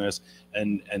business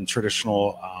and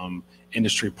traditional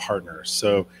industry partners.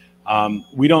 So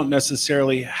we don't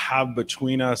necessarily have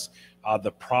between us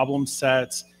the problem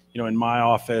sets, in my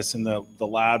office and the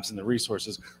labs and the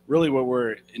resources. Really what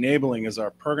we're enabling is our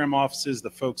program offices,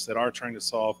 the folks that are trying to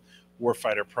solve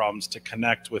warfighter problems, to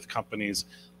connect with companies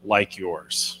like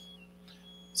yours.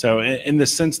 So in the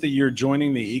sense that you're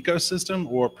joining the ecosystem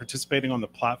or participating on the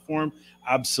platform,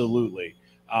 absolutely.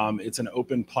 It's an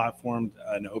open platform,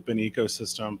 an open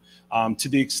ecosystem, to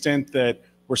the extent that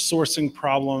we're sourcing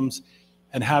problems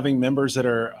and having members that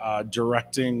are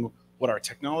directing what our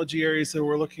technology areas that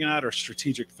we're looking at or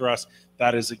strategic thrust.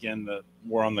 That is, again,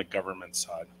 more on the government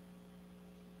side.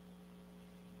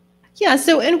 Yeah,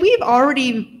 so, and we've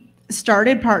already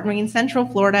started partnering Central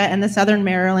Florida and the Southern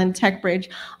Maryland Tech Bridge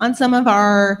on some of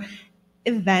our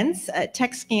events,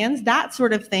 tech scans, that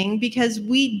sort of thing, because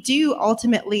we do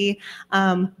ultimately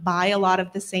buy a lot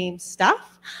of the same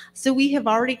stuff. So we have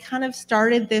already kind of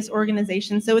started this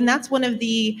organization. So, and that's one of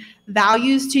the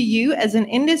values to you as an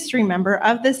industry member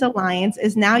of this alliance,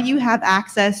 is now you have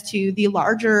access to the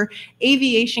larger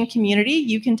aviation community.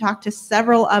 You can talk to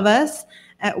several of us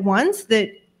at once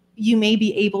that you may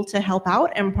be able to help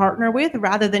out and partner with,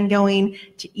 rather than going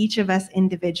to each of us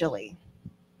individually.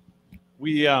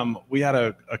 We had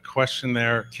a question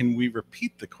there. Can we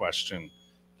repeat the question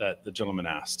that the gentleman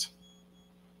asked?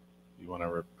 You want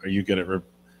to? Are you good at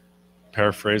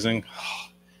paraphrasing?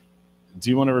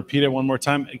 Do you want to repeat it one more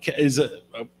time? Is it?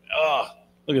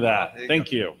 Look at that.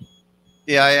 Thank you.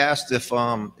 Yeah, I asked if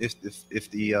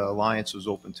the alliance was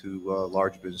open to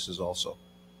large businesses also.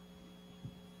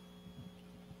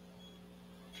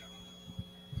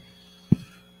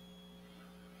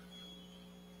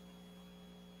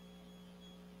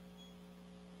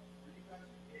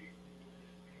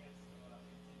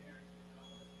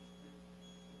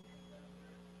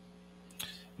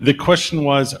 The question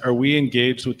was, are we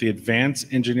engaged with the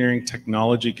Advanced Engineering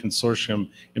Technology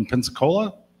Consortium in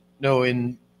Pensacola? No,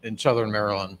 in Southern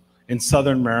Maryland. In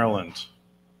Southern Maryland.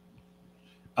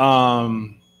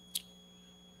 I'm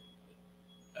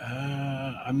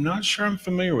not sure I'm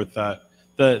familiar with that.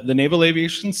 The Naval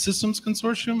Aviation Systems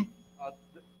Consortium?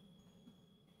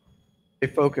 They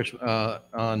focus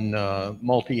on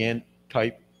multi-int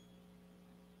type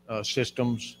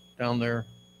systems down there.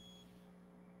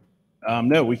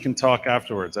 No, we can talk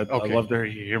afterwards. I'd Okay. love to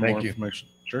hear Thank more you. information.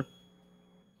 Sure.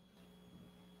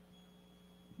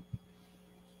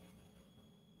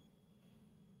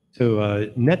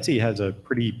 So NETSI has a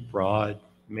pretty broad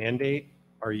mandate.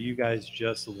 Are you guys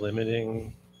just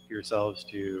limiting yourselves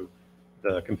to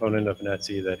the component of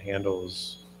NETSI that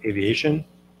handles aviation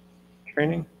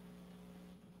training?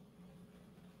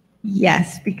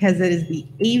 Yes, because it is the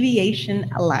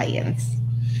Aviation Alliance.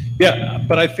 Yeah,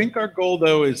 but I think our goal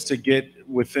though is to get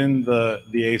within the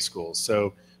A schools.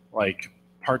 So like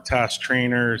part task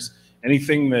trainers,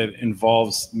 anything that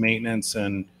involves maintenance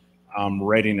and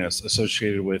readiness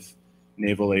associated with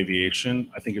naval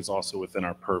aviation, I think is also within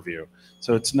our purview.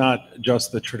 So it's not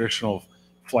just the traditional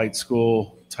flight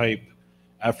school type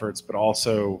efforts, but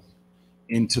also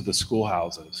into the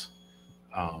schoolhouses.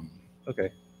 Okay.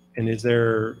 And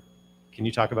can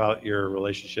you talk about your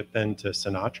relationship then to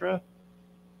Sinatra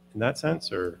in that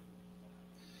sense, or?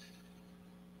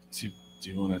 Do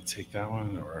you want to take that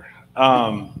one, or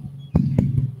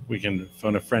we can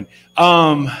phone a friend?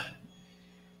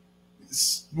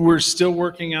 We're still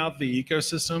working out the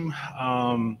ecosystem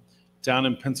down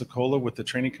in Pensacola with the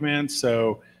training command.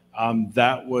 So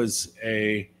that was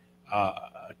a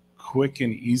quick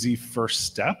and easy first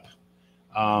step,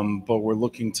 but we're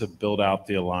looking to build out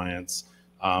the alliance.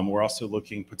 We're also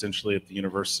looking potentially at the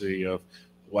University of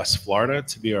West Florida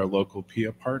to be our local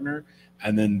PIA partner,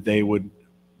 and then they would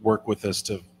work with us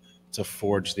to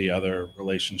forge the other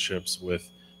relationships with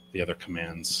the other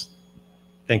commands.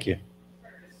 Thank you.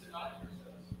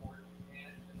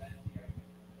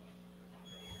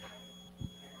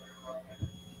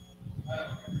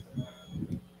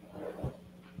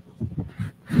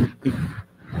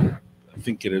 I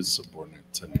think it is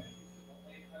subordinate to.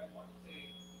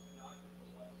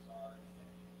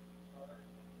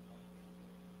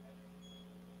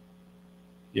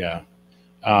 Yeah.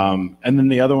 And then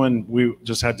the other one we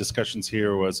just had discussions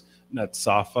here was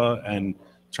NetSAFA, and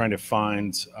trying to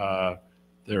find,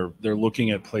 they're looking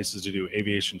at places to do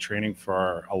aviation training for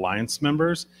our alliance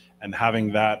members, and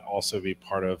having that also be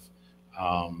part of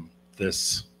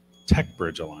this Tech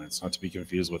Bridge Alliance, not to be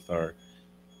confused with our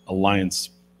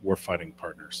alliance warfighting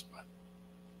partners.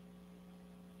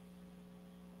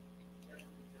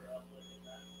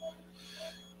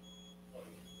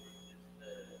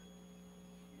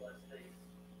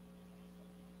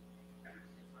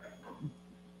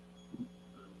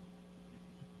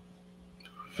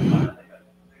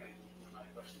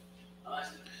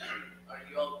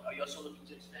 Are you also looking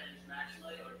to expand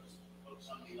internationally, or just focus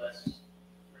on the U.S.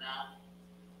 for now?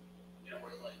 You know,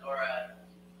 work like NORAD,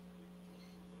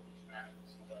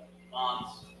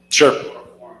 bonds. Sure.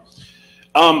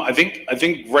 I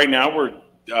think right now we're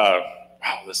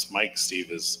wow, this mic,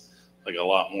 Steve, is like a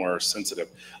lot more sensitive.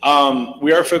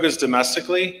 We are focused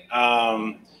domestically,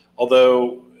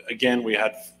 although again we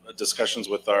had discussions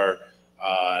with our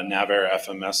NavAir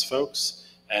FMS folks.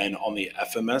 And on the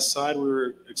FMS side, we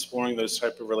were exploring those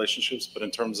type of relationships. But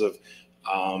in terms of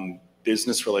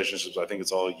business relationships, I think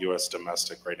it's all U.S.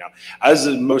 domestic right now. As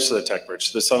in most of the Tech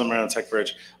Bridge, the Southern Maryland Tech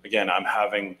Bridge, again, I'm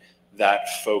having that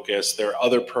focus. There are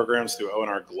other programs through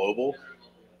ONR Global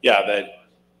yeah, that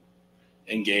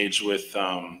engage with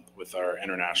our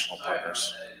international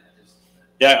partners.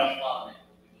 Yeah.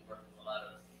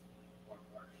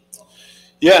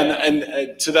 Yeah,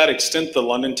 and to that extent, the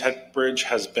London Tech Bridge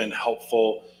has been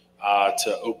helpful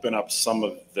to open up some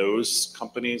of those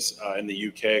companies in the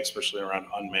UK, especially around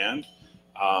unmanned.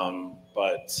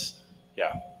 But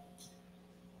yeah.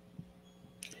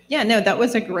 Yeah, no, that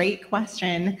was a great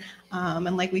question.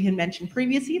 And like we had mentioned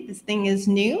previously, this thing is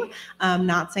new.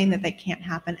 Not saying that can't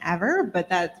happen ever, but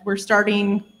that we're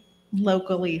starting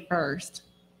locally first.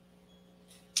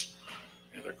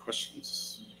 Any other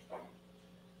questions?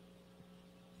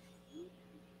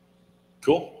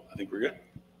 Cool. I think we're good.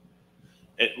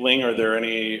 Ling, are there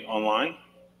any online?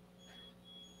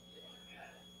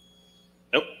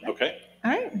 Nope. Okay. All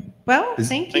right. Well,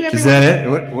 thank you, everyone. Is that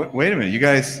it? Wait a minute. You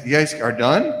guys are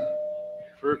done?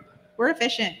 We're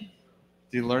efficient.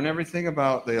 Did you learn everything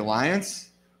about the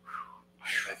Alliance?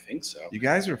 I think so. You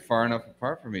guys are far enough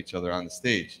apart from each other on the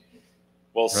stage.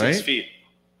 Well, right? 6 feet.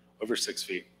 Over 6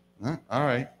 feet. Huh? All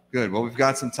right. Good. Well, we've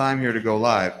got some time here to go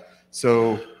live.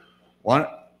 So,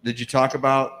 did you talk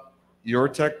about your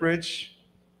tech bridge?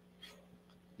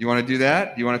 You want to do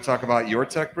that? You want to talk about your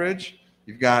tech bridge?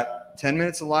 You've got 10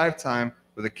 minutes of live time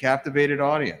with a captivated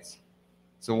audience.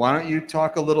 So why don't you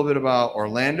talk a little bit about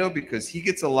Orlando, because he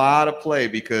gets a lot of play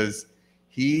because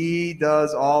he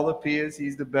does all the PIAs.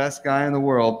 He's the best guy in the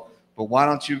world. But why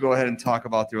don't you go ahead and talk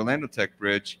about the Orlando Tech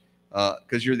Bridge,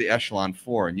 because you're the Echelon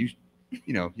 4, and you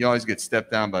always get stepped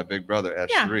down by Big Brother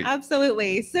S3. Yeah,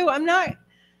 absolutely. So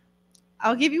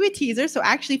I'll give you a teaser. So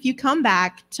actually, if you come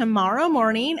back tomorrow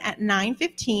morning at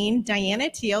 9:15,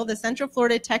 Diana Teal, the Central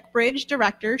Florida Tech Bridge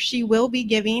Director, she will be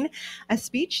giving a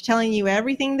speech telling you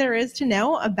everything there is to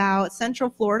know about Central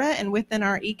Florida and within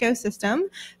our ecosystem.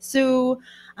 So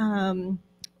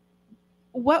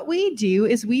what we do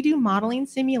is we do modeling,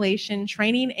 simulation,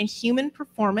 training, and human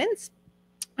performance.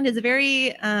 It is a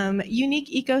very unique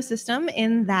ecosystem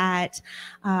in that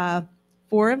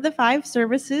 4 of the 5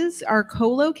 services are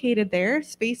co-located there.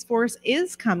 Space Force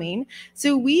is coming.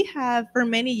 So we have, for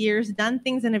many years, done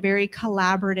things in a very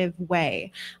collaborative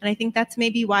way. And I think that's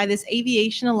maybe why this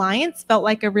Aviation Alliance felt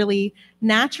like a really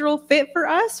natural fit for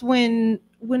us when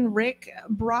Rick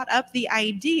brought up the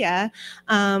idea,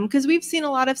 because we've seen a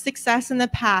lot of success in the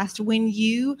past when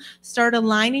you start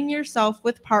aligning yourself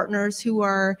with partners who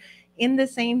are in the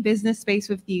same business space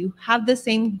with you, have the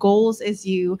same goals as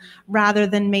you, rather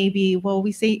than maybe, well,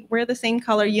 we say we're the same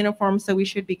color uniform, so we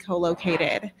should be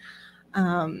co-located.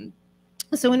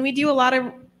 So when we do a lot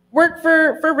of work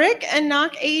for Rick and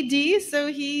NOC AD, so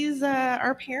he's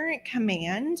our parent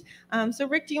command. So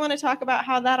Rick, do you want to talk about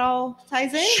how that all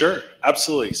ties in? Sure,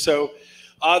 absolutely. So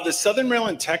the Southern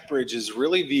Maryland Tech Bridge is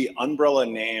really the umbrella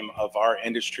name of our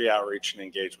industry outreach and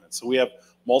engagement. So we have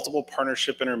multiple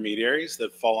partnership intermediaries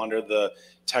that fall under the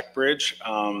Tech Bridge.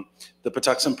 The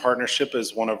Patuxent Partnership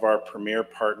is one of our premier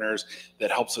partners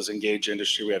that helps us engage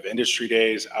industry. We have industry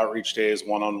days, outreach days,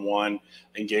 one-on-one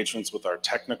engagements with our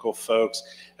technical folks,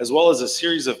 as well as a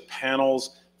series of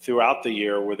panels throughout the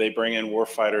year where they bring in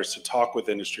warfighters to talk with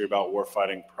industry about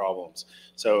warfighting problems.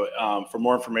 So for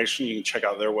more information, you can check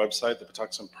out their website,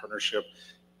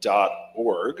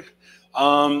 thepatuxentpartnership.org.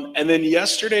 And then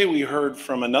yesterday we heard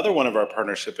from another one of our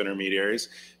partnership intermediaries,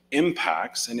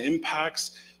 Impacts, and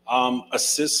Impacts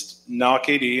assist NOC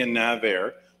AD and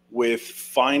NAVAIR with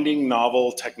finding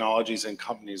novel technologies and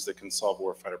companies that can solve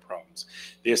warfighter problems.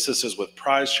 They assist us with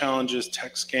prize challenges,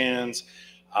 tech scans,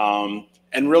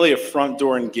 and really a front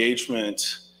door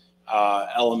engagement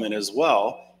element as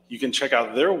well. You can check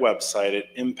out their website at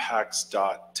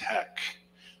impacts.tech.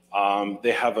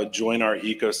 They have a join our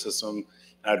ecosystem.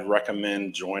 I'd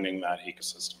recommend joining that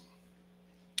ecosystem.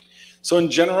 So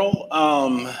in general,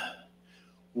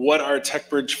 what our Tech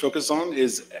Bridge focuses on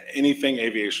is anything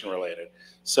aviation related.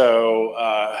 So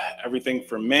everything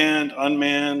from manned,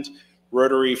 unmanned,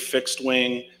 rotary, fixed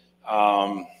wing,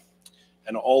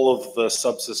 and all of the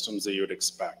subsystems that you would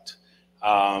expect.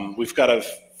 We've got a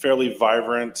fairly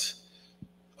vibrant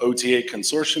OTA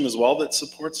consortium as well that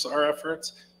supports our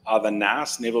efforts. The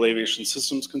NAS, Naval Aviation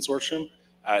Systems Consortium,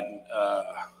 at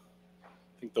I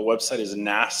think the website is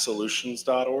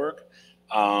nassolutions.org.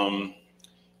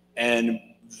 And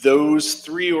those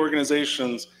 3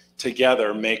 organizations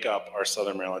together make up our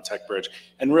Southern Maryland Tech Bridge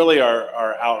and really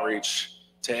our outreach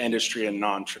to industry in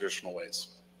non-traditional ways.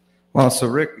 Wow, so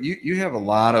Rick, you have a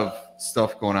lot of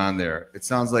stuff going on there. It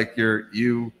sounds like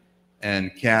you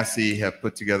and Cassie have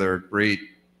put together a great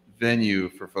venue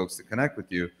for folks to connect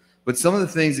with you. But some of the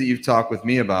things that you've talked with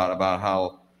me about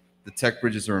how the tech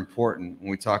bridges are important when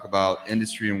we talk about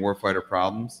industry and warfighter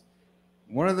problems.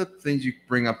 one of the things you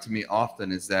bring up to me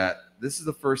often is that this is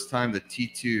the first time the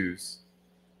T2s,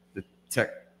 the tech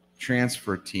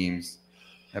transfer teams,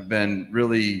 have been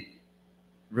really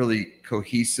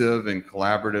cohesive and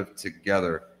collaborative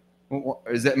together.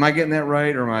 Am I getting that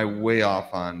right, or am I way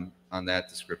off on that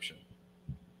description?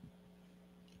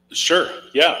 Sure.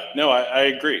 Yeah. No, I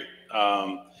agree.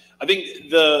 I think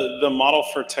the model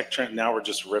for tech trend, now we're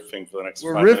just riffing for the next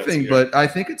 5 minutes. We're riffing, but I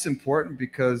think it's important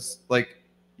because, like,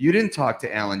 you didn't talk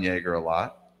to Alan Yeager a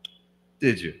lot,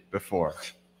 did you, before?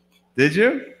 Did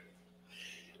you?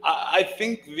 I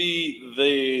think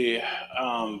the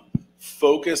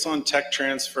focus on tech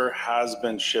transfer has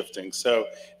been shifting. So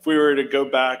if we were to go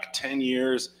back 10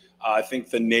 years, I think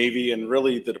the Navy and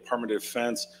really the Department of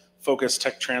Defense focused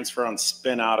tech transfer on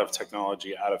spin out of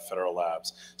technology out of federal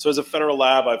labs. So as a federal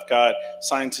lab, I've got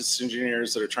scientists,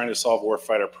 engineers that are trying to solve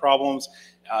warfighter problems.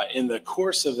 In the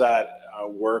course of that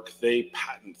work, they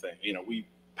patent things. We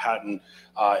patent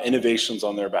innovations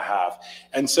on their behalf.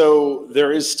 And so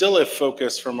there is still a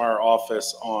focus from our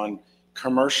office on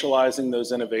commercializing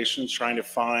those innovations, trying to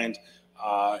find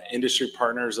industry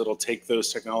partners that'll take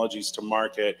those technologies to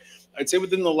market. I'd say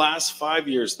within the last 5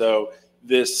 years, though,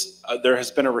 there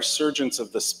has been a resurgence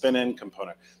of the spin-in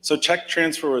component. So tech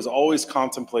transfer was always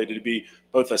contemplated to be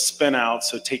both a spin-out,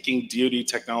 so taking DoD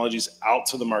technologies out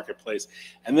to the marketplace,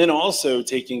 and then also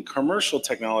taking commercial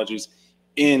technologies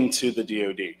into the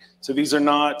DoD. So these are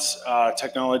not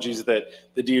technologies that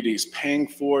the DoD is paying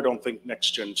for. Don't think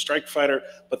next-gen strike fighter,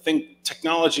 but think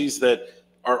technologies that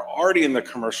are already in the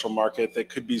commercial market that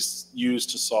could be used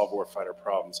to solve warfighter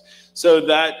problems. So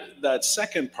that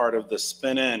second part of the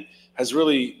spin-in has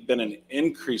really been an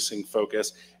increasing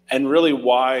focus, and really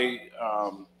why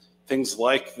things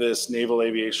like this Naval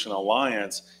Aviation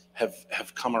Alliance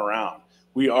have come around.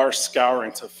 We are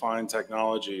scouring to find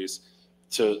technologies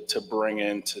to bring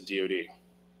into DoD.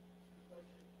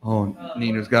 Oh,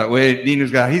 Nino's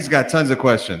got tons of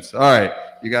questions. All right,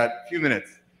 you got a few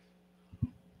minutes.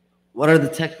 What are the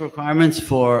tech requirements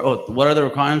what are the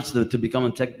requirements to become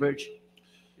a tech bridge?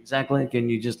 Exactly. Can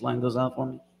you just line those out for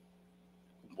me?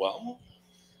 Well,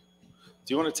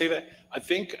 do you want to take that? I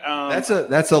think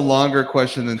that's a longer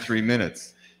question than 3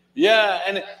 minutes. Yeah,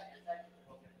 and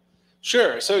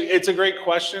sure. So it's a great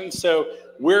question. So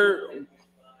we're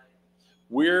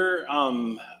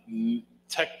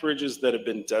tech bridges that have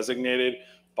been designated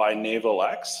by Naval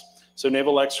X. So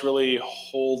Naval X really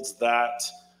holds that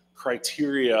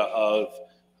criteria of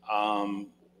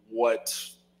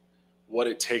what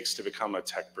it takes to become a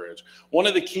tech bridge. One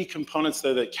of the key components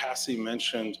though that Cassie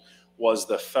mentioned was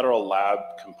the federal lab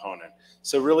component.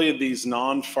 So really these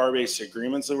non-FAR-based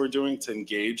agreements that we're doing to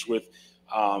engage with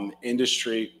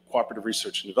industry, cooperative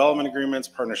research and development agreements,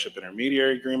 partnership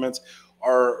intermediary agreements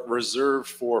are reserved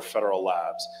for federal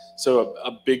labs. So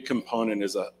a big component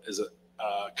is a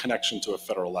connection to a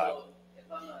federal lab.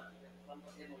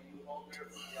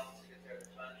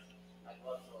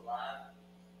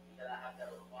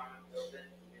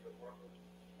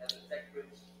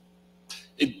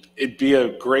 It'd be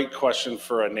a great question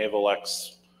for a Naval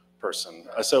X person.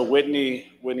 So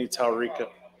Whitney Talrico.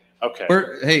 Okay.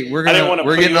 We're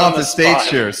getting off the stage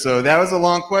here. So that was a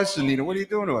long question, Nina. What are you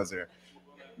doing to us here?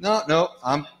 No.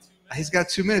 He's got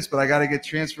 2 minutes, but I got to get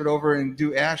transferred over and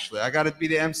do Ashley. I got to be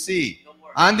the MC.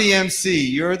 I'm the MC.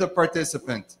 You're the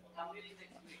participant.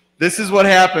 This is what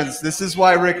happens. This is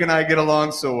why Rick and I get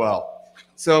along so well.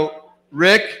 So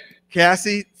Rick,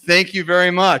 Cassie, thank you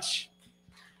very much.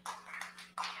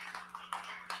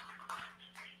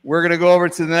 We're going to go over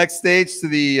to the next stage, to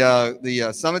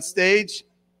the summit stage,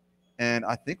 and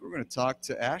I think we're going to talk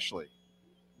to Ashley.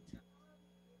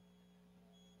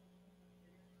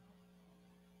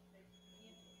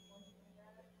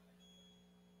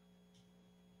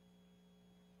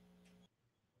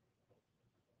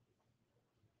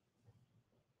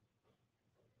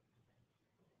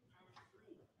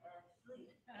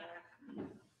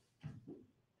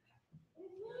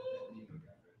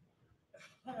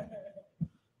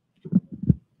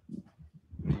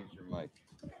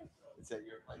 Is that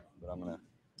your mic? But I'm gonna.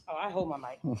 Oh, I hold my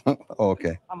mic. Oh,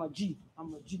 okay. I'm a G.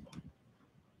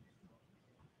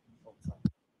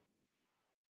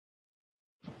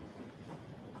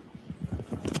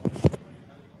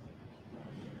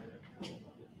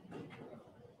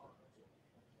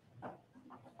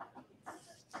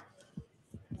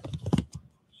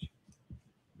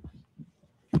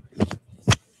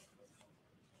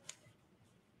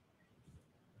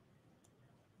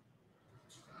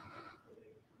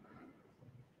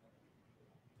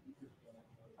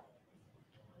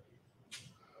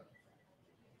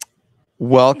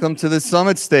 Welcome to the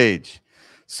summit stage.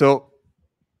 So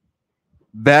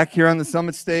back here on the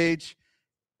summit stage,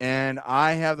 and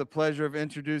I have the pleasure of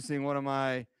introducing one of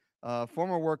my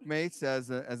former workmates as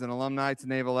an alumni to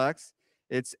Naval X.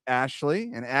 It's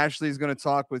Ashley, and Ashley is going to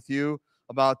talk with you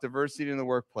about diversity in the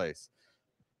workplace.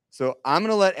 So I'm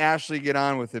going to let Ashley get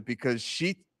on with it because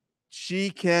she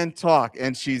can talk,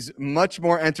 and she's much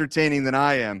more entertaining than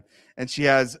I am, and she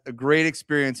has a great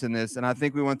experience in this. And I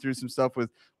think we went through some stuff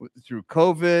through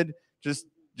COVID, just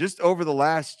over the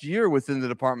last year within the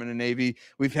Department of Navy.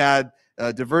 We've had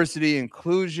diversity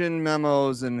inclusion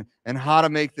memos and how to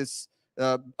make this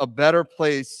a better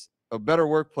place, a better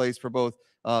workplace for both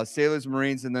sailors,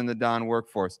 Marines, and then the Don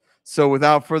workforce. So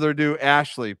without further ado,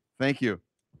 Ashley, thank you.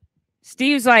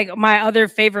 Steve's like my other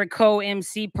favorite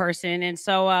co-MC person. And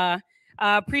so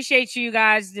appreciate you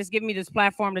guys just giving me this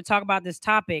platform to talk about this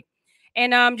topic.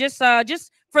 And just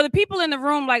for the people in the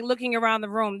room, like looking around the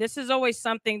room, this is always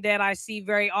something that I see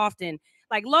very often,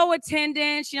 like low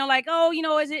attendance, like, oh,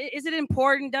 is it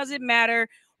important? Does it matter?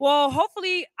 Well,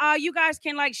 hopefully you guys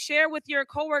can like share with your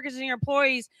coworkers and your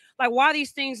employees, like why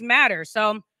these things matter.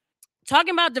 So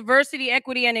talking about diversity,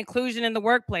 equity, and inclusion in the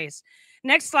workplace.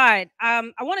 Next slide.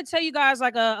 I want to tell you guys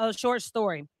like a short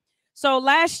story. So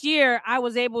last year, I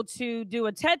was able to do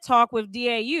a TED Talk with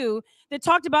DAU that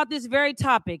talked about this very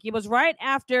topic. It was right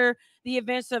after the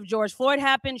events of George Floyd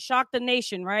happened, shocked the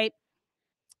nation, right?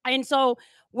 And so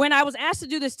when I was asked to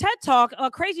do this TED Talk, a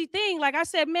crazy thing, like I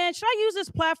said, man, should I use this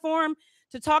platform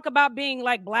to talk about being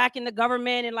like Black in the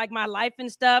government and like my life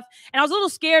and stuff? And I was a little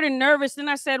scared and nervous. Then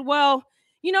I said, well,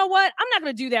 you know what? I'm not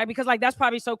going to do that because like that's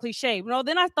probably so cliche.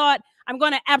 Then I thought I'm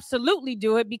going to absolutely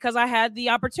do it because I had the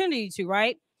opportunity to,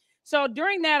 right? So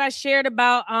during that, I shared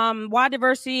about why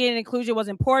diversity and inclusion was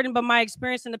important, but my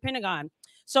experience in the Pentagon.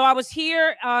 So I was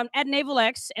here at Naval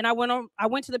X, and I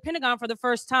went to the Pentagon for the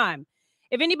first time.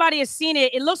 If anybody has seen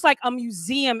it, it looks like a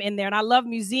museum in there, and I love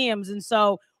museums. And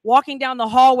so walking down the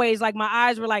hallways, like my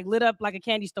eyes were like lit up like a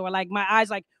candy store, like my eyes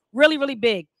like really, really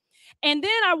big. And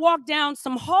then I walked down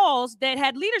some halls that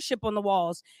had leadership on the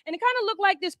walls, and it kind of looked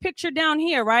like this picture down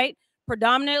here, right?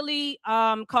 Predominantly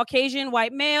Caucasian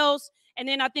white males. And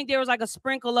then I think there was like a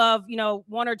sprinkle of,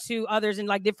 one or two others in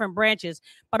like different branches.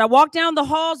 But I walked down the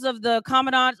halls of the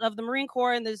Commandant of the Marine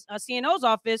Corps in the CNO's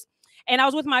office, and I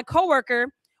was with my coworker.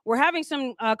 We're having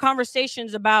some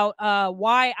conversations about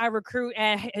why I recruit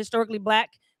at historically Black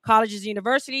colleges and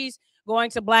universities,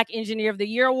 going to Black Engineer of the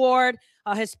Year Award,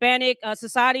 Hispanic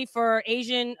Society for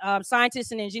Asian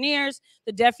Scientists and Engineers,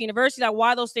 the Deaf University, like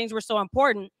why those things were so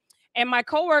important. And my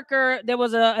coworker, there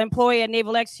was an employee at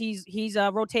Naval X, he's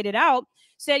rotated out,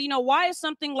 said, why is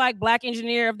something like Black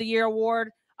Engineer of the Year Award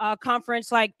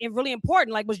conference like really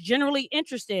important, like was generally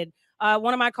interested,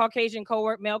 one of my Caucasian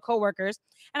male coworkers.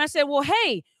 And I said, well,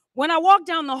 hey, when we walked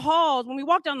down the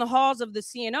halls of the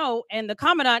CNO and the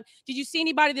Commandant, did you see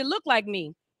anybody that looked like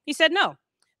me? He said, no.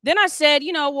 Then I said,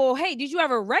 well, hey, did you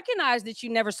ever recognize that you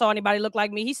never saw anybody look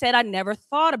like me? He said, I never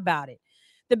thought about it.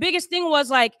 The biggest thing was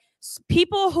like,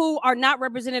 people who are not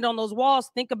represented on those walls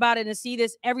think about it and see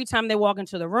this every time they walk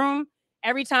into the room,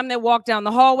 every time they walk down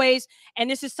the hallways. And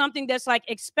this is something that's like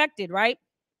expected, right?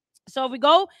 So if we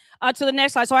go to the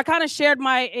next slide. So I kind of shared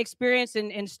my experience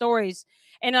and stories.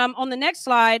 And on the next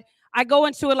slide, I go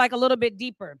into it like a little bit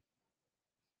deeper.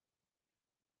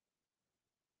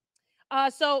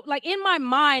 So like in my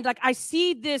mind, like I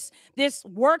see this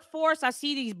workforce, I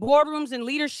see these boardrooms and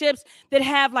leaderships that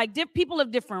have like people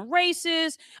of different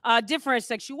races, different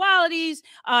sexualities,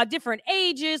 different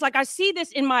ages. Like I see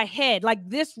this in my head, like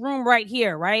this room right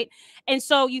here, right? And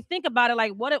so you think about it,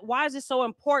 like why is this so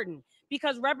important?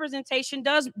 Because representation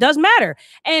does matter.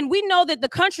 And we know that the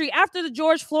country, after the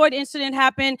George Floyd incident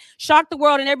happened, shocked the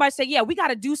world, and everybody said, yeah, we got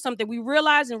to do something. We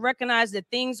realize and recognize that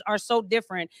things are so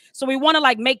different. So we want to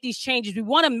like make these changes. We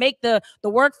want to make the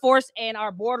workforce and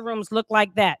our boardrooms look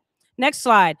like that. Next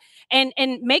slide. And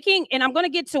I'm going to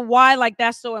get to why like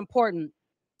that's so important.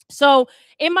 So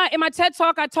in my TED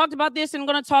Talk, I talked about this, and I'm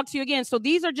going to talk to you again. So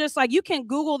these are just like, you can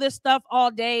Google this stuff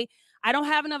all day. I don't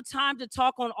have enough time to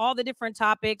talk on all the different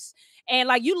topics. And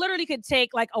like, you literally could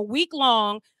take like a week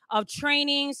long of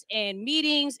trainings and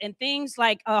meetings and things,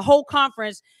 like a whole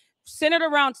conference centered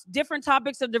around different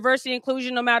topics of diversity and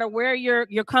inclusion, no matter where your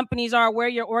companies are, where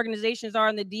your organizations are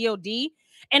in the DoD.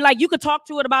 And like, you could talk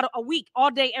to it about a week,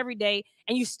 all day, every day,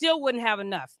 and you still wouldn't have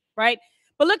enough, right?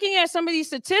 But looking at some of these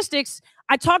statistics,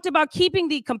 I talked about keeping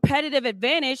the competitive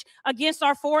advantage against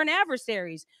our foreign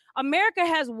adversaries. America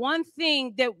has one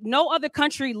thing that no other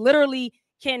country literally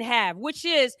can have, which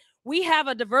is we have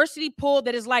a diversity pool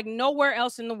that is like nowhere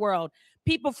else in the world.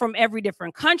 people from every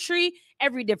different country,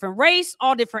 every different race,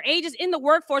 all different ages. In the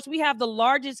workforce, we have the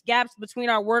largest gaps between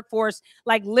our workforce,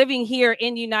 like living here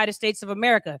in the United States of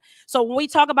America. So when we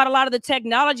talk about a lot of the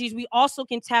technologies, we also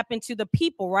can tap into the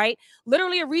people, right?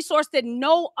 Literally a resource that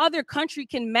no other country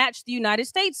can match the United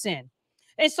States in.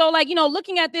 And so, like, you know,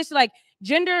 looking at this, like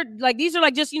gender, like these are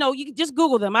like just, you know, you can just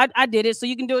Google them. I did it, so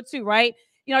you can do it too, right?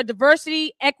 You know,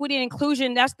 diversity, equity, and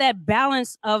inclusion, that's that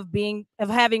balance of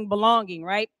having belonging,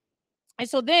 right? And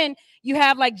so then you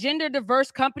have like gender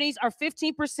diverse companies are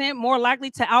 15% more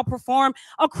likely to outperform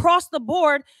across the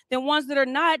board than ones that are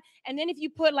not. And then if you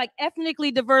put like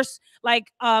ethnically diverse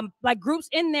like groups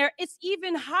in there, it's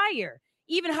even higher.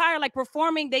 Even higher, like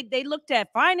performing, they looked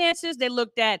at finances, they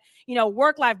looked at, you know,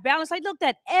 work-life balance, they looked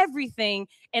at everything.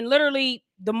 And literally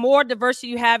the more diversity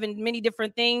you have in many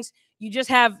different things, you just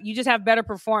have better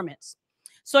performance.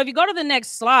 So if you go to the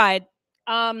next slide,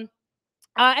 if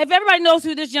everybody knows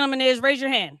who this gentleman is, raise your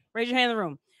hand. Raise your hand in the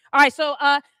room. All right, so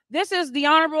this is the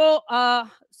Honorable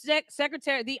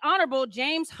Secretary, the Honorable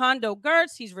James Hondo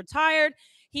Gertz. He's retired.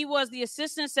 He was the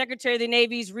Assistant Secretary of the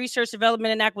Navy's Research,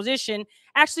 Development, and Acquisition.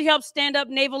 Actually helped stand up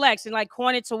Naval X and like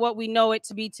coin it to what we know it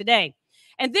to be today.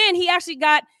 And then he actually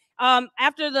got,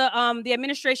 after the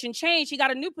administration changed, he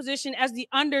got a new position as the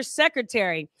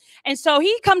Undersecretary. And so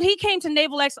he came to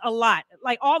Naval X a lot,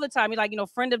 like all the time. He's like, you know,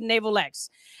 friend of Naval X.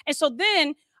 And so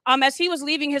then as he was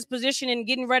leaving his position and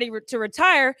getting ready to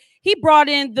retire, he brought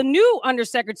in the new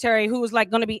Undersecretary who was like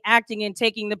going to be acting and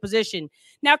taking the position.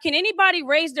 Now, can anybody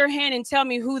raise their hand and tell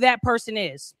me who that person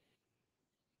is?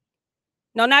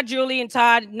 No, not Julie and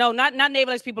Todd. No, not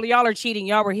Naval X people. Y'all are cheating.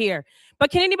 Y'all were here.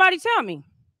 But can anybody tell me?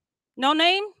 No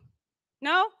name?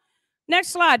 No? Next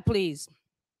slide, please.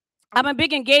 I'm a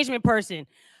big engagement person.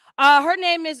 Her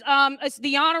name is it's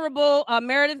the Honorable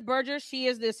Meredith Burgess. She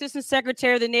is the Assistant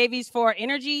Secretary of the Navy's for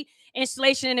Energy,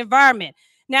 Installation, and Environment.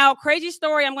 Now, crazy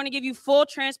story, I'm going to give you full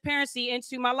transparency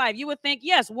into my life. You would think,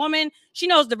 yes, woman, she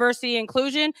knows diversity and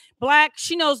inclusion. Black,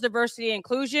 she knows diversity and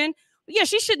inclusion. But yeah,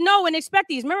 she should know and expect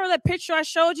these. Remember that picture I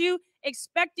showed you?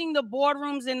 Expecting the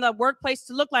boardrooms in the workplace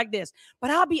to look like this. But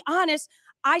I'll be honest,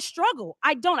 I struggle.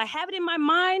 I don't. I have it in my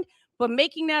mind, but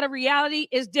making that a reality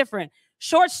is different.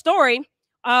 Short story.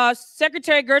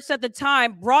 Secretary Gertz at the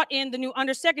time brought in the new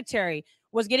Undersecretary,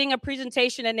 was getting a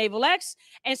presentation at Naval X.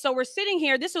 And so we're sitting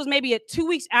here. This was maybe 2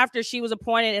 weeks after she was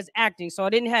appointed as acting. So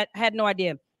I had no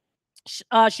idea.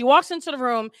 She walks into the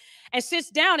room and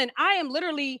sits down, and I am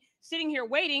literally sitting here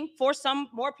waiting for some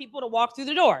more people to walk through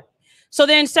the door. So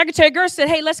then Secretary Gertz said,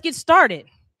 hey, let's get started.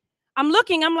 I'm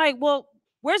looking, I'm like, well,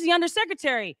 where's the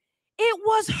Undersecretary? It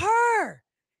was her.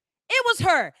 It was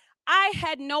her. I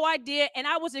had no idea, and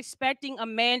I was expecting a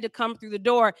man to come through the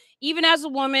door, even as a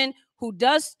woman who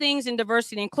does things in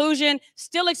diversity and inclusion,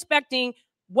 still expecting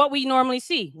what we normally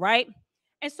see, right?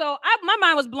 And so my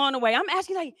mind was blown away. I'm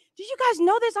asking, like, did you guys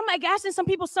know this? I'm like asking some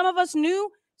people, some of us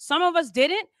knew, some of us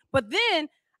didn't. But then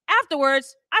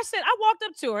afterwards, I walked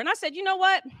up to her and I said, you know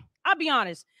what? I'll be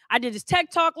honest. I did this tech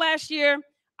talk last year.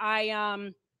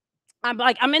 I'm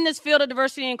in this field of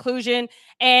diversity and inclusion,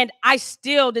 and I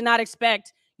still did not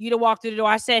expect you to walk through the door.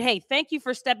 I said, hey, thank you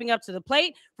for stepping up to the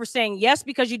plate, for saying yes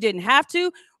because you didn't have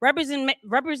to.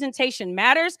 Representation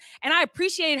matters. And I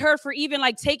appreciate her for even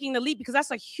like taking the leap, because that's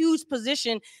a huge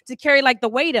position to carry like the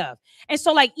weight of. And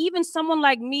so like even someone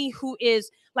like me who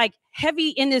is like heavy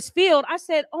in this field, I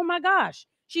said, oh my gosh,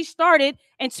 she started,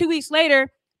 and 2 weeks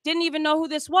later, didn't even know who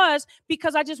this was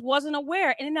because I just wasn't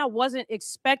aware, and then I wasn't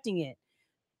expecting it.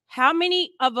 How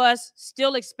many of us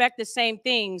still expect the same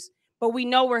things, but we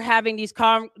know we're having these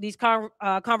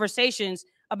conversations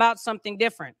about something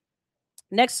different?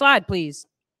 Next slide, please.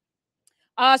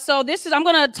 So I'm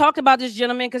going to talk about this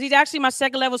gentleman because he's actually my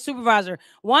second level supervisor.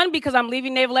 One, because I'm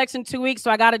leaving Naval X in 2 weeks, so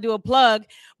I got to do a plug.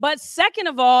 But second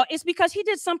of all, it's because he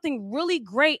did something really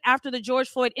great after the George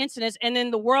Floyd incidents. And then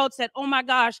the world said, oh my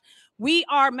gosh, we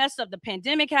are messed up. The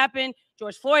pandemic happened.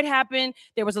 George Floyd happened.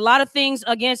 There was a lot of things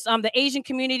against the Asian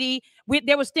community.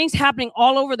 There was things happening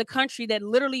all over the country that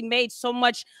literally made so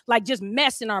much like just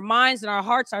mess in our minds and our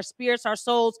hearts, our spirits, our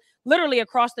souls, literally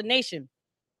across the nation.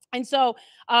 And so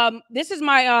this is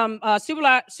my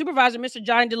supervisor, Mr.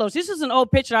 Johnny Delos. This is an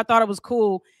old picture. I thought it was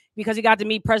cool because he got to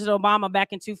meet President Obama back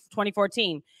in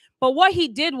 2014. But what he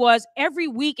did was every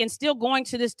week, and still going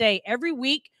to this day, every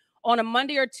week on a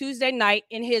Monday or Tuesday night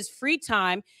in his free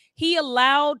time, he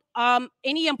allowed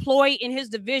any employee in his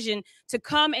division to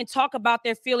come and talk about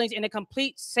their feelings in a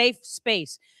complete safe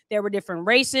space. There were different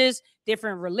races,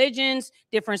 different religions,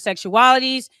 different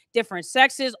sexualities, different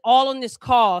sexes, all on this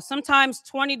call. Sometimes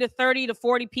 20 to 30 to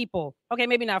 40 people. Okay,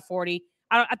 maybe not 40.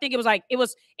 I think it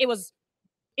was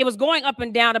it was going up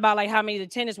and down about like how many the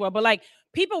attendants were, but like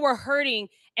people were hurting,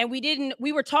 and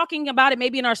we were talking about it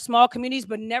maybe in our small communities,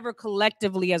 but never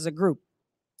collectively as a group.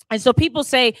 And so people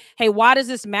say, hey, why does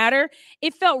this matter?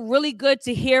 It felt really good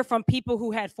to hear from people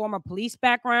who had former police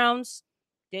backgrounds,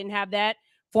 didn't have that,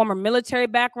 former military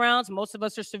backgrounds. Most of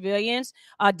us are civilians,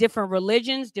 different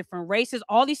religions, different races,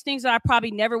 all these things that I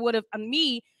probably never would have,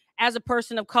 me as a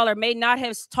person of color, may not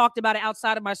have talked about it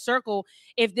outside of my circle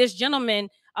if this gentleman,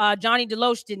 Johnny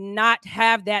Deloche, did not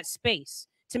have that space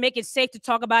to make it safe to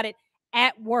talk about it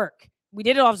at work. We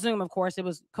did it off Zoom, of course, it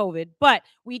was COVID, but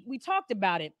we talked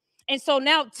about it. And so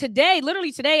now today,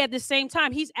 literally today at the same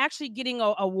time, he's actually getting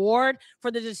an award for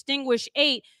the Distinguished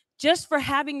 8 just for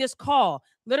having this call,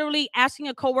 literally asking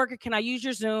a coworker, can I use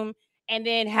your Zoom? And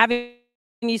then having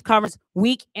these conversations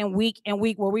week and week and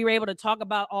week where we were able to talk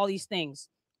about all these things.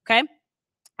 Okay.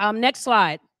 Next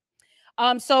slide.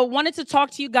 So wanted to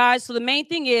talk to you guys. So the main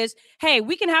thing is, hey,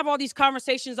 we can have all these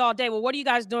conversations all day. Well, what are you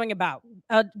guys doing about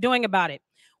it?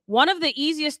 One of the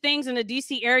easiest things in the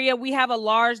DC area, we have a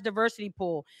large diversity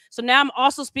pool. So now I'm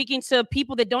also speaking to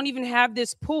people that don't even have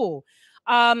this pool.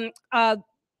 Carteret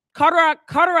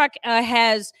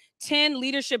has 10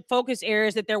 leadership focus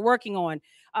areas that they're working on.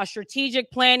 Strategic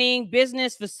planning,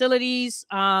 business, facilities,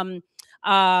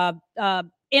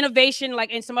 innovation,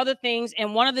 like, and some other things.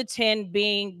 And one of the 10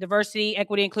 being diversity,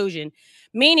 equity, inclusion,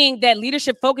 meaning that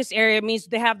leadership focus area means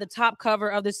they have the top cover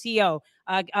of the CEO.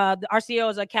 Our CEO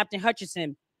is Captain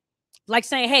Hutchison. Like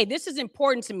saying, hey, this is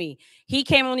important to me. He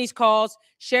came on these calls,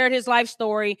 shared his life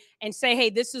story, and say, hey,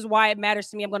 this is why it matters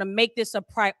to me. I'm going to make this a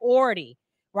priority,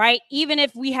 right? Even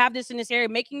if we have this in this area,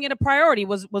 making it a priority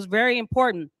was very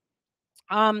important.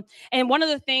 And one of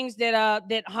the things that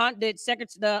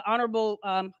the Honorable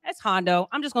that's Hondo.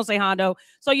 I'm just gonna say Hondo.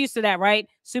 So used to that, right?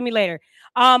 Sue me later.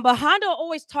 But Hondo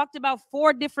always talked about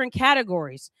 4 different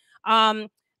categories. The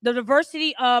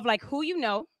diversity of like who you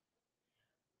know,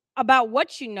 about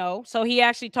what you know. So he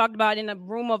actually talked about in a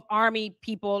room of Army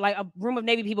people, like a room of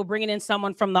Navy people, bringing in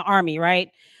someone from the Army, right?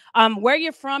 Where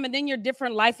you're from, and then your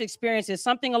different life experiences,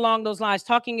 something along those lines,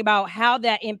 talking about how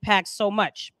that impacts so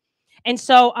much. And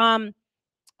so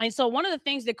one of the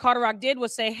things that Carteret did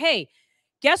was say, hey,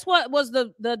 guess what was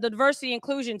the diversity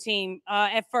inclusion team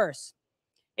at first?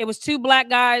 It was 2 Black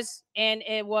guys and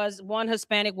it was 1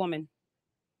 Hispanic woman.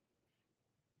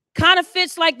 Kind of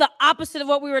fits like the opposite of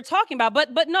what we were talking about.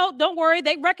 But no, don't worry.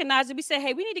 They recognize it. We said,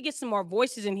 hey, we need to get some more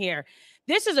voices in here.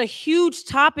 This is a huge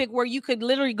topic where you could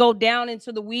literally go down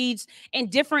into the weeds in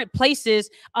different places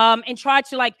and try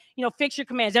to, like, fix your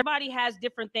commands. Everybody has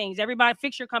different things. Everybody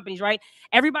fix your companies, right?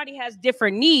 Everybody has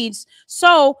different needs.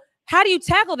 So how do you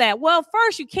tackle that? Well,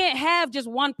 first, you can't have just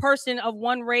one person of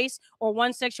one race or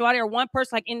one sexuality or one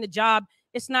person like in the job.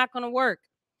 It's not going to work.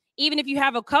 Even if you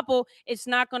have a couple, it's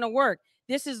not going to work.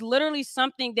 This is literally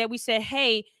something that we said,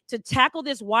 hey, to tackle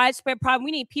this widespread problem,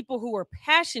 we need people who are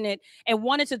passionate and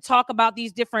wanted to talk about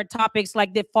these different topics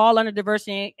like that fall under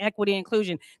diversity, equity, and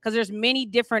inclusion, because there's many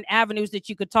different avenues that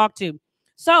you could talk to.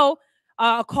 So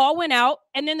a call went out,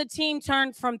 and then the team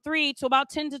turned from 3 to about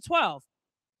 10 to 12.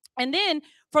 And then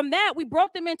from that, we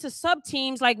broke them into sub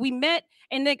teams. Like we met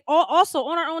and they also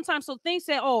on our own time. So things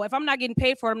said, oh, if I'm not getting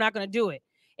paid for it, I'm not going to do it.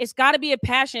 It's got to be a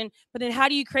passion. But then how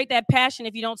do you create that passion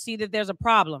if you don't see that there's a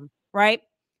problem, right?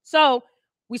 So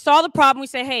we saw the problem. We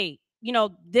say, hey,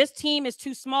 this team is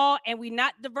too small and we're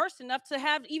not diverse enough to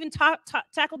have even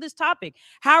tackle this topic.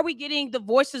 How are we getting the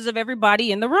voices of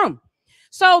everybody in the room?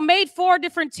 So made 4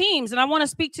 different teams. And I want to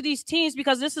speak to these teams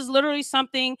because this is literally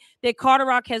something that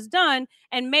Carteret has done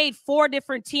and made 4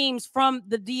 different teams from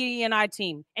the DE&I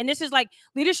team. And this is like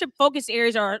leadership focus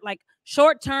areas are like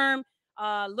short term,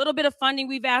 a little bit of funding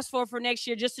we've asked for next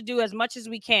year just to do as much as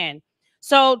we can.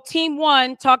 So team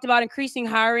 1 talked about increasing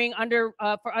hiring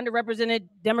for underrepresented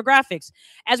demographics.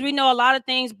 As we know, a lot of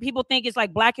things people think it's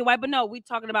like black and white, but no, we're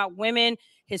talking about women,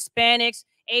 Hispanics,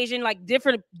 Asian, like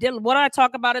different, what I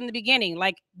talk about in the beginning,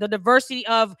 like the diversity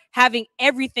of having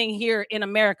everything here in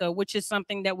America, which is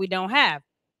something that we don't have.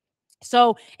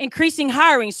 So increasing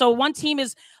hiring. So one team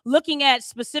is looking at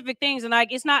specific things, and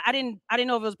like it's not. I didn't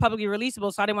know if it was publicly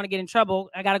releasable, so I didn't want to get in trouble.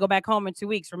 I got to go back home in 2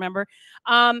 weeks. Remember?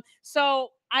 So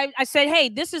I said, hey,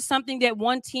 this is something that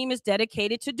one team is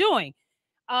dedicated to doing.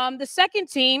 The second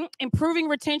team, improving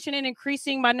retention and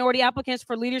increasing minority applicants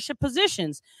for leadership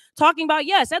positions. Talking about,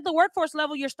 yes, at the workforce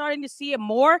level, you're starting to see it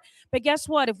more. But guess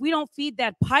what? If we don't feed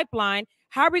that pipeline,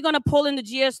 how are we going to pull in the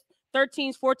GS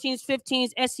 13s, 14s,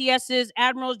 15s, SESs,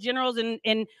 admirals, generals,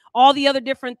 and all the other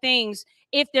different things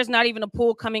if there's not even a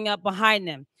pool coming up behind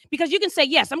them? Because you can say,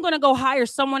 yes, I'm going to go hire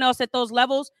someone else at those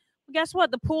levels. But guess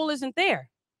what? The pool isn't there.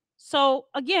 So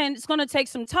again, it's going to take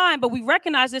some time, but we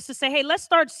recognize this to say, hey, let's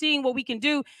start seeing what we can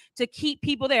do to keep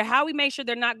people there. How we make sure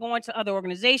they're not going to other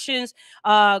organizations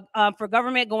for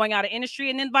government, going out of industry,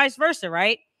 and then vice versa,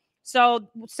 right? So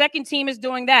second team is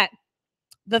doing that.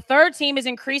 The third team is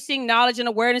increasing knowledge and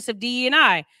awareness of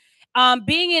DE&I.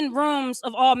 Being in rooms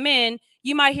of all men,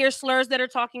 you might hear slurs that are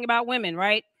talking about women,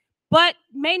 right? But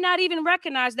may not even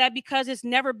recognize that because it's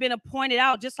never been pointed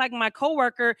out. Just like my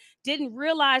coworker didn't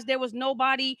realize there was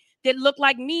nobody that looked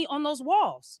like me on those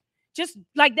walls. Just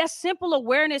like that simple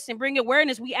awareness and bring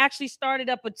awareness, we actually started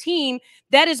up a team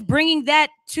that is bringing that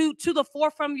to the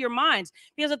forefront of your minds.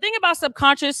 Because the thing about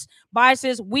subconscious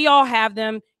biases, we all have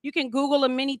them. You can Google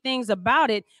many things about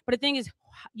it, but the thing is,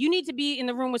 you need to be in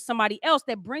the room with somebody else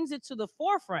that brings it to the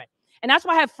forefront. And that's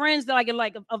why I have friends that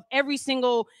like of everything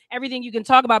you can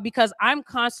talk about, because I'm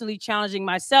constantly challenging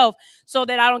myself so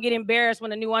that I don't get embarrassed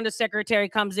when a new undersecretary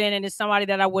comes in and it's somebody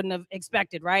that I wouldn't have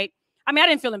expected, right? I mean, I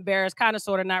didn't feel embarrassed, kind of,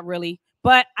 sort of, not really,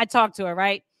 but I talked to her,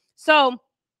 right? So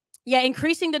yeah,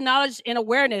 increasing the knowledge and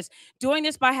awareness, doing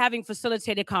this by having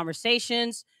facilitated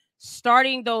conversations,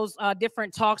 starting those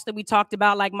different talks that we talked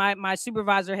about, like my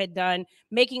supervisor had done,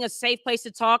 making a safe place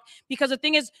to talk. Because the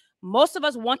thing is, most of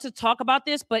us want to talk about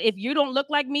this, but if you don't look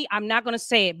like me, I'm not going to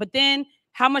say it. But then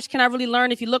how much can I really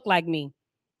learn if you look like me?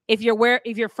 If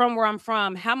you're from where I'm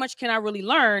from, how much can I really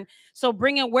learn? So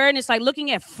bringing awareness, like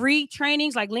looking at free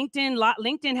trainings, like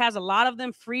LinkedIn has a lot of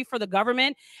them free for the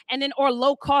government, and then or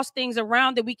low cost things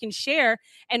around that we can share.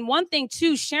 And one thing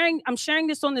too, I'm sharing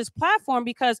this on this platform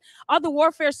because other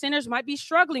warfare centers might be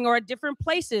struggling, or at different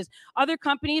places, other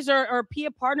companies or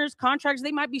peer partners, contracts,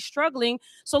 they might be struggling.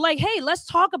 So like, hey, let's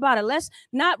talk about it. Let's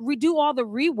not redo all the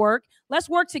rework. Let's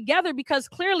work together, because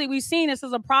clearly we've seen this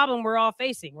as a problem we're all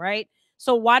facing, right?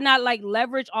 So why not like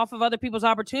leverage off of other people's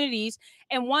opportunities?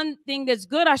 And one thing that's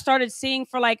good, I started seeing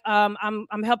for like, I'm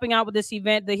helping out with this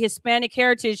event, the Hispanic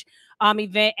Heritage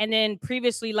event. And then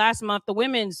previously last month, the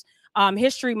Women's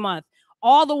History Month,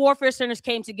 all the warfare centers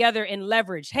came together and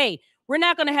leveraged, hey, we're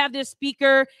not going to have this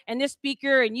speaker and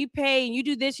you pay and you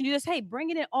do this, you do this. Hey,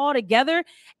 bringing it all together.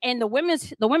 And the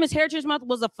Women's Heritage Month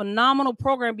was a phenomenal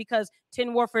program because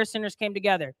 10 warfare centers came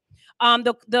together.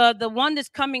 The one that's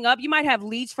coming up, you might have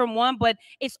leads from one, but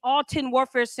it's all 10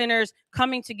 warfare centers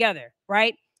coming together,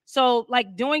 right? So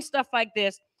like doing stuff like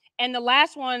this. And the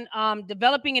last one,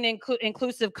 developing an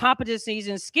inclusive competencies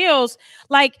and skills.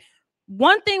 Like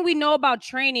one thing we know about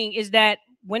training is that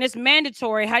when it's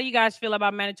mandatory, how do you guys feel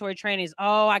about mandatory trainings?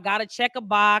 Oh, I got to check a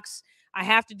box. I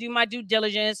have to do my due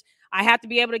diligence. I have to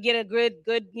be able to get a good,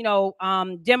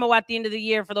 demo at the end of the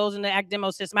year for those in the ACT demo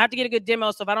system. I have to get a good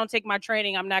demo. So if I don't take my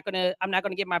training, I'm not gonna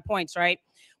get my points, right?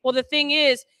 Well, the thing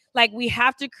is, like, we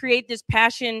have to create this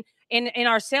passion in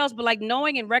ourselves, but like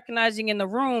knowing and recognizing in the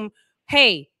room,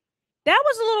 hey, that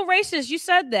was a little racist. You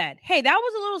said that. Hey, that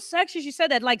was a little sexist. You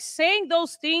said that. Like saying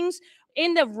those things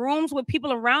in the rooms with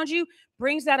people around you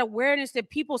brings that awareness that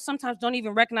people sometimes don't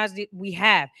even recognize that we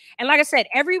have. And like I said,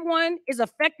 everyone is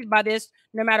affected by this,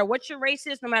 no matter what your race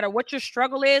is, no matter what your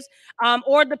struggle is,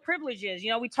 or the privileges. You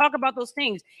know, we talk about those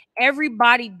things.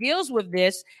 Everybody deals with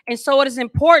this. And so it is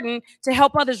important to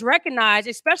help others recognize,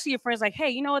 especially your friends, like, hey,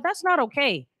 you know what? That's not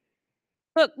okay.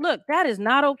 Look, that is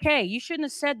not okay. You shouldn't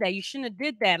have said that. You shouldn't have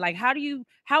did that. Like, how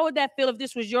would that feel if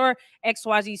this was your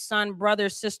XYZ son, brother,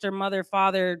 sister, mother,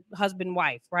 father, husband,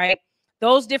 wife, right?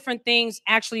 Those different things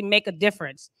actually make a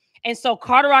difference. And so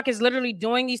Carter Rock is literally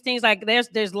doing these things. Like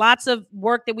there's lots of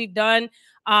work that we've done.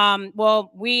 I've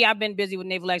been busy with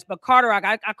Naval X, but Carter Rock,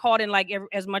 I called in like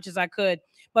as much as I could,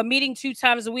 but meeting 2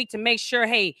 times a week to make sure,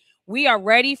 hey, we are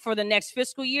ready for the next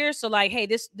fiscal year. So like, hey,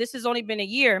 this has only been a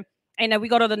year. And then we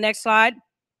go to the next slide.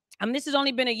 This has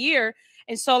only been a year.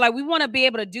 And so like, we want to be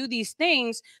able to do these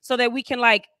things so that we can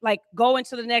like go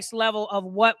into the next level of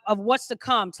what's to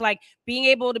come, to like being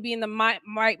able to be in the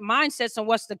right mindsets on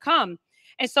what's to come.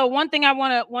 And so one thing I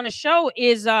want to show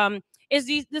is the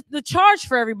charge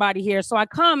for everybody here. So I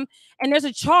come and there's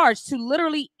a charge to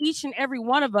literally each and every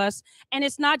one of us. And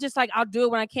it's not just like, I'll do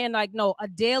it when I can, like, no, a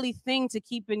daily thing to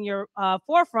keep in your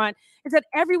forefront is that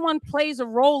everyone plays a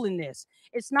role in this.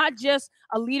 It's not just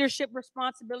a leadership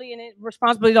responsibility and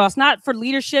responsibility. It's not for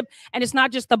leadership. And it's not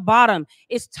just the bottom.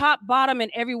 It's top, bottom, and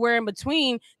everywhere in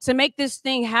between to make this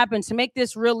thing happen, to make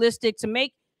this realistic, to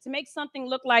make something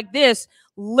look like this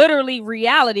literally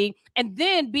reality, and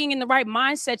then being in the right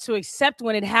mindset to accept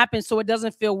when it happens so it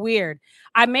doesn't feel weird.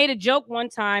 I made a joke one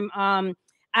time.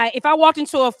 If I walked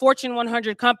into a Fortune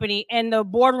 100 company and the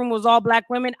boardroom was all Black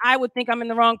women, I would think I'm in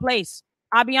the wrong place.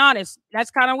 I'll be honest.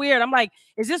 That's kind of weird. I'm like,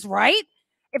 is this right?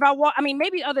 if I walk, I mean,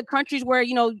 maybe other countries where,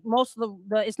 you know, most of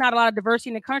the it's not a lot of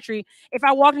diversity in the country. If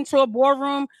I walked into a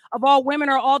boardroom of all women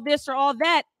or all this or all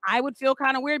that, I would feel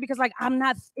kind of weird because like I'm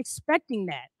not expecting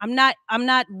that. I'm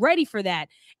not ready for that.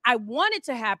 I want it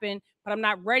to happen, but I'm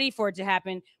not ready for it to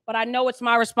happen. But I know it's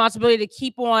my responsibility to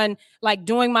keep on like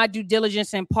doing my due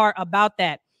diligence and part about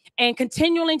that. And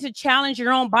continuing to challenge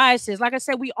your own biases. Like I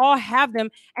said, we all have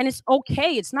them, and it's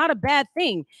okay. It's not a bad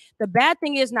thing. The bad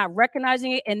thing is not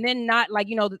recognizing it and then not like,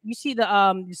 you know, you see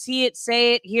you see it,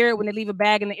 say it, hear it when they leave a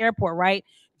bag in the airport, right?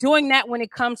 Doing that when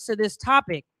it comes to this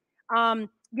topic.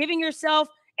 Giving yourself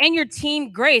and your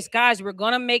team grace. Guys, we're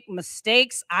going to make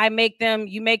mistakes. I make them,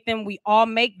 you make them, we all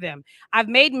make them. I've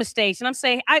made mistakes, and I'm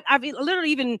saying I've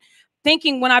literally even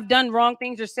thinking when I've done wrong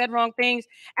things or said wrong things,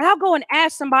 and I'll go and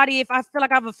ask somebody if I feel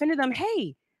like I've offended them,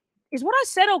 hey, is what I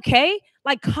said okay?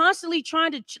 Like constantly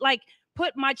trying to like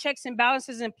put my checks and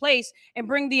balances in place and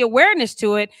bring the awareness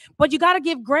to it. But you got to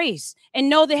give grace and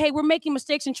know that, hey, we're making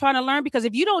mistakes and trying to learn, because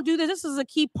if you don't do this, this is a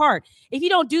key part. If you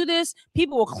don't do this,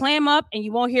 people will clam up and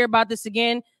you won't hear about this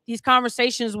again. These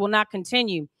conversations will not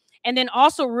continue. And then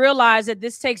also realize that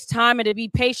this takes time and to be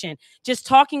patient. Just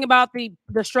talking about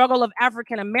the struggle of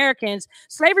African Americans,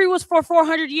 slavery was for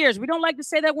 400 years. We don't like to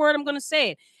say that word. I'm going to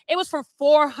say it. It was for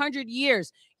 400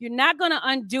 years. You're not going to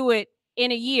undo it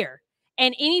in a year.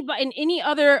 And anybody in any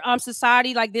other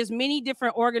society, like there's many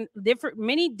different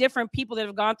people that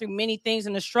have gone through many things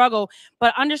in the struggle,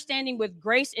 but understanding with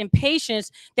grace and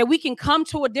patience that we can come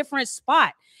to a different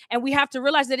spot. And we have to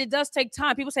realize that it does take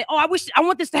time. People say, oh, I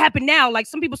want this to happen now. Like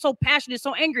some people so passionate,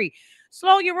 so angry.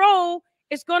 Slow your roll.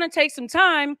 It's going to take some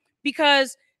time,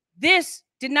 because this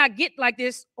did not get like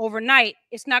this overnight.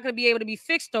 It's not going to be able to be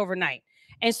fixed overnight.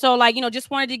 And so, like, you know, just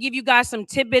wanted to give you guys some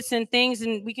tidbits and things,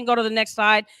 and we can go to the next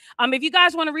slide. If you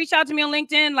guys want to reach out to me on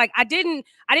LinkedIn, like I didn't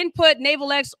put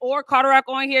Naval X or Carterac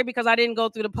on here because I didn't go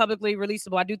through the publicly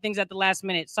releasable. I do things at the last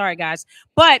minute. Sorry, guys.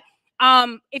 But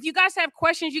if you guys have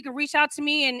questions, you can reach out to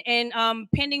me, and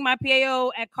pending my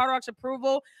PAO at Carterac's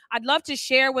approval, I'd love to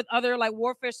share with other like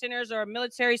warfare centers or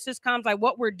military syscoms like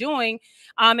what we're doing,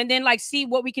 and then like see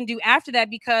what we can do after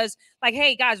that. Because like,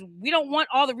 hey guys, we don't want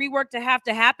all the rework to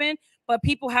happen, but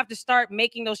people have to start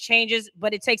making those changes.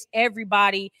 But it takes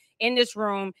everybody in this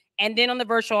room and then on the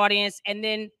virtual audience, and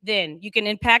then you can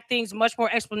impact things much more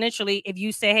exponentially if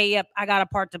you say, hey, yep, I got a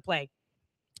part to play.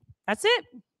 That's it.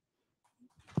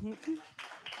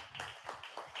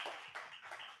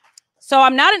 So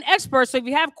I'm not an expert. So if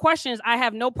you have questions, I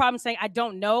have no problem saying I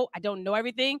don't know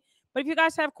everything. But if you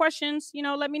guys have questions, you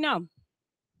know, let me know.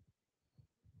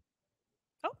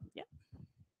 Oh, yeah.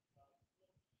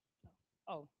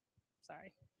 Oh,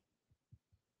 sorry.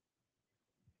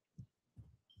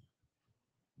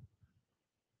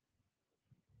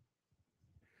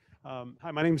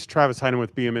 Hi, my name is Travis Heinen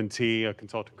with BMNT, a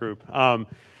consultant group.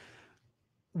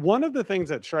 One of the things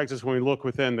that strikes us when we look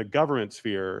within the government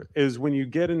sphere is when you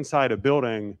get inside a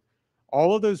building,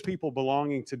 all of those people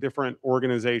belonging to different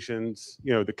organizations,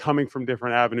 you know, coming from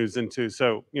different avenues into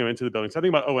the building. So I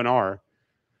think about ONR.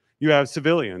 You have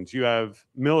civilians, you have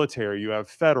military, you have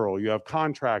federal, you have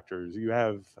contractors, you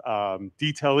have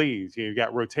detailees, you've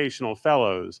got rotational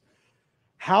fellows.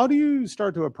 How do you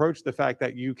start to approach the fact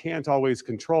that you can't always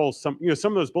control some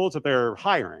of those bullets that they're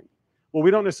hiring? Well,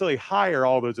 we don't necessarily hire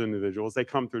all those individuals. They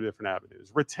come through different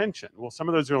avenues. Retention. Well, some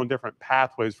of those are on different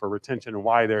pathways for retention and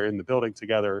why they're in the building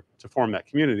together to form that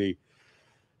community.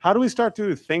 How do we start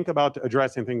to think about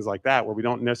addressing things like that where we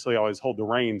don't necessarily always hold the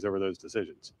reins over those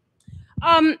decisions?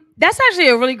 That's actually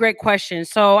a really great question.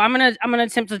 So I'm gonna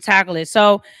attempt to tackle it.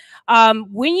 So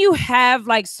when you have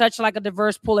like such like a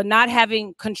diverse pool and not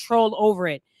having control over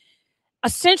it,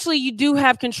 essentially you do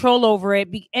have control over it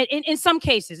in some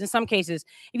cases.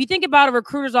 If you think about a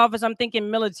recruiter's office, I'm thinking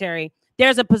military.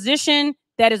 There's a position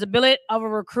that is a billet of a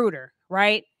recruiter,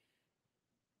 right?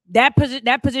 That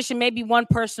position may be one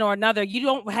person or another. You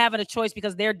don't have a choice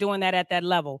because they're doing that at that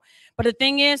level. But the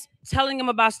thing is, telling them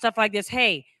about stuff like this,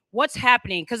 hey, what's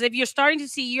happening? Because if you're starting to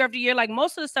see year after year, like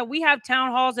most of the stuff, we have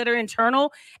town halls that are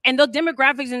internal, and the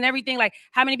demographics and everything, like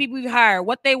how many people we hire,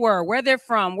 what they were, where they're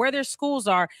from, where their schools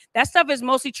are, that stuff is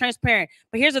mostly transparent.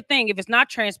 But here's the thing, if it's not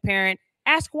transparent,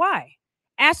 ask why.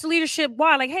 Ask the leadership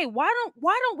why. Like, hey, why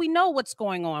don't we know what's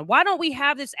going on? Why don't we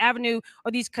have this avenue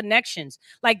or these connections?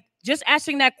 Like, just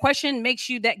asking that question gives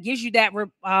you that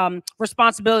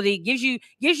responsibility, gives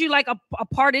you like a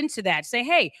part into that. Say,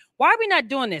 hey, why are we not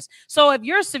doing this? So if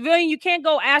you're a civilian, you can't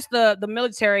go ask the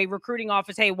military recruiting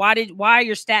office, hey, why are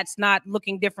your stats not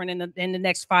looking different in the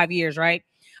next 5 years, right?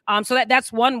 So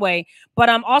that's one way. But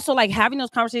also like having those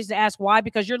conversations to ask why,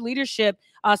 because your leadership,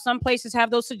 some places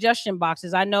have those suggestion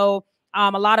boxes. I know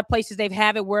A lot of places they've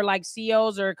have it where like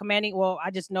CEOs or commanding. Well,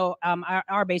 I just know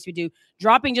our base we do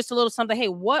dropping just a little something. Hey,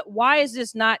 why is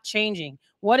this not changing?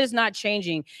 What is not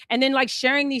changing? And then like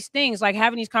sharing these things, like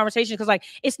having these conversations, because like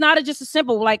it's not just a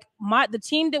simple like the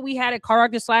team that we had at Car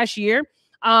this last year.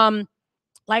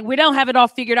 Like we don't have it all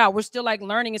figured out. We're still like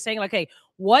learning and saying like, hey,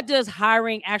 what does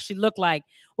hiring actually look like?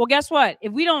 Well, guess what?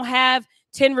 If we don't have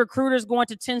 10 recruiters going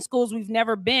to 10 schools we've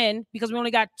never been because we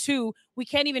only got 2, we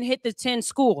can't even hit the 10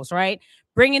 schools, right?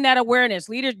 Bringing that awareness,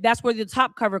 leaders, that's where the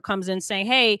top cover comes in saying,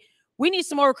 hey, we need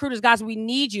some more recruiters, guys. We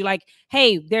need you. Like,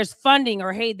 hey, there's funding,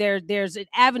 or hey, there's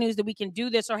avenues that we can do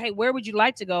this, or hey, where would you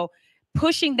like to go?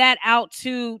 Pushing that out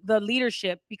to the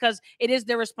leadership because it is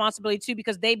their responsibility too,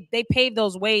 because they pave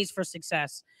those ways for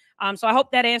success. So I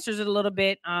hope that answers it a little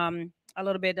bit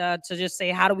to just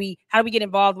say how do we get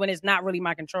involved when it's not really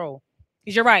my control.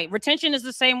 Because you're right, retention is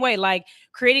the same way, like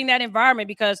creating that environment,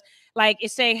 because like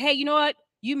it's saying, hey, you know what,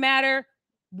 you matter.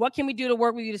 What can we do to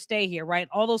work with you to stay here, right?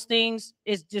 All those things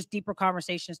is just deeper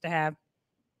conversations to have.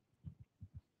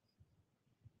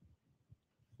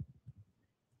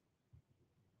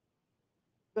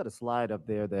 Got a slide up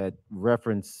there that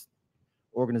referenced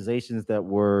organizations that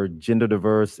were gender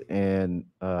diverse and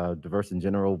diverse in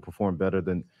general perform better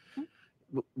than.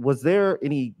 Was there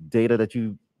any data that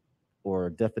you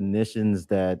or definitions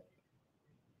that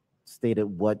stated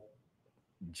what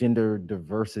gender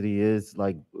diversity is?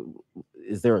 Like,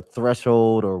 is there a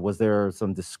threshold, or was there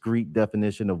some discrete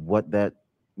definition of what that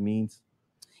means?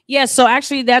 Yeah, so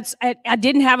actually that's I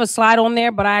didn't have a slide on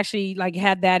there, but I actually like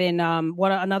had that in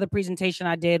another presentation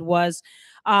I did was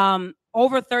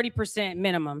over 30%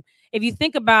 minimum. If you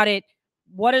think about it,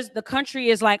 what is the country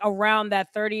is like around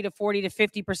that 30 to 40 to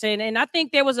 50%. And I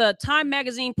think there was a Time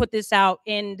magazine put this out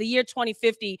in the year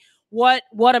 2050, what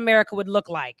America would look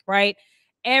like, right?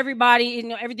 Everybody, you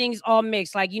know, everything's all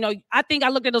mixed. Like, you know, I think I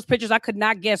looked at those pictures, I could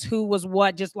not guess who was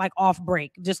what, just like off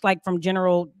break, just like from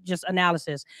general just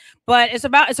analysis. But it's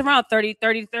around 30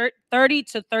 to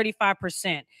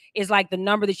 35% is like the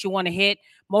number that you want to hit.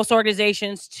 Most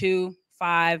organizations 2,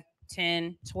 5,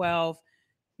 10, 12,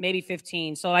 maybe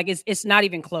 15. So like it's not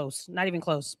even close,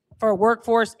 for a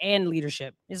workforce and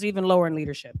leadership. It's even lower in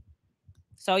leadership.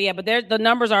 So yeah, but the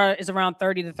numbers is around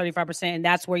 30 to 35%, and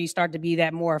that's where you start to be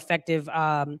that more effective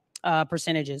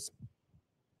percentages.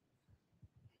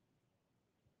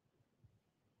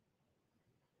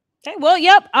 Okay, well,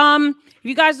 yep. If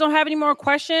you guys don't have any more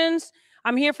questions,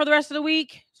 I'm here for the rest of the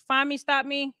week. Find me, stop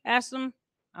me, ask them.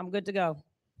 I'm good to go.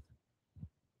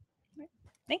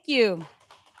 Thank you.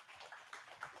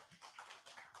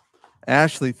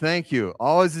 Ashley, thank you.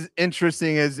 Always as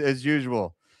interesting as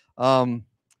usual.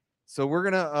 So we're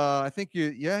gonna I think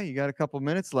you got a couple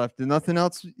minutes left. Is nothing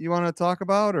else you want to talk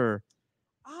about, or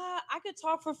I could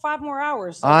talk for 5 more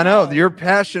hours. So I know no. you're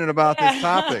passionate about this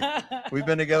topic. We've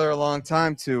been together a long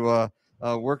time to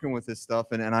working with this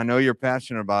stuff, and I know you're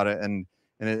passionate about it, and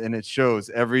it shows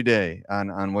every day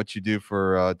on what you do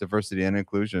for diversity and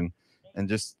inclusion, and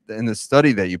just in the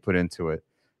study that you put into it.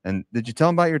 And did you tell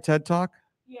them about your TED Talk?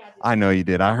 Yeah, I know you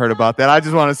did. I heard about that. I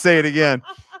just want to say it again.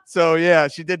 So yeah,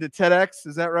 she did the TEDx.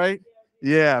 Is that right?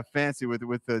 Yeah, fancy with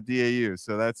the DAU.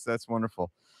 So that's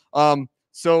wonderful.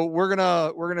 So we're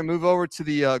gonna move over to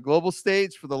the global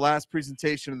stage for the last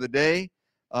presentation of the day,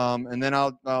 and then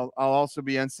I'll also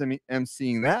be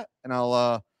emceeing that, and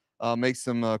I'll make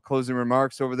some closing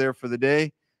remarks over there for the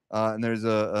day. And there's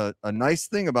a nice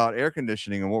thing about air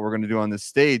conditioning and what we're going to do on this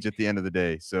stage at the end of the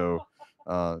day. So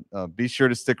be sure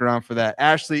to stick around for that.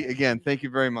 Ashley, again, thank you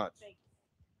very much.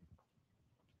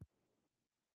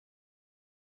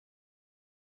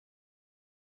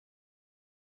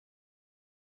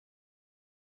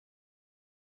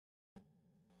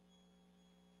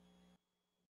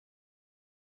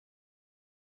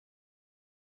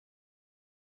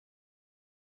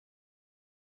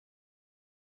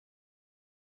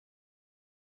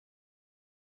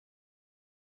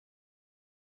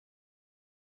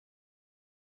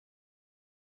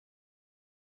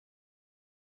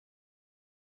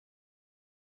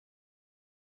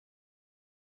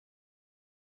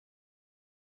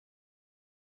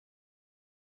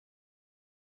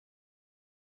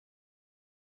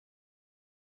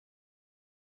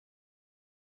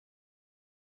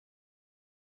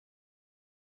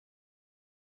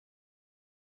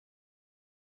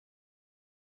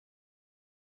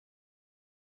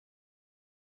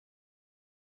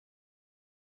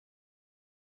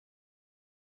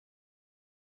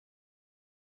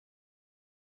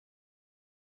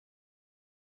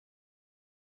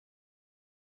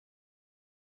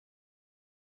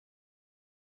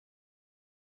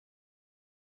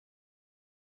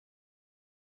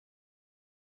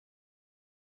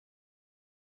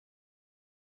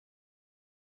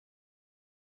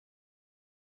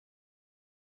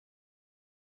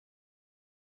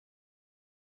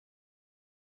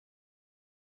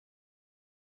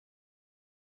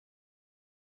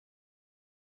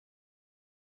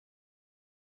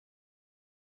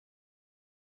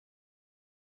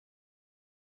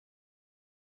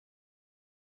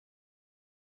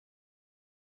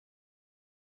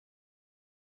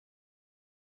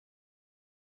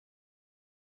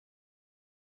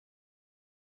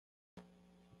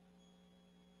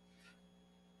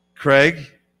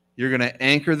 Craig, you're going to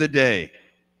anchor the day.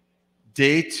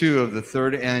 Day 2 of the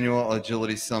 3rd Annual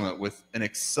Agility Summit with an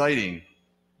exciting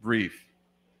brief.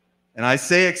 And I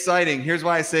say exciting. Here's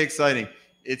why I say exciting.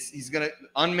 He's going to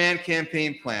unmanned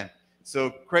campaign plan. So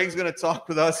Craig's going to talk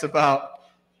with us about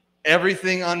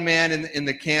everything unmanned in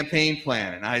the campaign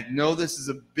plan. And I know this is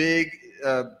a big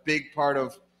part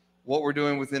of what we're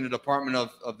doing within the Department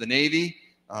of the Navy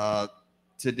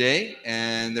today.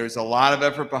 And there's a lot of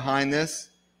effort behind this.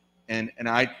 And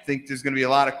I think there's going to be a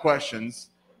lot of questions.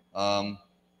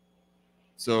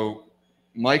 So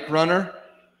Mike Runner,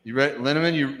 you ready?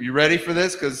 Linneman, you ready for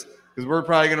this? Because we're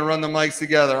probably going to run the mics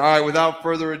together. All right, without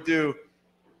further ado,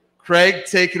 Craig,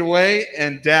 take it away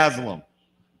and dazzle them.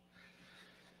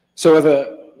 So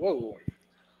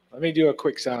let me do a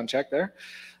quick sound check there.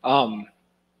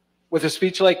 With a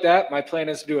speech like that, my plan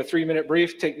is to do a 3-minute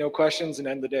brief, take no questions, and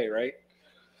end the day, right?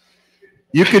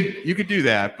 You could do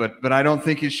that, but I don't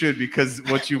think you should, because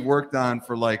what you've worked on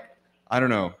for, like, I don't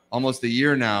know, almost a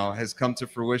year now has come to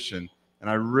fruition, and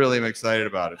I really am excited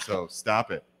about it. So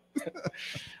stop it.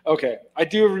 Okay, I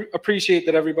do appreciate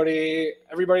that everybody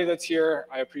that's here.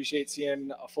 I appreciate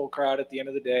seeing a full crowd at the end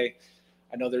of the day.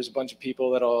 I know there's a bunch of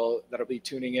people that'll be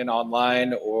tuning in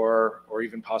online or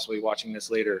even possibly watching this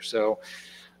later. So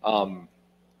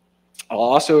I'll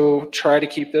also try to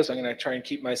keep this. I'm going to try and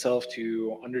keep myself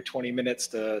to under 20 minutes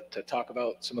to talk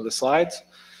about some of the slides,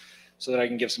 so that I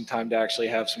can give some time to actually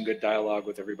have some good dialogue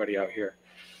with everybody out here.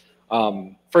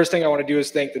 First thing I want to do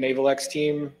is thank the Naval X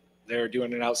team. They're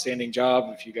doing an outstanding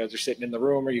job. If you guys are sitting in the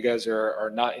room or you guys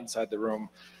are not inside the room,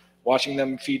 watching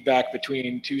them feedback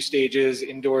between 2 stages,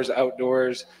 indoors,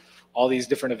 outdoors, all these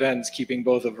different events, keeping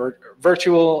both a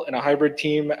virtual and a hybrid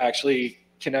team actually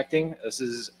connecting. This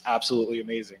is absolutely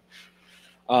amazing.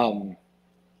 So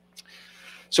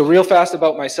real fast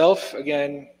about myself,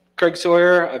 again, Craig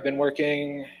Sawyer. I've been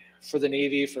working for the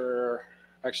Navy for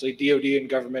actually DOD and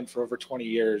government for over 20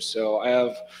 years. So I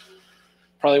have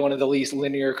probably one of the least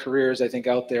linear careers I think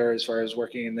out there as far as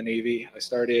working in the Navy. I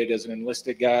started as an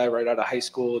enlisted guy right out of high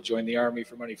school, joined the Army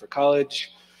for money for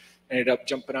college, ended up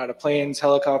jumping out of planes,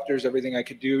 helicopters, everything I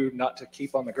could do not to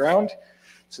keep on the ground.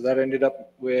 So that ended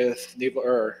up with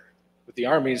the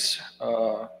Army's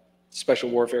special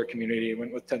warfare community.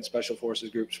 Went with 10 Special Forces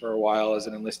groups for a while as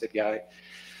an enlisted guy.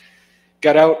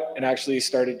 Got out and actually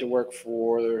started to work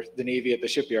for the Navy at the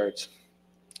shipyards.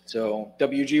 So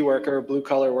WG worker, blue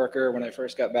collar worker when I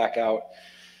first got back out.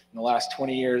 In the last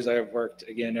 20 years, I've worked,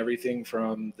 again, everything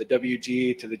from the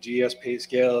WG to the GS pay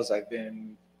scales. I've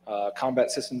been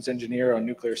combat systems engineer on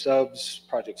nuclear subs,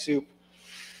 Project Soup,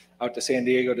 out to San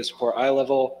Diego to support eye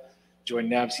level,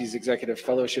 joined NAVSEA's executive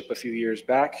fellowship a few years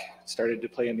back, started to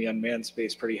play in the unmanned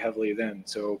space pretty heavily then.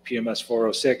 So PMS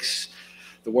 406,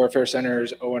 the Warfare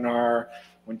Centers, ONR,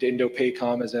 went to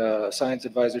Indo-PACOM as a science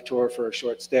advisor tour for a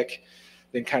short stick,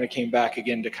 then kind of came back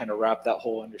again to kind of wrap that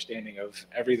whole understanding of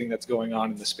everything that's going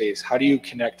on in the space. How do you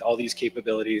connect all these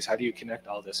capabilities? How do you connect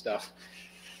all this stuff?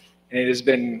 And it has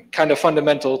been kind of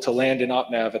fundamental to land in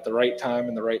OpNav at the right time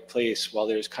in the right place while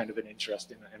there's kind of an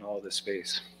interest in all of this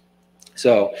space.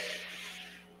 So,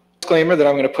 disclaimer that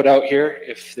I'm going to put out here,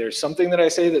 if there's something that I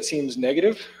say that seems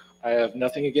negative, I have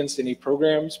nothing against any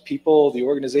programs, people, the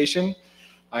organization.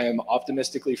 I am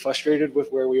optimistically frustrated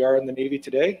with where we are in the Navy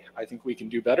today. I think we can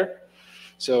do better.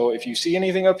 So if you see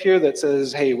anything up here that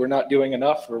says, hey, we're not doing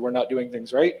enough or we're not doing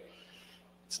things right,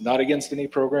 it's not against any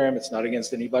program. It's not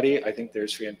against anybody. I think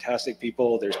there's fantastic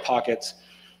people. There's pockets.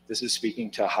 This is speaking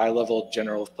to high-level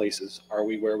general places. Are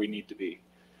we where we need to be?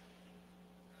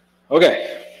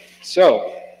 Okay,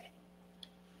 so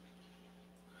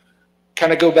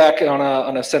kind of go back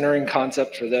on a centering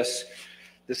concept for this.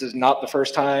 This is not the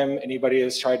first time anybody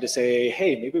has tried to say,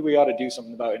 hey, maybe we ought to do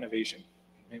something about innovation.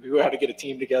 Maybe we ought to get a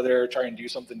team together, try and do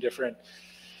something different.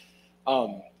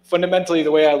 Fundamentally,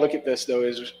 the way I look at this, though,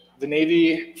 is the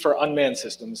Navy for unmanned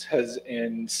systems has,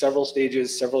 in several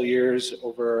stages, several years,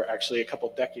 over actually a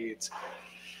couple decades,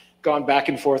 gone back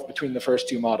and forth between the first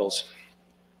 2 models.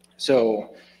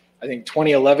 So I think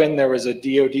 2011, there was a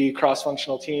DoD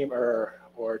cross-functional team or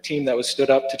team that was stood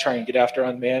up to try and get after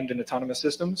unmanned and autonomous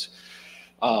systems.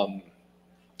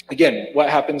 Again, what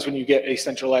happens when you get a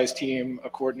centralized team, a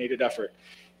coordinated effort?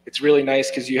 It's really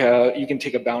nice because you can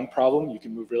take a bound problem, you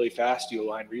can move really fast, you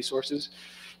align resources,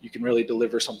 you can really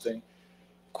deliver something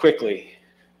quickly.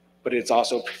 But it's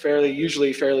also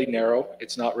usually fairly narrow.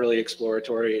 It's not really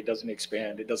exploratory. It doesn't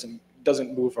expand. It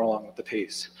doesn't move along with the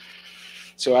pace.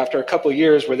 So after a couple of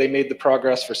years where they made the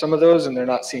progress for some of those and they're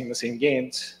not seeing the same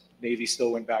gains, Navy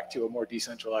still went back to a more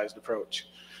decentralized approach.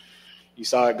 You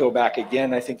saw it go back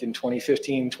again, I think, in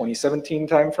 2015, 2017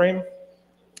 timeframe.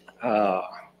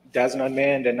 DAS and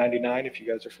Unmanned and 99, if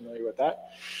you guys are familiar with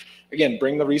that. Again,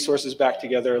 bring the resources back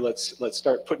together. Let's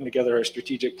start putting together a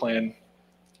strategic plan.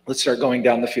 Let's start going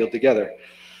down the field together.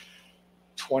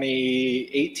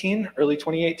 2018, early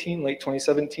 2018, late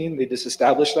 2017, they just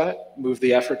established that, moved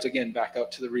the efforts again back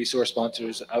out to the resource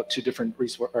sponsors, out to different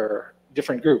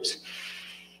groups.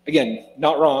 Again,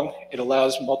 not wrong. It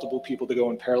allows multiple people to go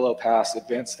in parallel paths,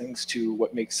 advance things to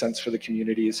what makes sense for the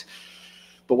communities.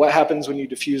 But what happens when you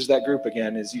diffuse that group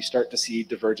again is you start to see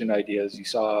divergent ideas.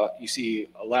 You see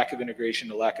a lack of integration,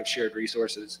 a lack of shared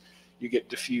resources. You get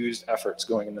diffused efforts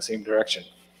going in the same direction.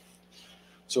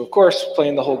 So of course,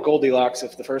 playing the whole Goldilocks,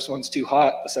 if the first one's too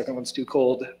hot, the second one's too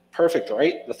cold, perfect,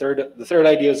 right? The third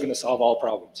idea is going to solve all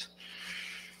problems.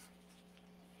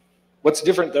 What's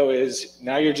different though is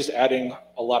now you're just adding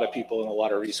a lot of people and a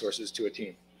lot of resources to a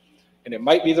team. And it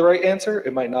might be the right answer,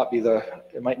 it might not be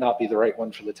the right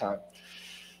one for the time.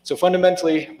 So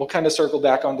fundamentally, we'll kind of circle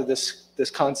back onto this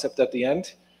concept at the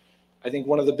end. I think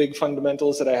one of the big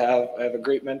fundamentals that I have a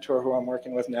great mentor who I'm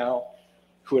working with now,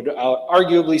 who would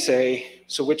arguably say,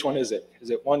 so which one is it? Is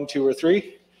it 1, 2, or 3?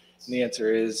 And the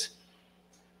answer is,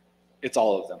 it's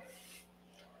all of them.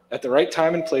 At the right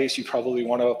time and place, you probably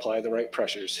want to apply the right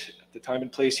pressures. At the time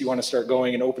and place, you want to start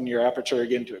going and open your aperture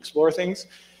again to explore things.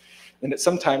 And at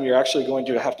some time, you're actually going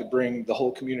to have to bring the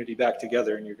whole community back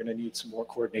together, and you're going to need some more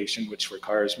coordination, which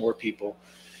requires more people,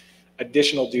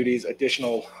 additional duties,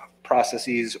 additional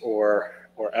processes or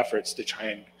efforts to try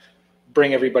and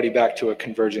bring everybody back to a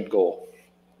convergent goal.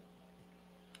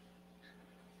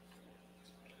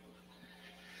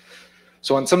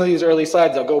 So on some of these early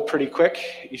slides, I'll go pretty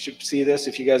quick. You should see this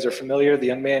if you guys are familiar. The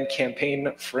Unmanned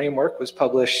Campaign Framework was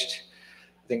published,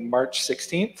 I think, March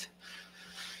 16th.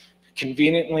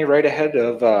 Conveniently right ahead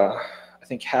of, I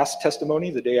think, Haas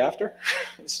testimony the day after.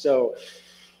 So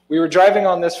we were driving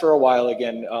on this for a while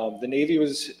again. The Navy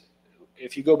was,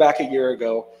 if you go back a year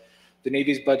ago, the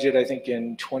Navy's budget, I think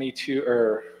in 22,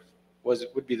 or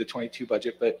would be the 22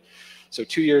 budget, but so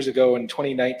 2 years ago in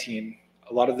 2019,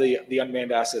 a lot of the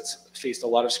unmanned assets faced a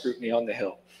lot of scrutiny on the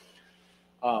Hill.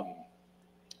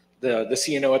 The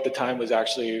CNO at the time was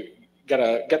actually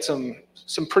got some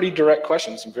pretty direct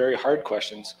questions, some very hard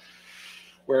questions,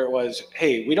 where it was,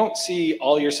 hey, we don't see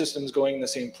all your systems going in the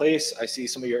same place. I see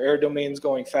some of your air domains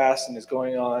going fast and is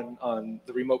going on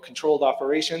the remote controlled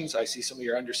operations. I see some of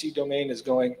your undersea domain is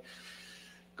going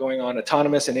on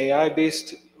autonomous and AI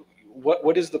based.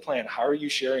 What is the plan? How are you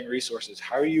sharing resources?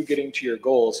 How are you getting to your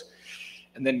goals?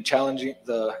 And then challenging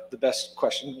the best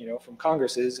question, from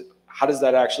Congress is, how does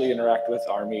that actually interact with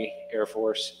Army, Air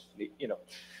Force?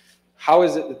 How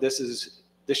is it that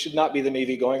this should not be the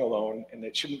Navy going alone, and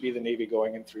it shouldn't be the Navy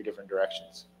going in 3 different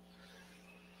directions?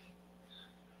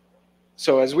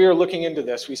 So as we were looking into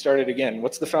this, we started again,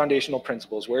 what's the foundational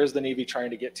principles? Where is the Navy trying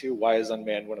to get to? Why is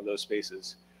unmanned one of those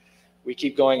spaces? We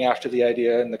keep going after the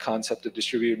idea and the concept of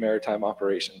distributed maritime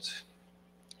operations.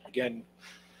 Again,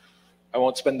 I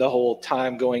won't spend the whole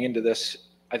time going into this.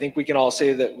 I think we can all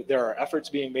say that there are efforts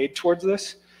being made towards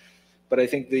this, but I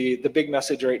think the big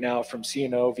message right now from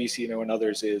CNO, VCNO, and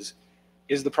others is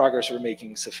the progress we're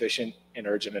making sufficient and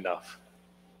urgent enough?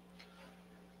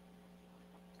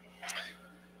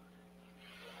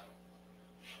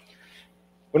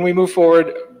 When we move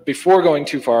forward, before going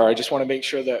too far, I just want to make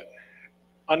sure that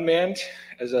unmanned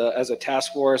as a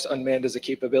task force, unmanned as a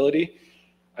capability,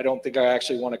 I don't think I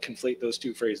actually want to conflate those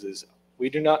two phrases. We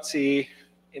do not see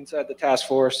inside the task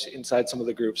force, inside some of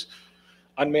the groups,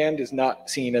 unmanned is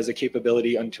not seen as a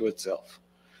capability unto itself.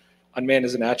 Unmanned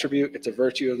is an attribute, it's a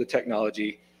virtue of the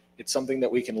technology. It's something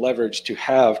that we can leverage to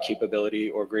have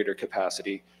capability or greater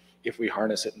capacity if we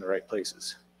harness it in the right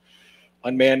places.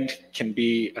 Unmanned can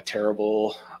be a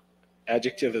terrible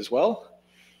adjective as well.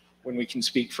 When we can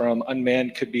speak from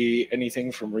unmanned could be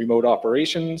anything from remote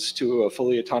operations to a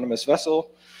fully autonomous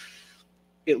vessel.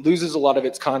 It loses a lot of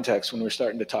its context when we're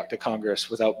starting to talk to Congress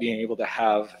without being able to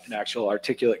have an actual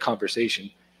articulate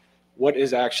conversation. What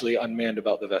is actually unmanned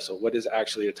about the vessel? What is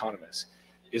actually autonomous?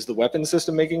 Is the weapon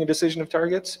system making a decision of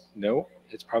targets? No,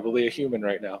 it's probably a human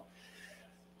right now.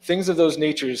 Things of those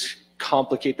natures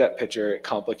complicate that picture. It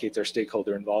complicates our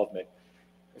stakeholder involvement.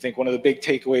 I think one of the big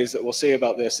takeaways that we'll say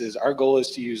about this is our goal is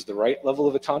to use the right level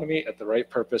of autonomy at the right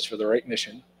purpose for the right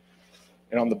mission.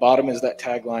 And on the bottom is that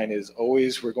tagline is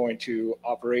always we're going to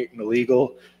operate in a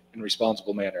legal and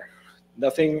responsible manner.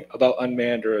 Nothing about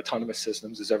unmanned or autonomous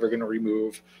systems is ever going to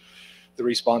remove the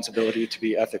responsibility to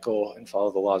be ethical and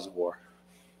follow the laws of war.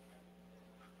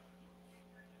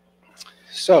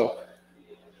 So,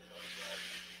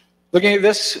 looking at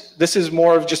this is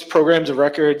more of just programs of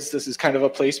records. This is kind of a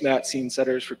placemat, scene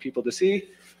setters for people to see.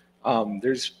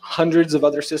 There's hundreds of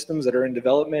other systems that are in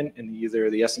development in either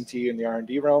the S&T and the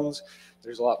R&D realms.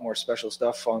 There's a lot more special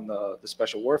stuff on the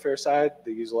special warfare side.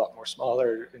 They use a lot more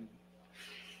smaller and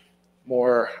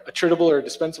more attritable or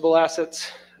dispensable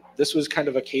assets. This was kind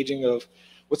of a caging of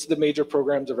what's the major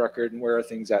programs of record and where are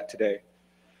things at today.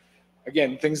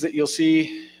 Again, things that you'll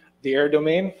see, the air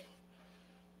domain,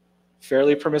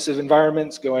 fairly permissive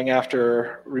environments going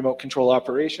after remote control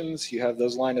operations. You have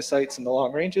those line of sights in the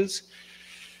long ranges.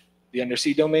 The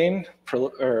undersea domain,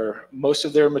 or most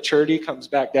of their maturity comes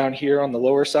back down here on the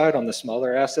lower side on the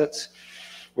smaller assets,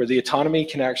 where the autonomy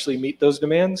can actually meet those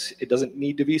demands. It doesn't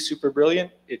need to be super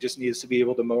brilliant. It just needs to be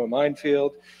able to mow a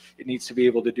minefield. It needs to be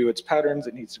able to do its patterns.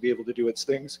 It needs to be able to do its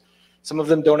things. Some of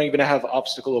them don't even have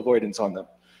obstacle avoidance on them.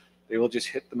 They will just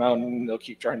hit the mountain. They'll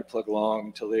keep trying to plug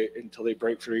along until they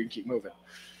break free and keep moving.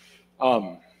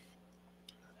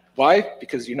 Why?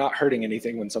 Because you're not hurting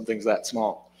anything when something's that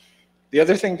small. The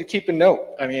other thing to keep in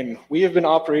note, I mean, we have been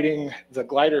operating the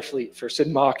glider fleet for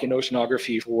SINMOC and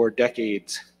oceanography for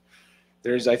decades.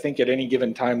 There's, I think at any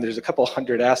given time, there's a couple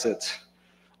hundred assets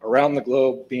around the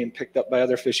globe being picked up by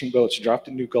other fishing boats, dropped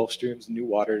in new Gulf streams, new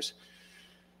waters.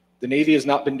 The Navy has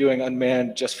not been doing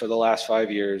unmanned just for the last 5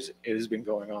 years. It has been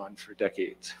going on for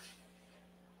decades.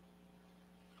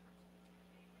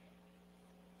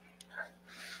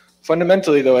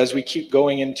 Fundamentally, though, as we keep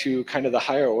going into kind of the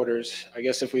higher orders, I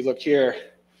guess if we look here,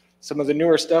 some of the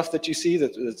newer stuff that you see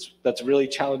that's really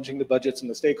challenging the budgets and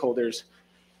the stakeholders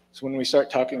is when we start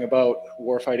talking about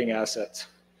warfighting assets.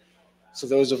 So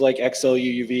those of like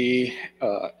XLUUV,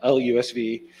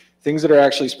 LUSV, things that are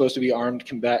actually supposed to be armed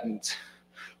combatants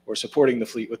or supporting the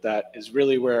fleet with that is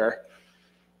really where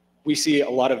we see a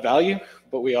lot of value,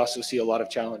 but we also see a lot of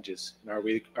challenges. And are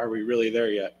we really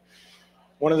there yet?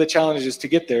 One of the challenges to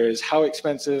get there is how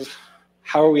expensive,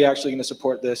 how are we actually going to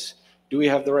support this? Do we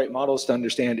have the right models to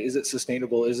understand? Is it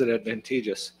sustainable? Is it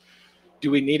advantageous? Do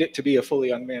we need it to be a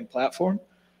fully unmanned platform?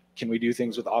 Can we do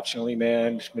things with optionally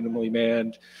manned, minimally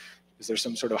manned? Is there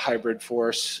some sort of hybrid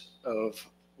force of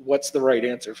what's the right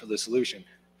answer for the solution?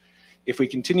 If we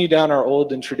continue down our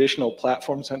old and traditional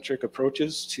platform-centric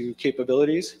approaches to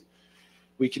capabilities,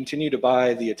 we continue to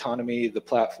buy the autonomy, the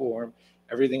platform,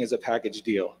 everything is a package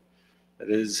deal. That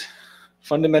is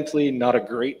fundamentally not a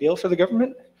great deal for the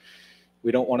government.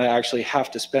 We don't want to actually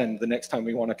have to spend the next time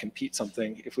we want to compete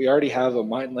something. If we already have a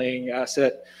mine-laying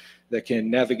asset that can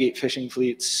navigate fishing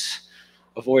fleets,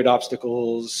 avoid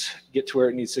obstacles, get to where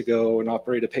it needs to go, and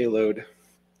operate a payload,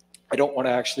 I don't want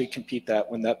to actually compete that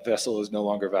when that vessel is no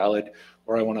longer valid,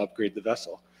 or I want to upgrade the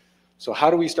vessel. So how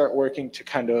do we start working to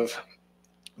kind of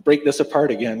break this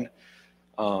apart again?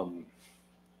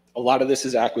 A lot of this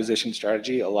is acquisition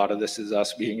strategy. A lot of this is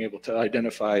us being able to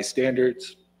identify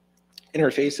standards,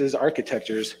 interfaces,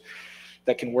 architectures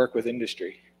that can work with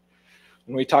industry.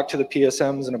 When we talk to the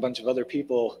PSMs and a bunch of other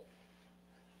people,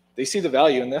 they see the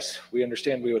value in this. We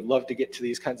understand we would love to get to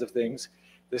these kinds of things.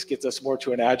 This gets us more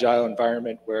to an agile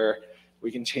environment where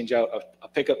we can change out a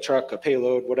pickup truck, a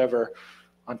payload, whatever,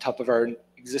 on top of our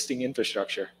existing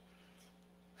infrastructure.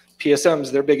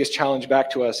 PSMs, their biggest challenge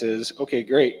back to us is, okay,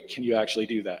 great, can you actually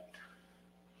do that?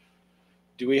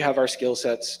 Do we have our skill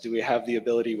sets? Do we have the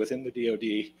ability within the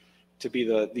DoD to be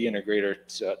the integrator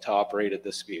to operate at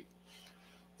this speed?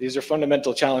 These are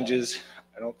fundamental challenges.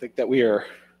 I don't think that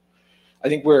I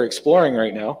think we're exploring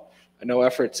right now. I know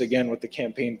efforts, again, with the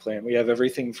campaign plan. We have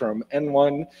everything from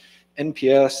N1,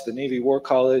 NPS, the Navy War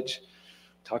College,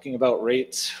 talking about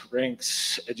rates,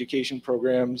 ranks, education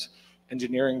programs,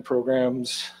 engineering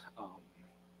programs.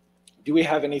 Do we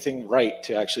have anything right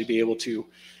to actually be able to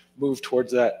move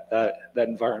towards that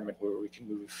environment where we can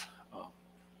move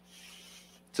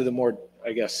to the more,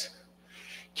 I guess,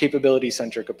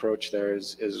 capability-centric approach there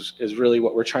is really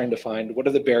what we're trying to find. What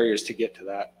are the barriers to get to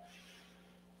that?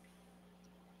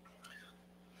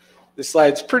 This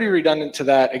slide's pretty redundant to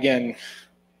that. Again,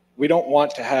 we don't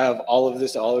want to have all of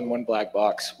this all in one black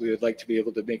box. We would like to be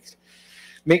able to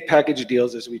make package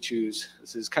deals as we choose.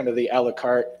 This is kind of the a la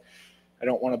carte. I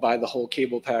don't want to buy the whole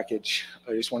cable package.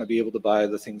 I just want to be able to buy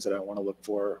the things that I want to look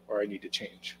for or I need to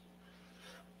change.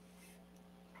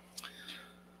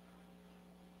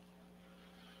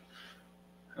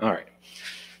 All right.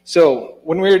 So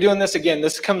when we were doing this, again,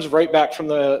 this comes right back from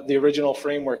the original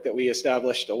framework that we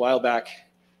established a while back.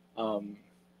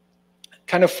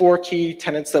 Kind of 4 key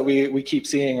tenets that we keep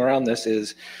seeing around this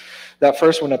is that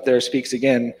first one up there speaks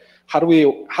again. How do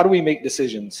we make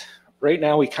decisions? Right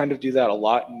now, we kind of do that a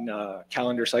lot in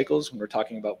calendar cycles when we're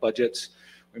talking about budgets.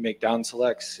 We make down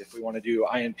selects. If we want to do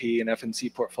INP and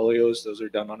FNC portfolios, those are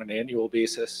done on an annual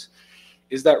basis.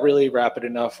 Is that really rapid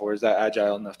enough, or is that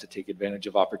agile enough to take advantage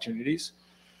of opportunities?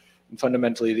 And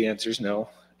fundamentally, the answer is no.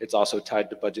 It's also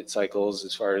tied to budget cycles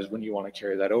as far as when you want to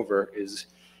carry that over. Is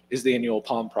the annual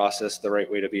POM process the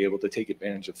right way to be able to take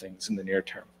advantage of things in the near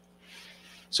term?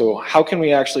 So how can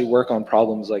we actually work on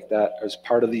problems like that as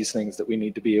part of these things that we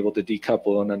need to be able to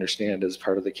decouple and understand as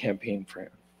part of the campaign frame?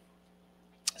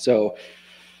 So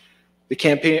the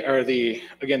campaign, or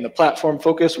again, the platform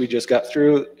focus we just got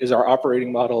through is our operating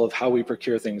model of how we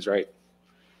procure things right.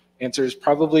 Answer is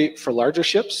probably for larger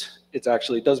ships, it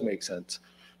actually does make sense.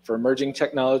 For emerging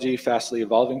technology, fastly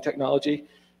evolving technology,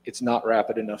 it's not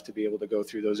rapid enough to be able to go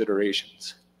through those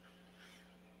iterations.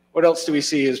 What else do we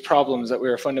see as problems that we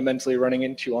are fundamentally running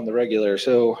into on the regular?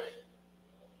 So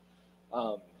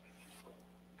I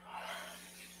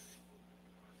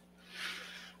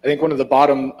think one of the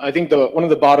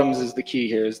bottoms is the key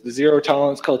here, is the zero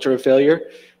tolerance culture of failure.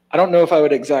 I don't know if I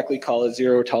would exactly call it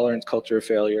zero tolerance culture of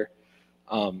failure,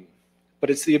 but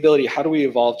it's the ability, how do we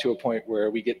evolve to a point where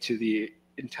we get to the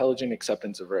intelligent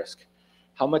acceptance of risk?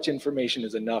 How much information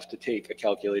is enough to take a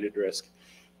calculated risk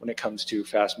when it comes to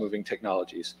fast-moving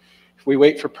technologies? If we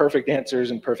wait for perfect answers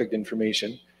and perfect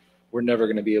information, we're never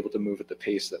going to be able to move at the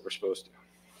pace that we're supposed to.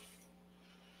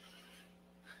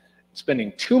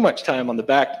 Spending too much time on the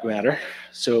back matter.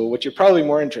 So what you're probably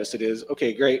more interested is,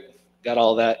 okay, great, got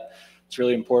all that. It's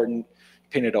really important.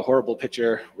 Painted a horrible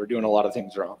picture. We're doing a lot of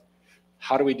things wrong.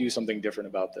 How do we do something different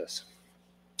about this?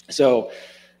 So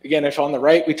again, if on the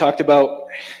right, we talked about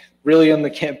really on the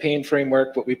campaign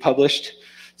framework, what we published,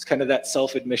 it's kind of that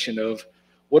self-admission of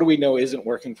what do we know isn't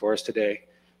working for us today?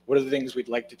 What are the things we'd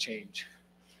like to change?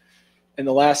 In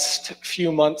the last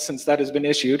few months since that has been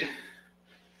issued,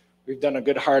 we've done a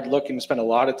good hard look and spent a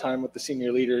lot of time with the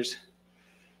senior leaders.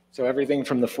 So everything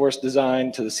from the force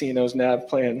design to the CNO's nav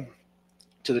plan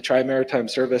to the Tri-Maritime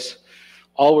Service,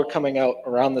 all were coming out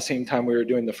around the same time we were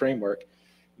doing the framework.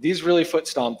 These really foot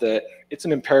stomp that it's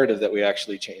an imperative that we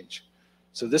actually change.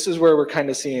 So this is where we're kind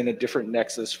of seeing a different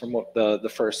nexus from what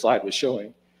the first slide was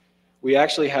showing. We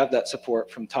actually have that support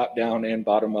from top down and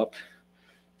bottom up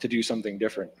to do something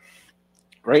different.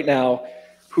 Right now,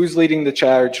 who's leading the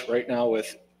charge right now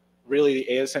with really the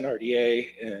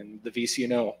ASNRDA and the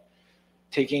VCNO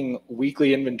taking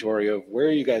weekly inventory of where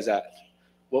are you guys at?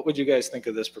 What would you guys think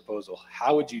of this proposal?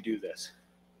 How would you do this?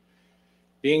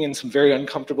 Being in some very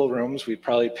uncomfortable rooms, we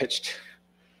probably pitched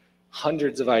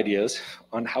hundreds of ideas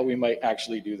on how we might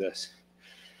actually do this.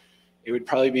 It would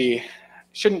probably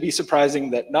shouldn't be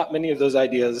surprising that not many of those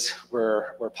ideas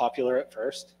were popular at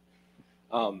first.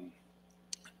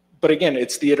 But again,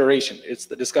 it's the iteration, it's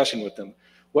the discussion with them.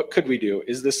 What could we do?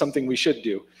 Is this something we should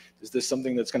do? Is this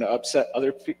something that's going to upset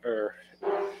other people? Or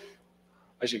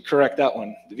I should correct that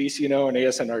one. The VCNO and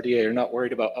ASNRDA are not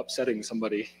worried about upsetting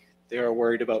somebody. They are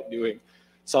worried about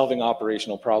solving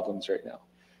operational problems right now.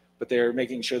 But they're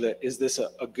making sure that, is this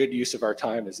a good use of our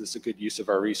time? Is this a good use of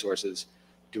our resources?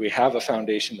 Do we have a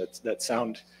foundation that's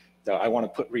sound that I want to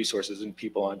put resources and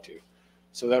people onto?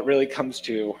 So that really comes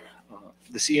to,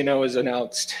 the CNO has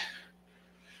announced,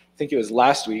 I think it was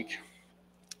last week,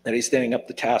 that he's standing up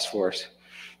the task force.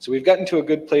 So we've gotten to a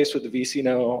good place with the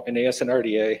VCNO and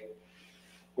ASNRDA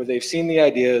where they've seen the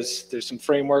ideas, there's some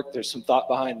framework, there's some thought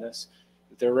behind this,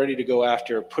 that they're ready to go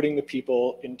after putting the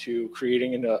people into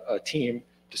creating a team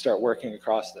to start working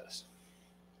across this.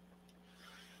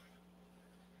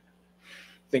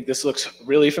 I think this looks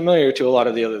really familiar to a lot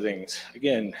of the other things.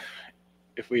 Again,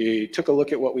 if we took a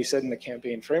look at what we said in the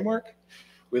campaign framework,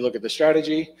 we look at the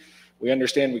strategy, we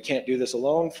understand we can't do this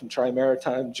alone from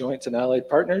Tri-Maritime Joints and Allied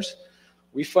Partners.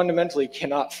 We fundamentally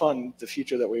cannot fund the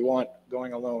future that we want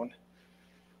going alone.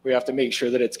 We have to make sure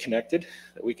that it's connected,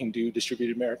 that we can do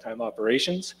distributed maritime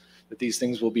operations, that these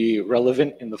things will be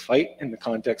relevant in the fight in the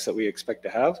context that we expect to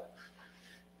have.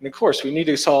 And of course, we need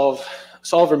to solve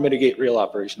or mitigate real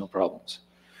operational problems.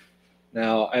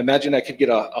 Now, I imagine I could get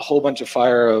a whole bunch of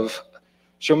fire of,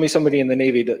 show me somebody in the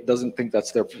Navy that doesn't think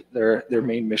that's their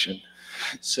main mission.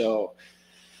 So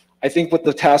I think what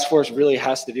the task force really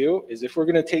has to do is, if we're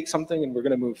going to take something and we're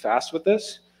going to move fast with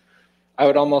this, I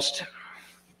would almost,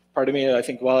 pardon me, I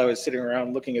think while I was sitting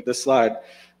around looking at this slide,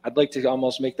 I'd like to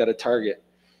almost make that a target.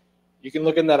 You can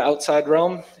look in that outside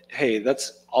realm. Hey,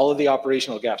 that's all of the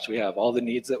operational gaps we have, all the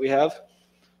needs that we have.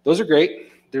 Those are great.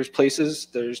 There's places,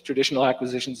 there's traditional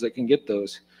acquisitions that can get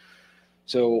those.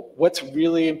 So what's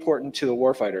really important to the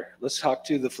warfighter? Let's talk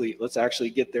to the fleet. Let's actually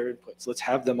get their inputs. Let's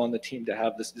have them on the team to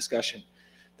have this discussion.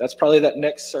 That's probably that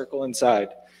next circle inside.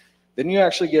 Then you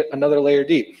actually get another layer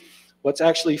deep. What's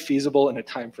actually feasible in a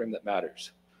time frame that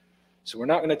matters? So we're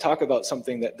not going to talk about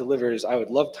something that delivers, I would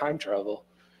love time travel,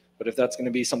 but if that's going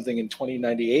to be something in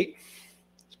 2098,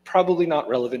 it's probably not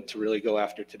relevant to really go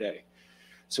after today.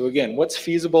 So again, what's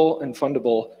feasible and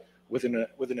fundable within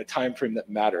a time frame that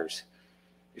matters?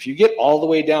 If you get all the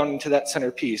way down into that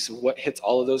centerpiece of what hits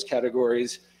all of those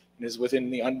categories and is within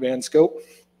the unmanned scope,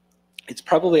 it's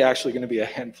probably actually going to be a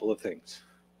handful of things.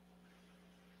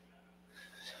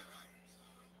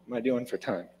 What am I doing for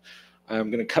time?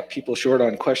 I'm going to cut people short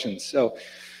on questions. So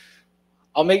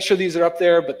I'll make sure these are up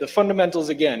there, but the fundamentals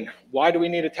again, why do we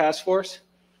need a task force?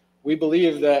 We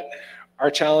believe that our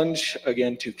challenge,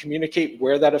 again, to communicate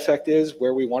where that effect is,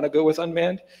 where we want to go with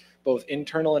unmanned, both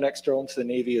internal and external to the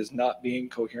Navy, is not being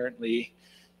coherently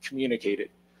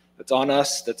communicated. That's on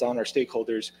us, that's on our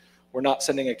stakeholders. We're not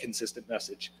sending a consistent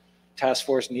message. Task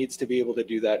force needs to be able to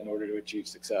do that in order to achieve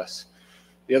success.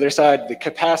 The other side, the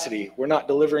capacity. We're not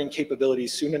delivering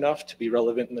capabilities soon enough to be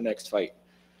relevant in the next fight.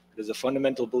 It is a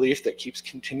fundamental belief that keeps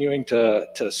continuing to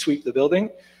sweep the building,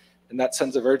 and that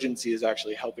sense of urgency is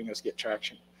actually helping us get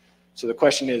traction. So the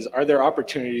question is, are there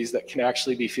opportunities that can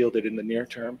actually be fielded in the near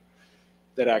term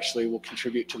that actually will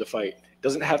contribute to the fight? It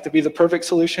doesn't have to be the perfect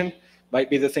solution, might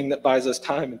be the thing that buys us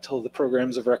time until the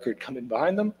programs of record come in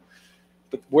behind them,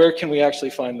 but where can we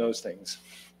actually find those things?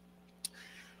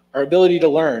 Our ability to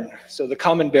learn, so the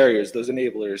common barriers, those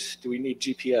enablers, do we need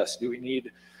GPS? Do we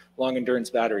need long endurance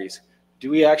batteries? Do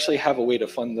we actually have a way to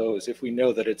fund those if we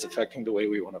know that it's affecting the way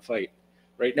we want to fight?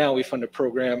 Right now we fund a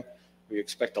program, we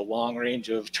expect a long range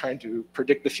of trying to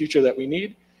predict the future that we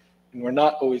need, and we're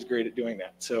not always great at doing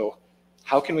that. So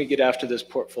how can we get after this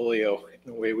portfolio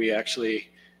in a way we actually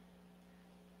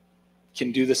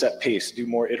can do this at pace, do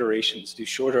more iterations, do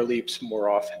shorter leaps more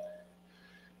often?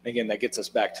 And again, that gets us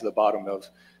back to the bottom of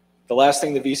the last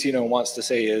thing the VCNO wants to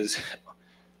say is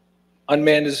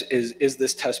unmanned is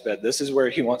this test bed. This is where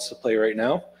he wants to play right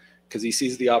now because he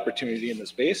sees the opportunity in the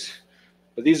space.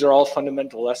 But these are all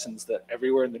fundamental lessons that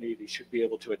everywhere in the Navy should be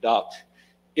able to adopt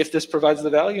if this provides the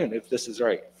value and if this is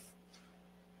right.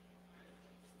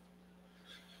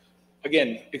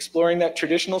 Again, exploring that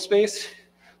traditional space,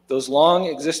 those long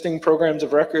existing programs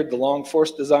of record, the long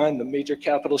force design, the major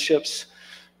capital ships,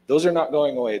 those are not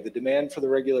going away. The demand for the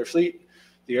regular fleet,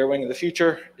 the air wing of the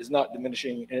future, is not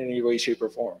diminishing in any way, shape, or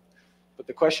form. But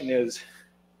the question is,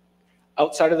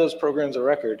 outside of those programs of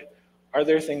record, are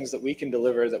there things that we can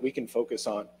deliver, that we can focus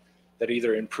on, that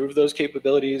either improve those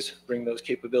capabilities, bring those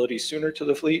capabilities sooner to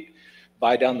the fleet,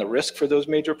 buy down the risk for those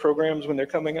major programs when they're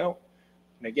coming out?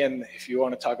 And again, if you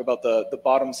want to talk about the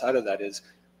bottom side of that is,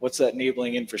 what's that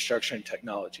enabling infrastructure and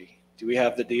technology? Do we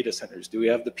have the data centers? Do we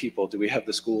have the people? Do we have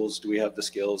the schools? Do we have the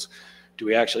skills? Do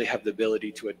we actually have the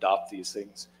ability to adopt these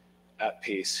things at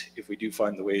pace if we do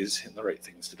find the ways and the right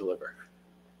things to deliver?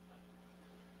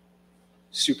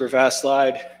 Super fast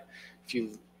slide. If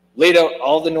you laid out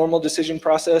all the normal decision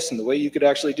process and the way you could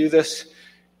actually do this,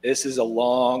 this is a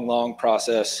long, long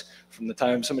process from the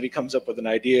time somebody comes up with an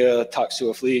idea, talks to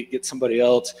a fleet, gets somebody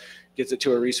else, gets it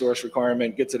to a resource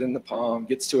requirement, gets it in the POM,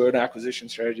 gets to an acquisition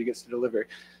strategy, gets to delivery.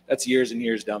 That's years and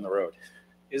years down the road.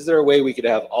 Is there a way we could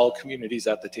have all communities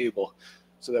at the table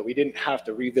so that we didn't have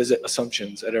to revisit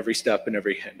assumptions at every step and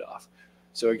every handoff?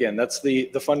 So again, that's the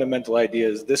fundamental idea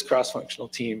is this cross-functional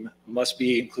team must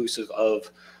be inclusive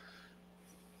of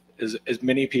as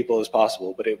many people as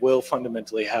possible, but it will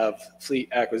fundamentally have fleet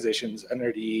acquisitions,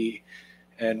 NRDE,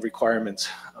 and requirements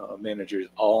managers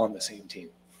all on the same team.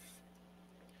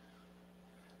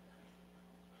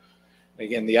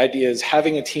 Again, the idea is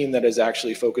having a team that is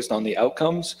actually focused on the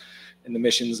outcomes and the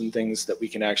missions and things that we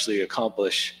can actually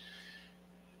accomplish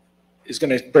is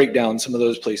going to break down some of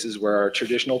those places where our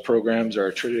traditional programs or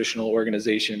our traditional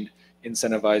organization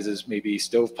incentivizes maybe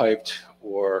stovepiped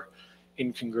or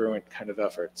incongruent kind of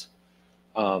efforts.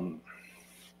 I'm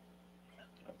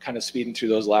kind of speeding through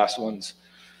those last ones.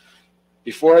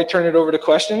 Before I turn it over to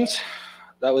questions,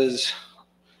 that was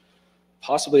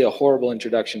possibly a horrible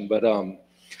introduction, but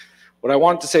what I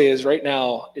wanted to say is right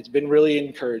now, it's been really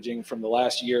encouraging from the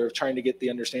last year of trying to get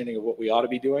the understanding of what we ought to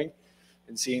be doing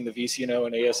and seeing the VCNO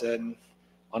and ASN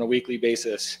on a weekly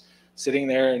basis, sitting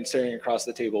there and staring across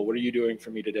the table. What are you doing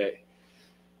for me today?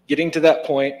 Getting to that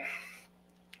point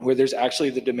where there's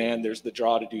actually the demand, there's the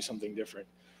draw to do something different.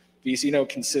 VCNO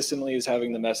consistently is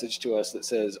having the message to us that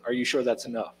says, are you sure that's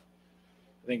enough?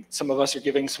 I think some of us are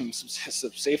giving some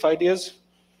safe ideas.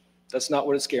 That's not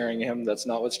what is scaring him. That's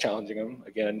not what's challenging him.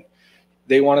 Again,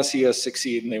 they want to see us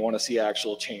succeed and they want to see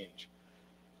actual change.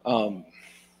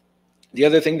 The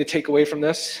other thing to take away from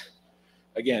this,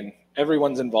 again,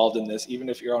 everyone's involved in this, even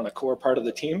if you're on a core part of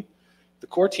the team. The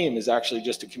core team is actually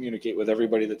just to communicate with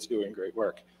everybody that's doing great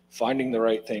work, finding the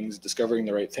right things, discovering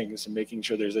the right things, and making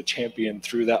sure there's a champion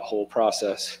through that whole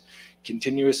process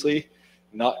continuously,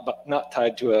 not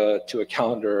tied to a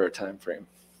calendar or a time frame.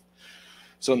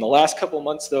 So in the last couple of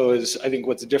months, though, is I think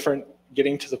what's different,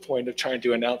 getting to the point of trying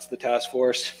to announce the task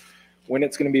force, when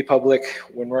it's going to be public,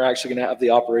 when we're actually going to have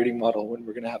the operating model, when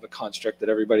we're going to have a construct that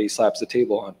everybody slaps the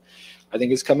table on, I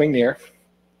think is coming near.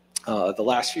 The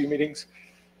last few meetings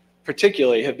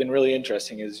particularly have been really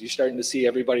interesting, as you're starting to see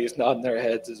everybody is nodding their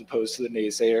heads as opposed to the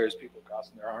naysayers, people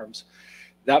crossing their arms.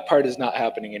 That part is not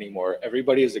happening anymore.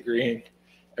 Everybody is agreeing.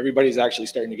 Everybody's actually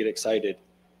starting to get excited.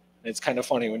 And it's kind of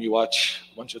funny when you watch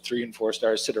a bunch of 3 and 4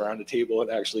 stars sit around a table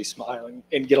and actually smile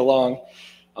and get along.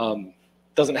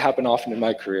 Doesn't happen often in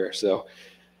my career. So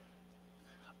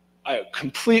I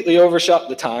completely overshot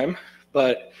the time,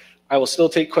 but I will still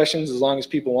take questions as long as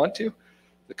people want to.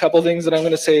 The couple things that I'm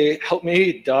going to say help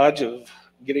me dodge of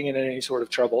getting in any sort of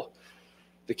trouble.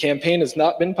 The campaign has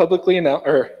not been publicly announced,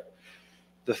 or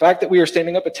the fact that we are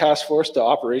standing up a task force to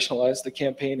operationalize the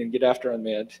campaign and get after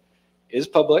Unmanned is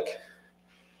public.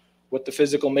 What the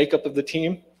physical makeup of the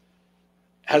team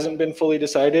hasn't been fully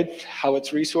decided, how it's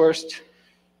resourced.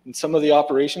 In some of the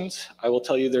operations, I will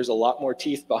tell you there's a lot more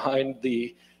teeth behind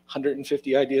the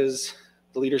 150 ideas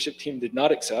the leadership team did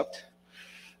not accept.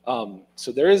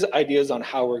 So there is ideas on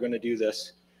how we're going to do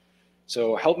this.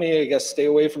 So help me, I guess, stay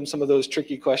away from some of those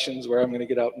tricky questions where I'm going to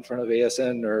get out in front of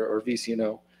ASN or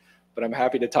VCNO. But I'm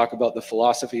happy to talk about the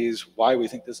philosophies, why we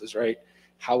think this is right,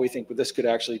 how we think this could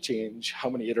actually change,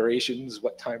 how many iterations,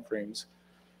 what timeframes.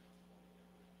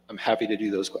 I'm happy to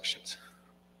do those questions.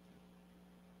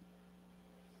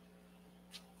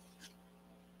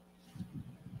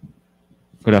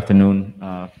 Good afternoon,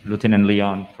 Lieutenant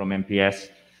Leon from MPS.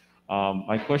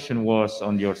 My question was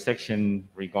on your section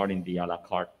regarding the a la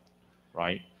carte,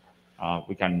 right?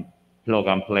 We can plug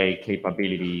and play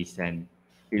capabilities and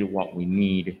build what we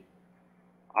need.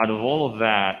 Out of all of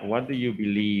that, what do you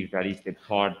believe that is the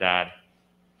part that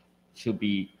should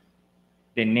be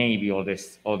the Navy or the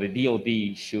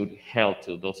DoD should help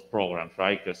to those programs,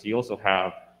 right? Because you also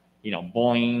have,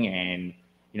 Boeing and,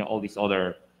 all these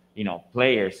other,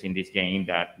 players in this game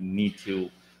that need to,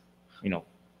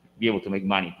 be able to make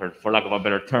money, for lack of a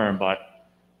better term. But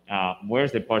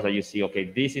where's the part that you see, okay,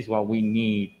 this is what we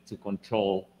need to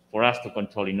control, for us to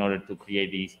control in order to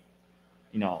create these,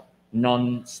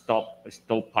 non-stop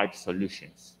stovepipe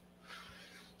solutions?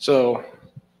 So I'm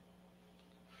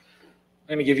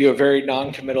going to give you a very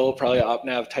non-committal, probably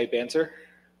op-nav type answer.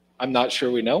 I'm not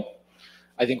sure we know.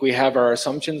 I think we have our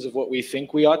assumptions of what we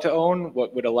think we ought to own,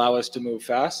 what would allow us to move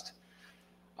fast.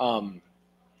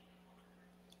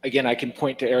 Again, I can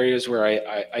point to areas where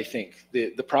I think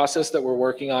the process that we're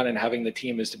working on and having the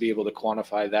team is to be able to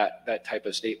quantify that type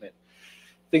of statement.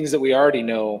 Things that we already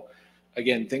know,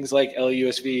 again, things like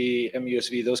LUSV,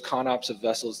 MUSV, those CONOPS of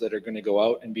vessels that are going to go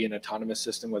out and be an autonomous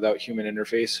system without human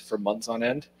interface for months on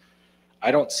end. I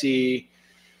don't see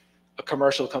a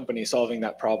commercial company solving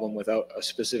that problem without a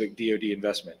specific DoD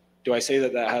investment. Do I say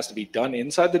that that has to be done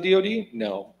inside the DoD?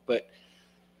 No, but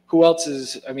who else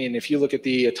is, I mean, if you look at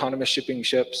the autonomous shipping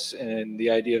ships and the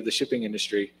idea of the shipping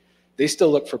industry, they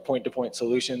still look for point-to-point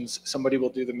solutions. Somebody will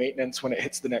do the maintenance when it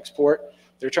hits the next port.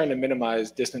 They're trying to minimize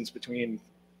distance between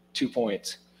 2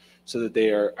 points so that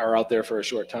they are out there for a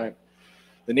short time.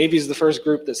 The Navy is the first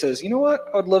group that says, you know what,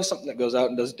 I would love something that goes out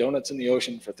and does donuts in the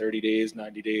ocean for 30 days,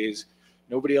 90 days.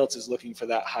 Nobody else is looking for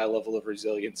that high level of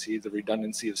resiliency, the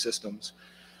redundancy of systems.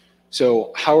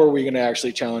 So how are we going to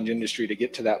actually challenge industry to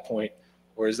get to that point?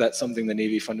 Or is that something the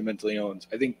Navy fundamentally owns?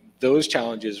 I think those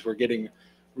challenges, we're getting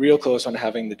real close on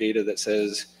having the data that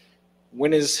says,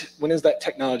 when is that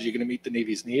technology going to meet the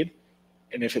Navy's need?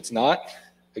 And if it's not,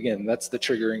 again, that's the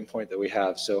triggering point that we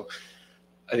have. So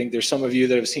I think there's some of you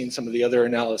that have seen some of the other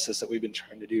analysis that we've been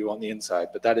trying to do on the inside,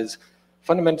 but that is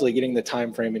fundamentally getting the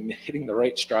time frame and hitting the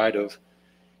right stride of,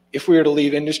 if we were to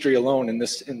leave industry alone in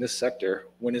this sector,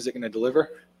 when is it going to deliver?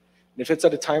 And if it's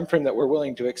at a time frame that we're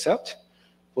willing to accept,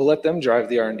 we'll let them drive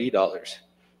the R&D dollars.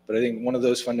 But I think one of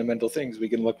those fundamental things, we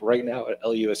can look right now at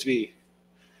LUSV.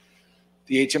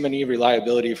 The HM&E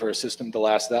reliability for a system to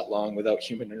last that long without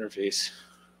human interface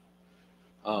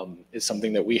is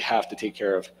something that we have to take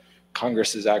care of.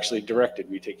 Congress has actually directed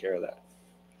we take care of that.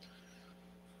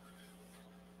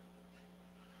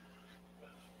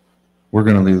 We're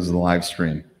going to lose the live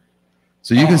stream.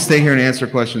 So you can stay here and answer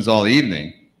questions all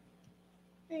evening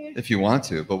if you want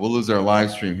to, but we'll lose our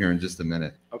live stream here in just a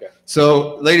minute. Okay.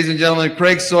 So, ladies and gentlemen,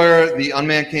 Craig Sawyer, the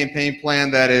unmanned campaign plan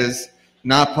that is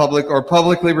not public or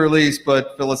publicly released,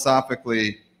 but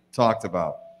philosophically talked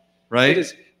about, right? It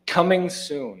is coming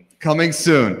soon. Coming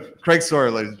soon. Craig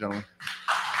Sawyer, ladies and gentlemen.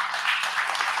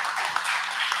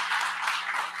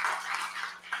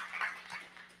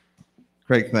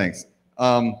 Craig, thanks.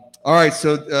 All right,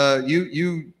 so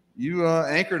you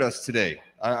anchored us today.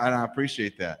 I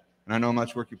appreciate that. And I know how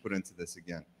much work you put into this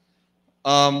again.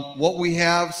 What we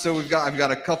have, so I've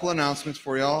got a couple announcements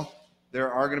for y'all.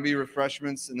 There are going to be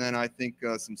refreshments and then I think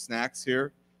some snacks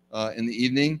here in the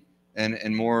evening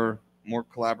and more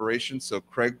collaboration. So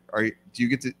Craig, are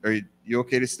you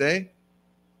okay to stay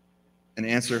and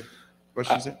answer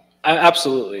questions?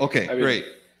 Absolutely. Okay, great.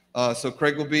 So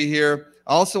Craig will be here.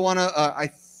 I also want to, I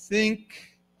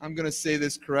think I'm going to say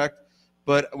this correct,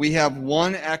 but we have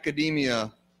one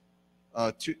academia,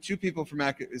 two people from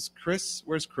is Chris,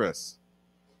 where's Chris?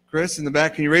 Chris in the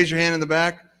back, can you raise your hand in the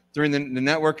back during the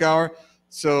network hour?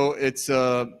 So it's,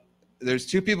 there's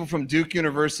two people from Duke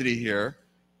University here.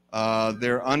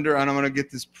 They're under, and I'm going to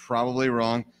get this probably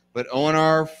wrong, but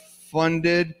ONR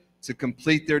funded to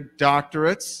complete their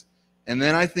doctorates. And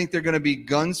then I think they're going to be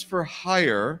guns for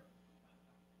hire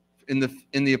in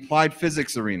the applied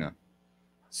physics arena.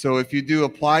 So if you do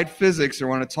applied physics or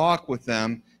want to talk with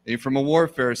them, you're from a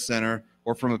warfare center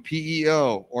or from a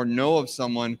PEO or know of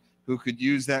someone who could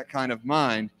use that kind of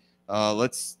mind,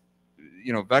 let's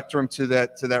vector them to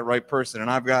that right person. And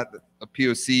I've got a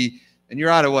POC, and you're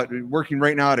out of what? Working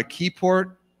right now at a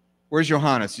Keyport. Where's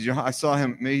Johannes? I saw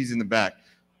him. Maybe he's in the back.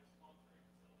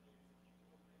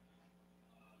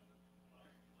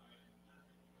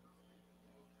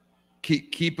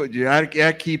 Keep at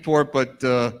Keyport, but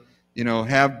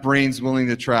have brains willing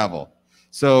to travel.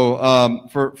 So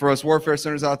for us warfare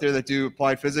centers out there that do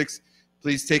applied physics,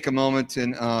 please take a moment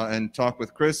and talk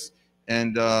with Chris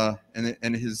and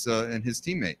his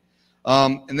teammate.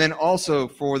 And then also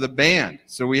for the band.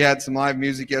 So we had some live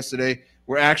music yesterday.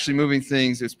 We're actually moving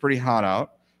things. It's pretty hot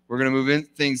out. We're going to move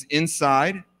things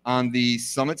inside on the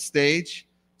summit stage.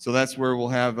 So that's where we'll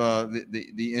have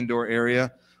the indoor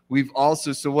area.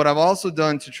 So what I've also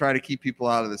done to try to keep people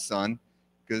out of the sun,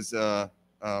 because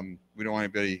we don't want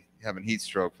anybody having heat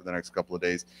stroke for the next couple of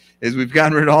days, is we've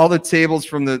gotten rid of all the tables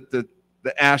from the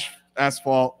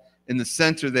asphalt in the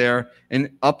center there, and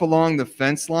up along the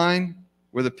fence line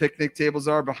where the picnic tables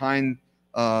are behind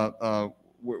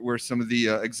where some of the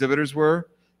exhibitors were.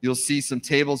 You'll see some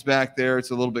tables back there.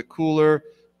 It's a little bit cooler.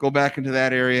 Go back into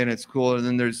that area and it's cooler. And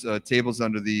then there's tables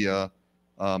under the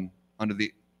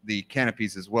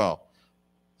canopies as well.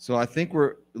 So I think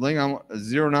we're laying on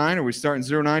 09. Are we starting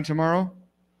 09 tomorrow?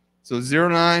 So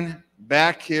 09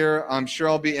 back here. I'm sure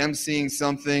I'll be emceeing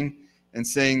something and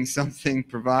saying something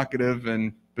provocative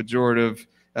and pejorative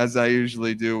as I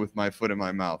usually do with my foot in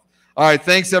my mouth. All right,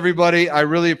 thanks everybody. I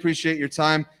really appreciate your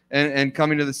time and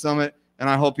coming to the summit, and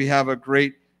I hope you have a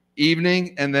great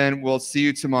evening, and then we'll see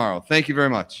you tomorrow. Thank you very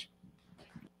much.